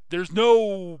fights. There's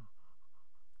no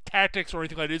tactics or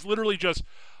anything like that. It's literally just,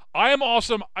 I am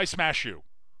awesome, I smash you.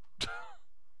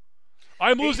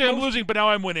 I'm losing, but now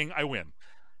I'm winning, I win.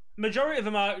 Majority of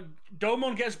them are,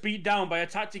 Domon gets beat down by a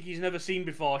tactic he's never seen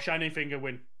before, Shining Finger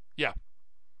win. Yeah.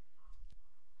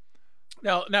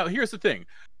 Now here's the thing.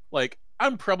 Like,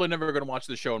 I'm probably never going to watch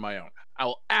this show on my own.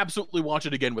 I'll absolutely watch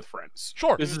it again with friends.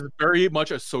 Sure. This is very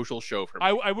much a social show for me.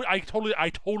 I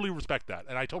totally respect that,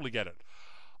 and I totally get it.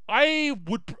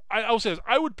 I'll say this,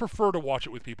 I would prefer to watch it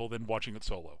with people than watching it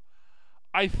solo.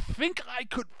 I think I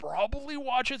could probably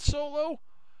watch it solo,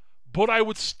 but I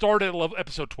would start at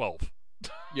episode 12.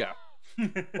 Yeah.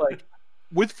 Like,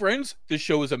 with friends, this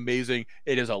show is amazing.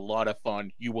 It is a lot of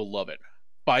fun. You will love it.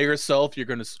 By yourself, you're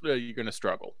gonna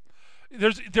struggle.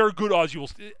 there are good odds you will.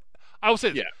 I will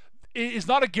say, Yeah. it is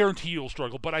not a guarantee you'll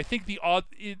struggle, but I think the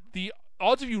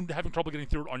odds of you having trouble getting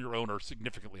through it on your own are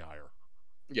significantly higher.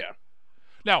 Yeah.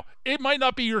 Now, it might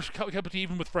not be your cup of tea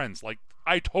even with friends. Like,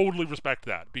 I totally respect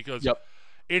that because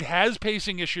it has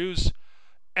pacing issues,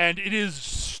 and it is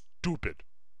stupid.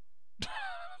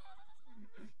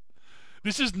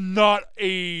 This is not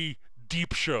a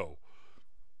deep show.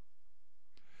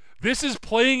 This is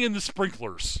playing in the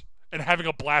sprinklers and having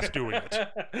a blast doing it.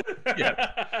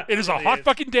 Yeah. It is a hot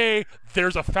fucking day.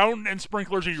 There's a fountain and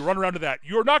sprinklers, and you run around to that.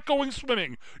 You're not going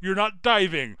swimming. You're not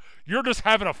diving. You're just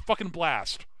having a fucking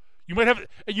blast. You might have,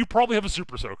 and you probably have a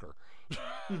super soaker.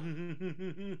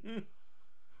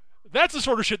 That's the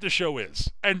sort of shit this show is,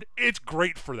 and it's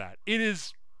great for that. It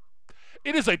is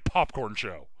a popcorn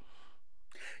show.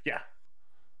 Yeah.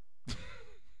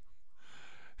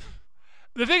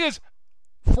 The thing is,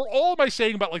 for all of my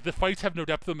saying about like the fights have no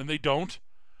depth to them, and they don't,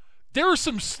 there are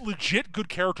some legit good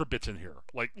character bits in here.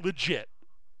 Like, legit.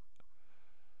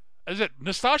 As I said,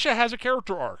 Nastasha has a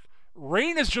character arc.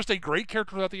 Rain is just a great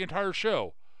character throughout the entire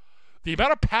show. The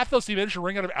amount of pathos they managed to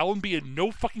wring out of Allenby in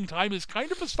no fucking time is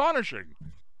kind of astonishing.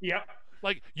 Yeah.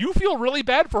 Like, you feel really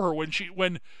bad for her when she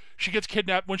gets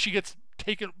kidnapped, when she gets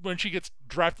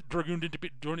dragooned into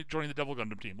joining the Devil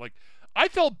Gundam team. Like, I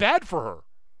felt bad for her.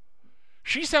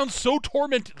 She sounds so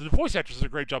tormented. The voice actress does a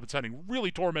great job at sounding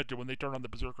really tormented when they turn on the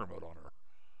Berserker mode on her.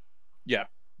 Yeah.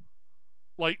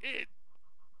 Like,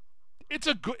 it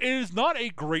is not a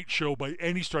great show by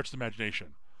any stretch of the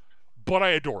imagination, but I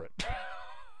adore it.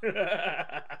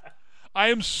 I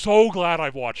am so glad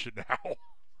I've watched it now.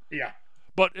 Yeah.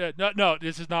 But no,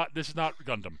 this is not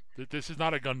Gundam. This is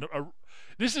not a Gundam.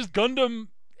 This is Gundam.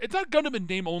 It's not Gundam in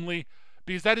name only,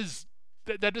 because that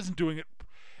isn't doing it.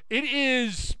 It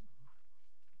is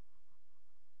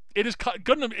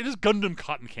Gundam. It is Gundam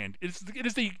cotton candy. It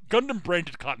is the Gundam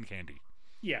branded cotton candy.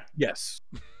 Yeah. Yes.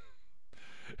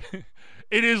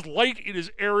 It is light. It is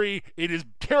airy. It is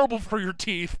terrible for your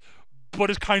teeth, but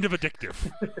it's kind of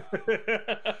addictive.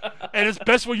 And it's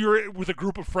best when you're with a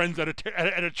group of friends at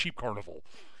a cheap carnival.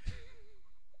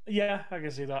 Yeah, I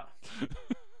can see that.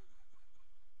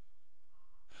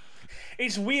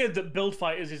 It's weird that Build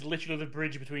Fighters is literally the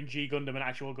bridge between G Gundam and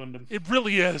actual Gundam. It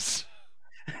really is.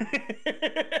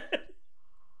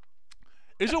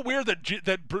 Is it weird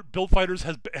that Build Fighters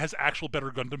has actual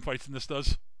better Gundam fights than this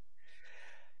does?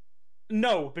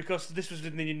 No, because this was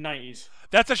in the 90s.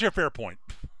 That's actually a fair point.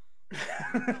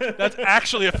 That's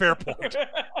actually a fair point.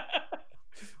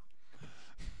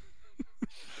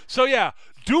 So yeah,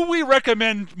 do we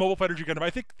recommend Mobile Fighter G Gundam? I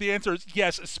think the answer is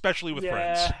yes, especially with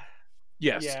friends.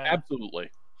 Yes, absolutely.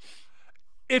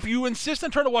 If you insist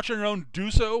on trying to watch it on your own,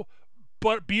 do so,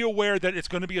 but be aware that it's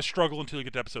going to be a struggle until you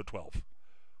get to episode 12.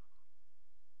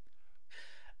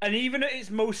 And even at its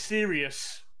most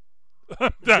serious...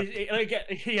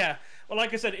 yeah. Well,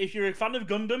 like I said, if you're a fan of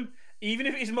Gundam, even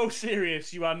if it's most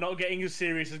serious, you are not getting as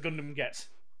serious as Gundam gets.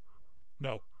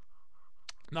 No.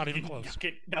 Not even close.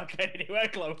 Not getting anywhere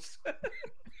close.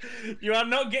 You are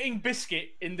not getting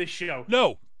Biscuit in this show.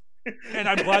 No. And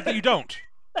I'm glad that you don't.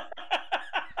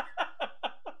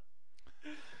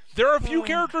 There are a few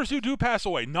characters who do pass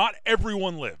away. Not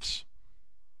everyone lives.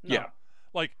 No. Yeah.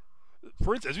 Like,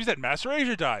 for instance, as we said, Master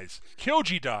Asia dies.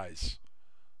 Kyoji dies.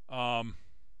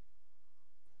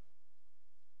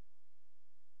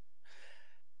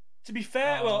 To be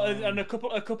fair, well, and a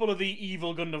couple of the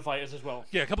evil Gundam fighters as well.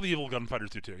 Yeah, a couple of the evil Gundam fighters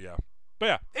do too. Yeah, but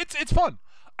yeah, it's fun.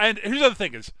 And here's the other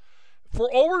thing: is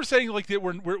for all we're saying, like that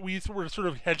we're sort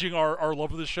of hedging our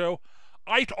love of this show.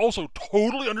 I also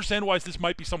totally understand why this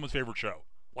might be someone's favorite show.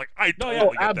 Like I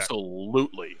totally get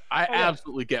absolutely. I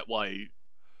absolutely get why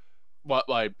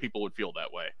people would feel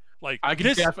that way. Like I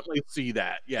can definitely see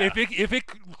that. Yeah. If it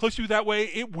clicks you that way,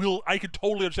 it will. I can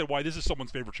totally understand why this is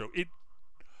someone's favorite show. It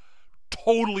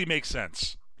totally makes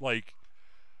sense. Like,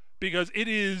 because it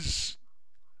is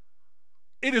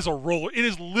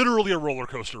literally a roller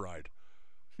coaster ride.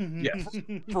 Yes.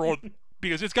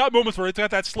 Because it's got moments where it's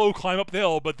got that slow climb up the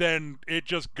hill, but then it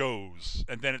just goes,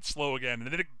 and then it's slow again,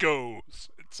 and then it goes.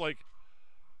 It's like,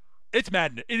 it's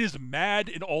madness. It is mad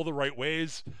in all the right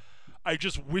ways. I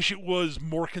just wish it was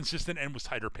more consistent and was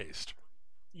tighter paced.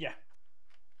 Yeah.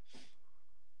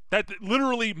 That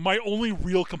literally my only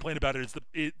real complaint about it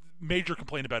is major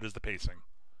complaint about it is the pacing.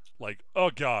 Like, oh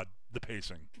god, the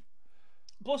pacing.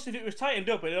 Plus, if it was tightened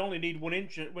up, it'd only need one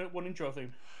intro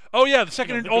thing. Oh yeah, the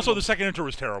second intro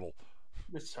was terrible.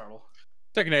 It's terrible.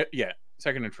 Second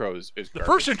intro is the garbage.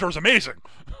 first intro is amazing.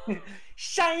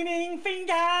 Shining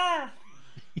finger.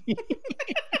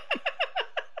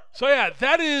 So yeah,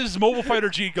 that is Mobile Fighter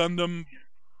G Gundam.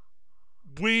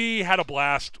 we had a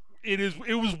blast. It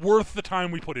was worth the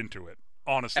time we put into it,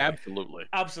 honestly. Absolutely.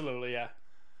 Absolutely, yeah.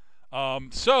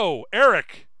 So,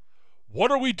 Eric,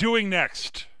 what are we doing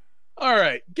next? All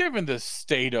right, given the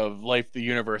state of life, the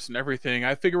universe, and everything,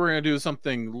 I figure we're going to do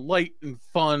something light and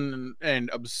fun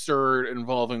and absurd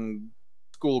involving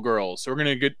schoolgirls. So we're going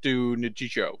to get to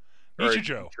Nichijou.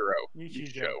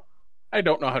 Nichijou. I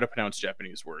don't know how to pronounce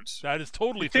Japanese words. That is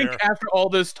totally I think fair. after all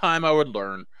this time, I would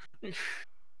learn.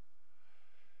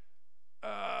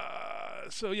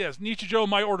 So, yes, Nichijou,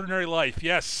 My Ordinary Life.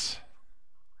 Yes.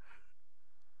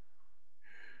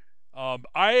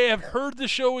 I have heard the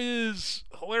show is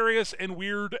hilarious and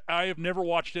weird. I have never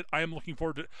watched it. I am looking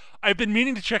forward to it. I've been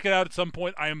meaning to check it out at some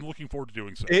point. I am looking forward to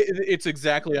doing so. It's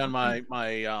exactly on my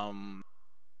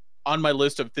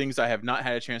list of things I have not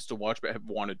had a chance to watch but have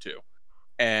wanted to.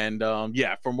 And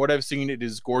yeah, from what I've seen, it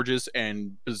is gorgeous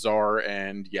and bizarre,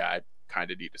 and yeah, I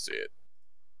kind of need to see it.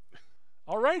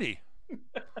 Alrighty.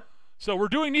 So we're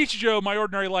doing Nichijou, My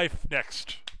Ordinary Life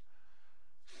next.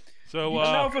 So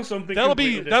now for something that'll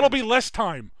completely be less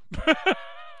time.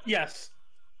 Yes.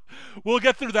 We'll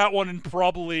get through that one in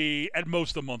probably at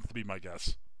most a month, to be my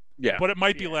guess. Yeah, but it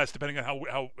might be less depending on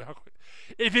how.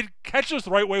 If it catches us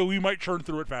the right way, we might churn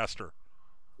through it faster.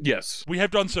 Yes, we have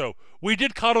done so. We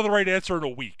did Kado the right answer in a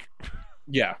week.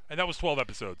 Yeah, and that was 12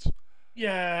 episodes.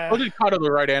 Yeah. I did Kado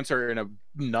the right answer in a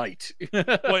night.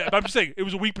 Well, I'm just saying, it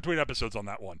was a week between episodes on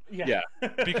that one. Yeah.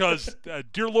 Because,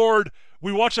 dear Lord,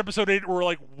 we watched episode 8 and we're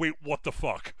like, wait, what the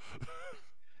fuck?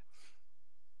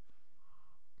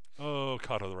 Oh,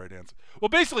 Kado the right answer. Well,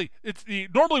 basically,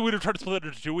 normally we'd have tried to split it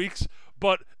into 2 weeks,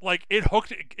 but like it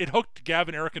hooked Gav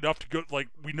and Eric enough to go. Like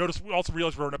we also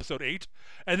realized we were on episode 8,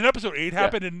 and then episode 8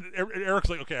 happened, and Eric's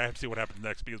like, okay, I have to see what happens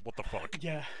next because what the fuck?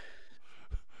 Yeah.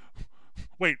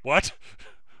 Wait, what?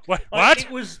 What? Like,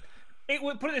 it was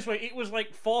put it this way, it was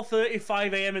like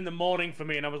 4:35 a.m. in the morning for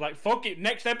me, and I was like, fuck it,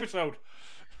 next episode.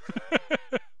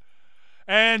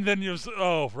 And then you was,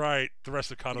 oh right, the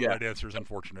rest of Kado the right answer is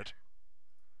unfortunate.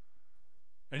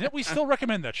 And yet we still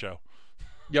recommend that show.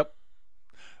 Yep.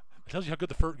 It tells you how good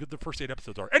the first 8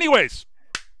 episodes are. Anyways,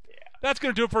 that's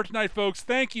going to do it for tonight, folks.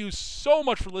 Thank you so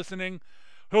much for listening.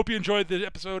 Hope you enjoyed the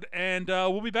episode, and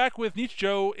we'll be back with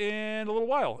Nichijou in a little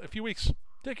while, a few weeks.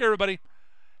 Take care, everybody.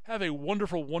 Have a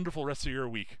wonderful, wonderful rest of your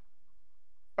week.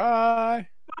 Bye.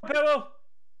 Bye, Pillow.